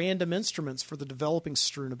other random instruments for the developing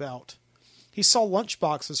strewn about. He saw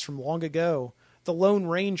lunchboxes from long ago, the Lone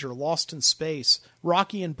Ranger lost in space,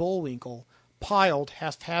 Rocky and Bullwinkle, piled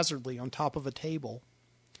haphazardly on top of a table.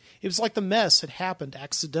 It was like the mess had happened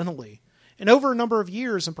accidentally, and over a number of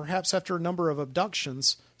years, and perhaps after a number of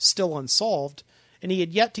abductions, still unsolved, and he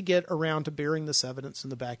had yet to get around to burying this evidence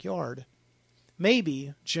in the backyard.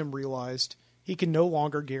 Maybe, Jim realized, He can no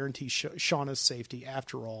longer guarantee Shauna's safety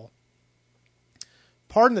after all.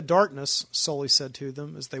 "Pardon the darkness," Sully said to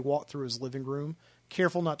them as they walked through his living room,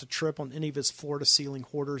 careful not to trip on any of his floor-to-ceiling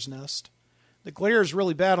hoarder's nest. "The glare is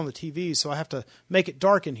really bad on the TV, so I have to make it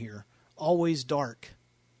dark in here. Always dark."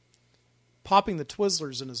 Popping the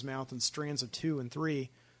Twizzlers in his mouth in strands of 2 and 3,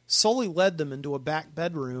 Sully led them into a back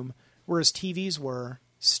bedroom where his TVs were,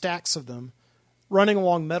 stacks of them, running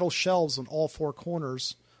along metal shelves on all 4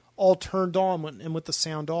 corners, all turned on and with the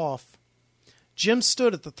sound off. Jim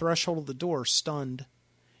stood at the threshold of the door, stunned.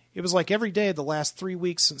 It was like every day of the last 3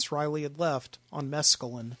 weeks since Riley had left, on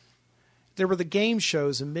mescaline. There were the game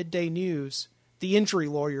shows and midday news, the injury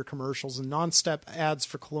lawyer commercials and non-stop ads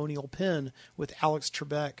for Colonial Penn with Alex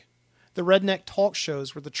Trebek, the redneck talk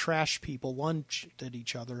shows where the trash people lunged at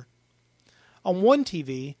each other. On one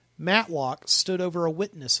TV, Matlock stood over a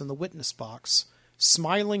witness in the witness box,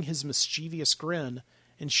 smiling his mischievous grin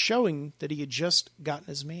and showing that he had just gotten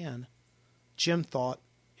his man. Jim thought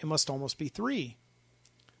it must almost be 3.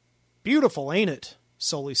 "Beautiful, ain't it?"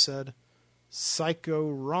 Sully said.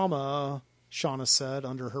 "Psychorama," Shauna said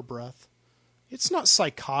under her breath. "It's not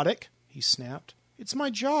psychotic," he snapped. "It's my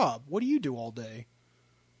job. What do you do all day?"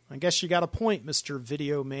 "I guess you got a point, Mr.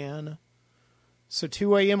 Video Man." "So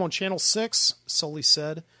 2 a.m. on Channel 6, Sully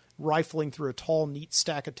said, rifling through a tall, neat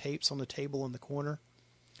stack of tapes on the table in the corner.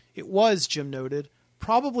 It was, Jim noted,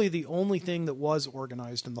 probably the only thing that was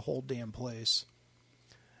organized in the whole damn place.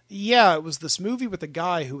 Yeah, it was this movie with a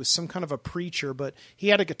guy who was some kind of a preacher, but he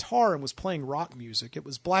had a guitar and was playing rock music. It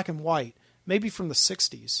was black and white, maybe from the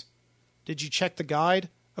 60s. "Did you check the guide?"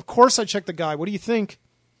 "Of course I checked the guide. What do you think?"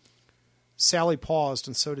 Sally paused,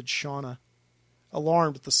 and so did Shauna,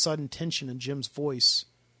 alarmed at the sudden tension in Jim's voice.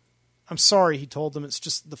 "I'm sorry," he told them. "It's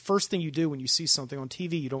just the first thing you do when you see something on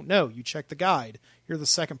TV you don't know. You check the guide. You're the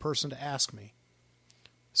second person to ask me."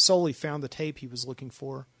 Sully found the tape he was looking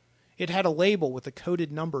for. It had a label with a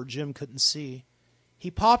coded number Jim couldn't see. He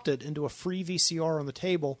popped it into a free VCR on the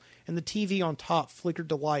table, and the TV on top flickered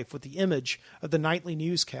to life with the image of the nightly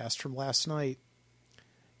newscast from last night.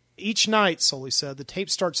 "Each night," Sully said, "the tape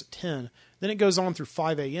starts at 10, then it goes on through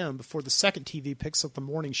 5 a.m. before the second TV picks up the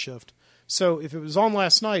morning shift. So if it was on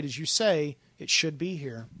last night, as you say, it should be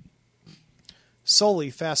here." Sully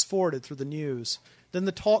fast-forwarded through the news, then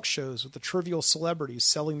the talk shows with the trivial celebrities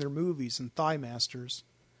selling their movies and thigh masters.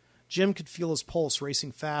 Jim could feel his pulse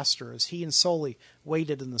racing faster as he and Sully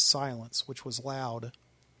waited in the silence, which was loud.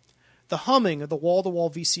 The humming of the wall-to-wall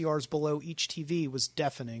VCRs below each TV was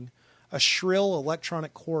deafening, a shrill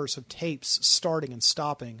electronic chorus of tapes starting and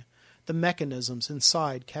stopping, the mechanisms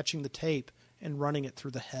inside catching the tape and running it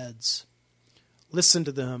through the heads. "Listen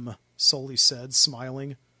to them," Sully said,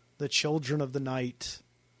 smiling. "The children of the night."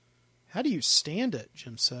 "How do you stand it?"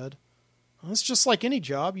 Jim said. "Well, it's just like any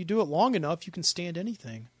job. You do it long enough, you can stand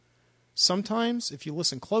anything. Sometimes, if you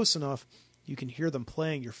listen close enough, you can hear them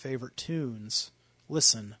playing your favorite tunes.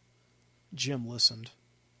 Listen." Jim listened.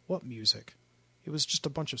 What music? It was just a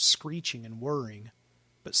bunch of screeching and whirring.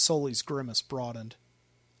 But Sully's grimace broadened.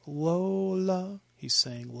 "Lola," he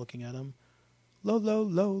sang, looking at him. "Lo-lo,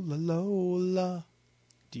 lo-la, Lola.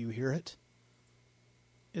 Do you hear it?"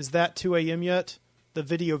 "Is that 2 a.m. yet?" The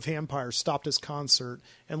video vampire stopped his concert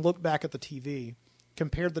and looked back at the TV,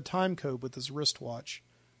 compared the time code with his wristwatch.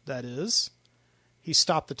 "That is?" He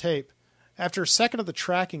stopped the tape. After a second of the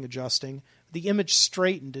tracking adjusting, the image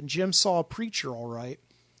straightened and Jim saw a preacher all right,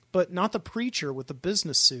 but not the preacher with the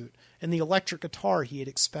business suit and the electric guitar he had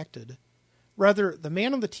expected. Rather, the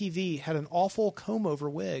man on the TV had an awful comb-over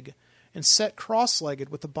wig and sat cross-legged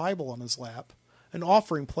with the Bible on his lap, an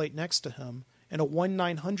offering plate next to him, and a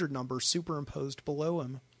 1-900 number superimposed below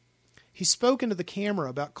him. He spoke into the camera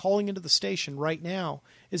about calling into the station right now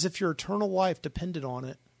as if your eternal life depended on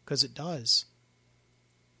it, because it does.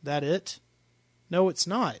 "That it?" "No, it's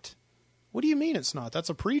not." "What do you mean it's not? That's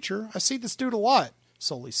a preacher. I see this dude a lot,"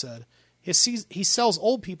 Sully said. He sells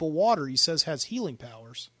old people water he says has healing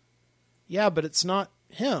powers." "Yeah, but it's not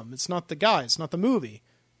him. It's not the guy. It's not the movie."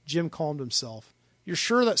 Jim calmed himself. "You're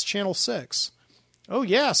sure that's Channel 6? "Oh,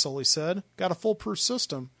 yeah," Sully said. "Got a foolproof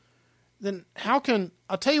system." "Then how can...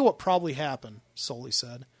 I'll tell you what probably happened," Sully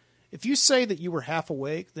said. "If you say that you were half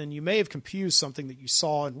awake, then you may have confused something that you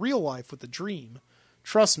saw in real life with a dream.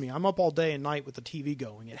 Trust me, I'm up all day and night with the TV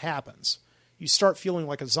going. It happens. You start feeling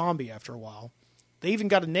like a zombie after a while. They even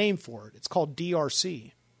got a name for it. It's called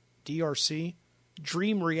DRC. DRC?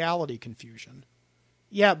 Dream Reality Confusion.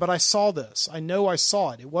 Yeah, but I saw this. I know I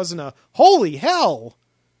saw it. It wasn't a... Holy hell!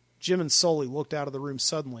 Jim and Sully looked out of the room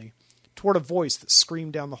suddenly, toward a voice that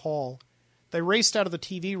screamed down the hall. They raced out of the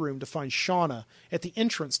TV room to find Shauna at the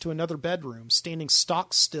entrance to another bedroom, standing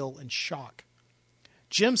stock still in shock.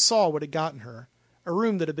 Jim saw what had gotten her, a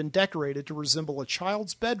room that had been decorated to resemble a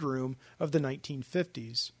child's bedroom of the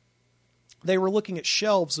 1950s. They were looking at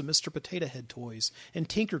shelves of Mr. Potato Head toys and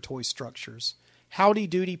Tinker Toy structures,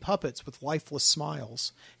 howdy-doody puppets with lifeless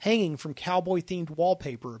smiles, hanging from cowboy-themed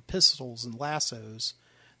wallpaper of pistols and lassos.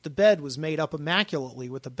 The bed was made up immaculately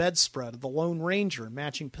with the bedspread of the Lone Ranger and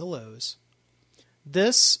matching pillows.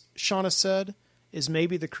 "This," Shauna said, "is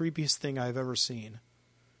maybe the creepiest thing I've ever seen."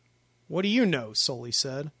 "What do you know?" Sully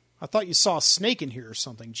said. "I thought you saw a snake in here or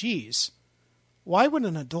something. Geez." "Why would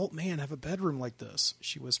an adult man have a bedroom like this?"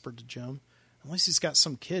 she whispered to Jim. "Unless he's got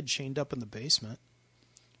some kid chained up in the basement."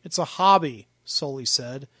 "It's a hobby," Sully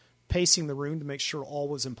said, pacing the room to make sure all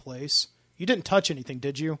was in place. "You didn't touch anything,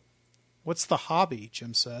 did you?" "What's the hobby?"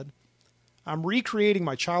 Jim said. "I'm recreating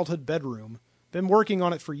my childhood bedroom. Been working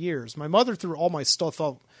on it for years. My mother threw all my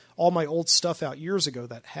old stuff out years ago,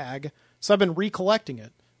 that hag. So I've been recollecting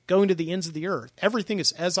it, going to the ends of the earth. Everything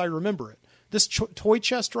is as I remember it. This toy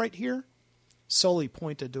chest right here?" Sully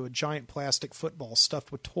pointed to a giant plastic football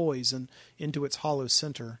stuffed with toys and into its hollow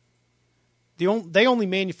center. They only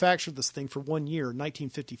manufactured this thing for 1 year,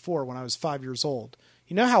 1954, when I was 5 years old.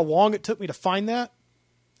 You know how long it took me to find that?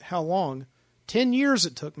 "How long?" 10 years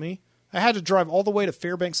it took me. I had to drive all the way to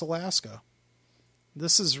Fairbanks, Alaska.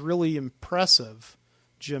 "This is really impressive,"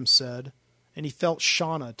 Jim said, and he felt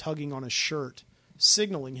Shauna tugging on his shirt,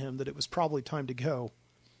 signaling him that it was probably time to go.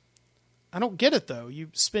 "I don't get it, though. You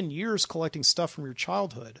spend years collecting stuff from your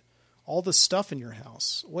childhood. All this stuff in your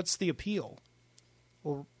house. What's the appeal?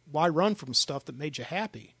 Well, why run from stuff that made you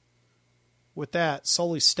happy?" With that,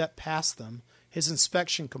 Sully stepped past them, his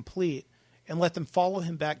inspection complete, and let them follow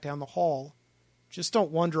him back down the hall. "Just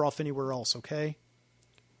don't wander off anywhere else, okay?"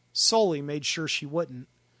 Sully made sure she wouldn't,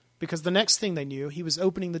 because the next thing they knew, he was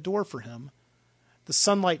opening the door for him, the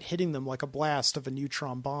sunlight hitting them like a blast of a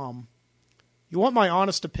neutron bomb. "You want my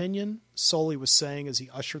honest opinion?" Sully was saying as he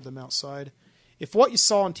ushered them outside. "If what you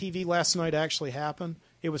saw on TV last night actually happened,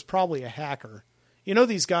 it was probably a hacker. You know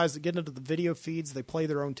these guys that get into the video feeds, they play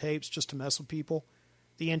their own tapes just to mess with people?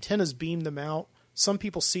 The antennas beam them out. Some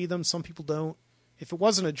people see them, some people don't. If it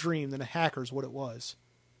wasn't a dream, then a hacker's what it was.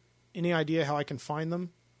 Any idea how I can find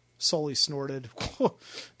them?" Sully snorted.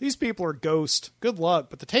 "These people are ghosts. Good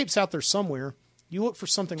luck, but the tape's out there somewhere. You look for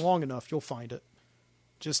something long enough, you'll find it."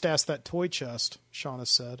 "Just ask that toy chest," Shauna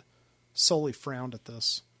said. Sully frowned at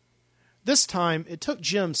this. This time, it took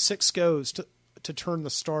Jim 6 goes to turn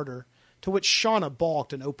the starter, to which Shauna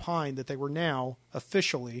balked and opined that they were now,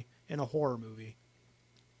 officially, in a horror movie.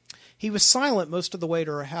 He was silent most of the way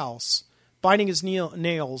to her house, biting his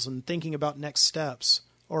nails and thinking about next steps,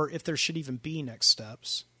 or if there should even be next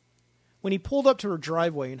steps. When he pulled up to her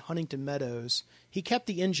driveway in Huntington Meadows, he kept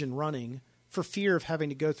the engine running, for fear of having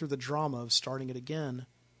to go through the drama of starting it again.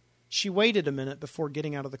 She waited a minute before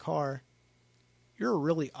getting out of the car. "You're a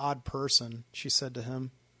really odd person," she said to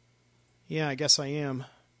him. "Yeah, I guess I am.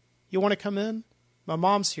 You want to come in? My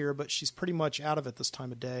mom's here, but she's pretty much out of it this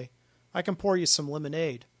time of day. I can pour you some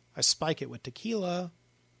lemonade. I spike it with tequila."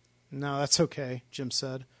 "No, that's okay," Jim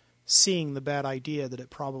said, seeing the bad idea that it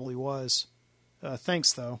probably was.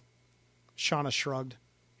 Thanks, though." Shauna shrugged.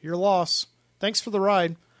 "Your loss. Thanks for the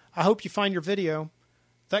ride. I hope you find your video.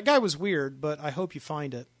 That guy was weird, but I hope you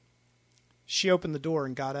find it." She opened the door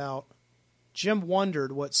and got out. Jim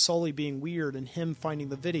wondered what Sully being weird and him finding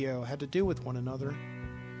the video had to do with one another.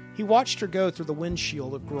 He watched her go through the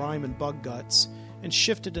windshield of grime and bug guts and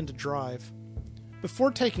shifted into drive.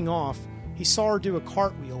 Before taking off, he saw her do a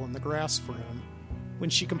cartwheel in the grass for him. When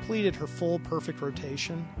she completed her full, perfect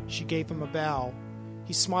rotation, she gave him a bow.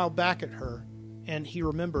 He smiled back at her, and he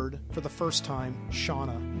remembered, for the first time,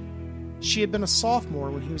 Shauna. She had been a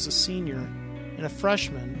sophomore when he was a senior, and a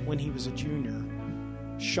freshman when he was a junior.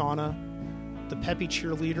 Shauna, the peppy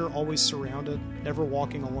cheerleader always surrounded, never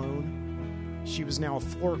walking alone. She was now a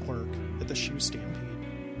floor clerk at the Shoe Stampede.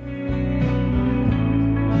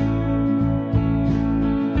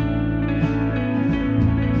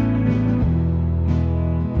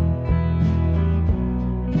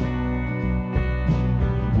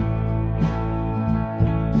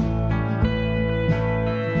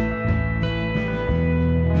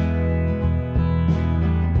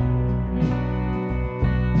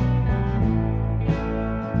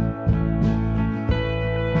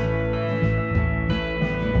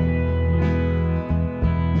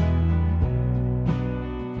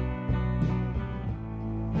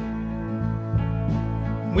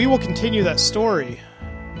 We will continue that story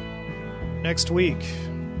next week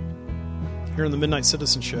here on the Midnight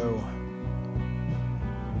Citizen Show.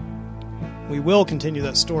 We will continue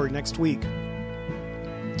that story next week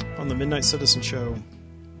on the Midnight Citizen Show.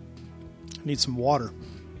 I need some water.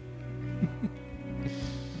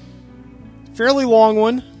 Fairly long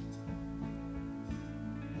one.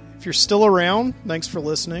 If you're still around, thanks for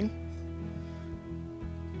listening.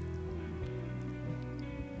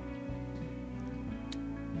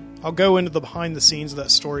 I'll go into the behind the scenes of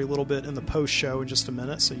that story a little bit in the post show in just a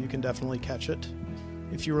minute, so you can definitely catch it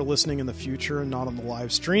if you were listening in the future and not on the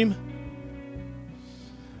live stream.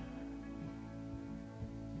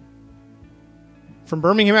 From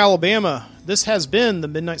Birmingham, Alabama, this has been the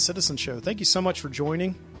Midnight Citizen Show. Thank you so much for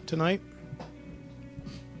joining tonight.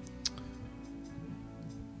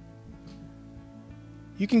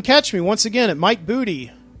 You can catch me once again at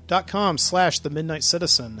mikebooty.com/The Midnight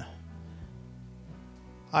Citizen.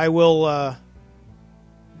 I will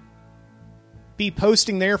be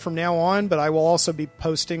posting there from now on, but I will also be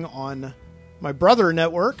posting on my brother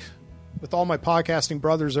network with all my podcasting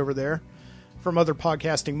brothers over there from other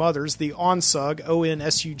podcasting mothers, the ONSUG,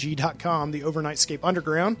 ONSUG.com, the Overnightscape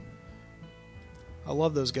Underground. I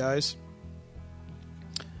love those guys.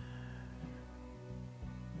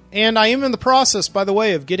 And I am in the process, by the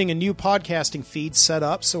way, of getting a new podcasting feed set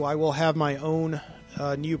up, so I will have my own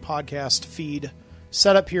new podcast feed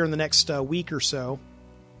set up here in the next week or so.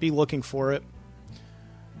 Be looking for it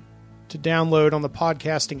to download on the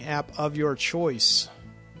podcasting app of your choice.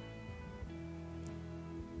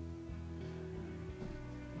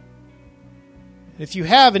 If you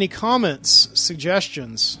have any comments,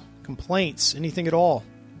 suggestions, complaints, anything at all,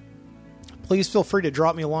 please feel free to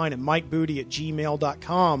drop me a line at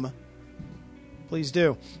mikebooty@gmail.com. Please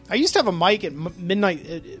do. I used to have a Mike at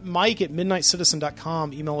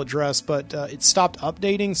midnightcitizen.com email address, but it stopped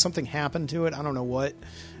updating. Something happened to it. I don't know what.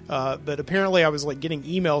 But apparently I was like getting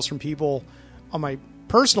emails from people on my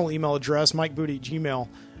personal email address, mikebooty@gmail,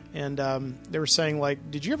 and they were saying,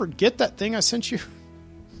 like, did you ever get that thing I sent you?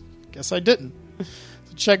 Guess I didn't. So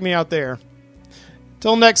check me out there.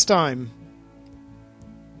 Till next time,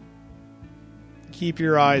 keep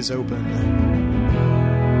your eyes open.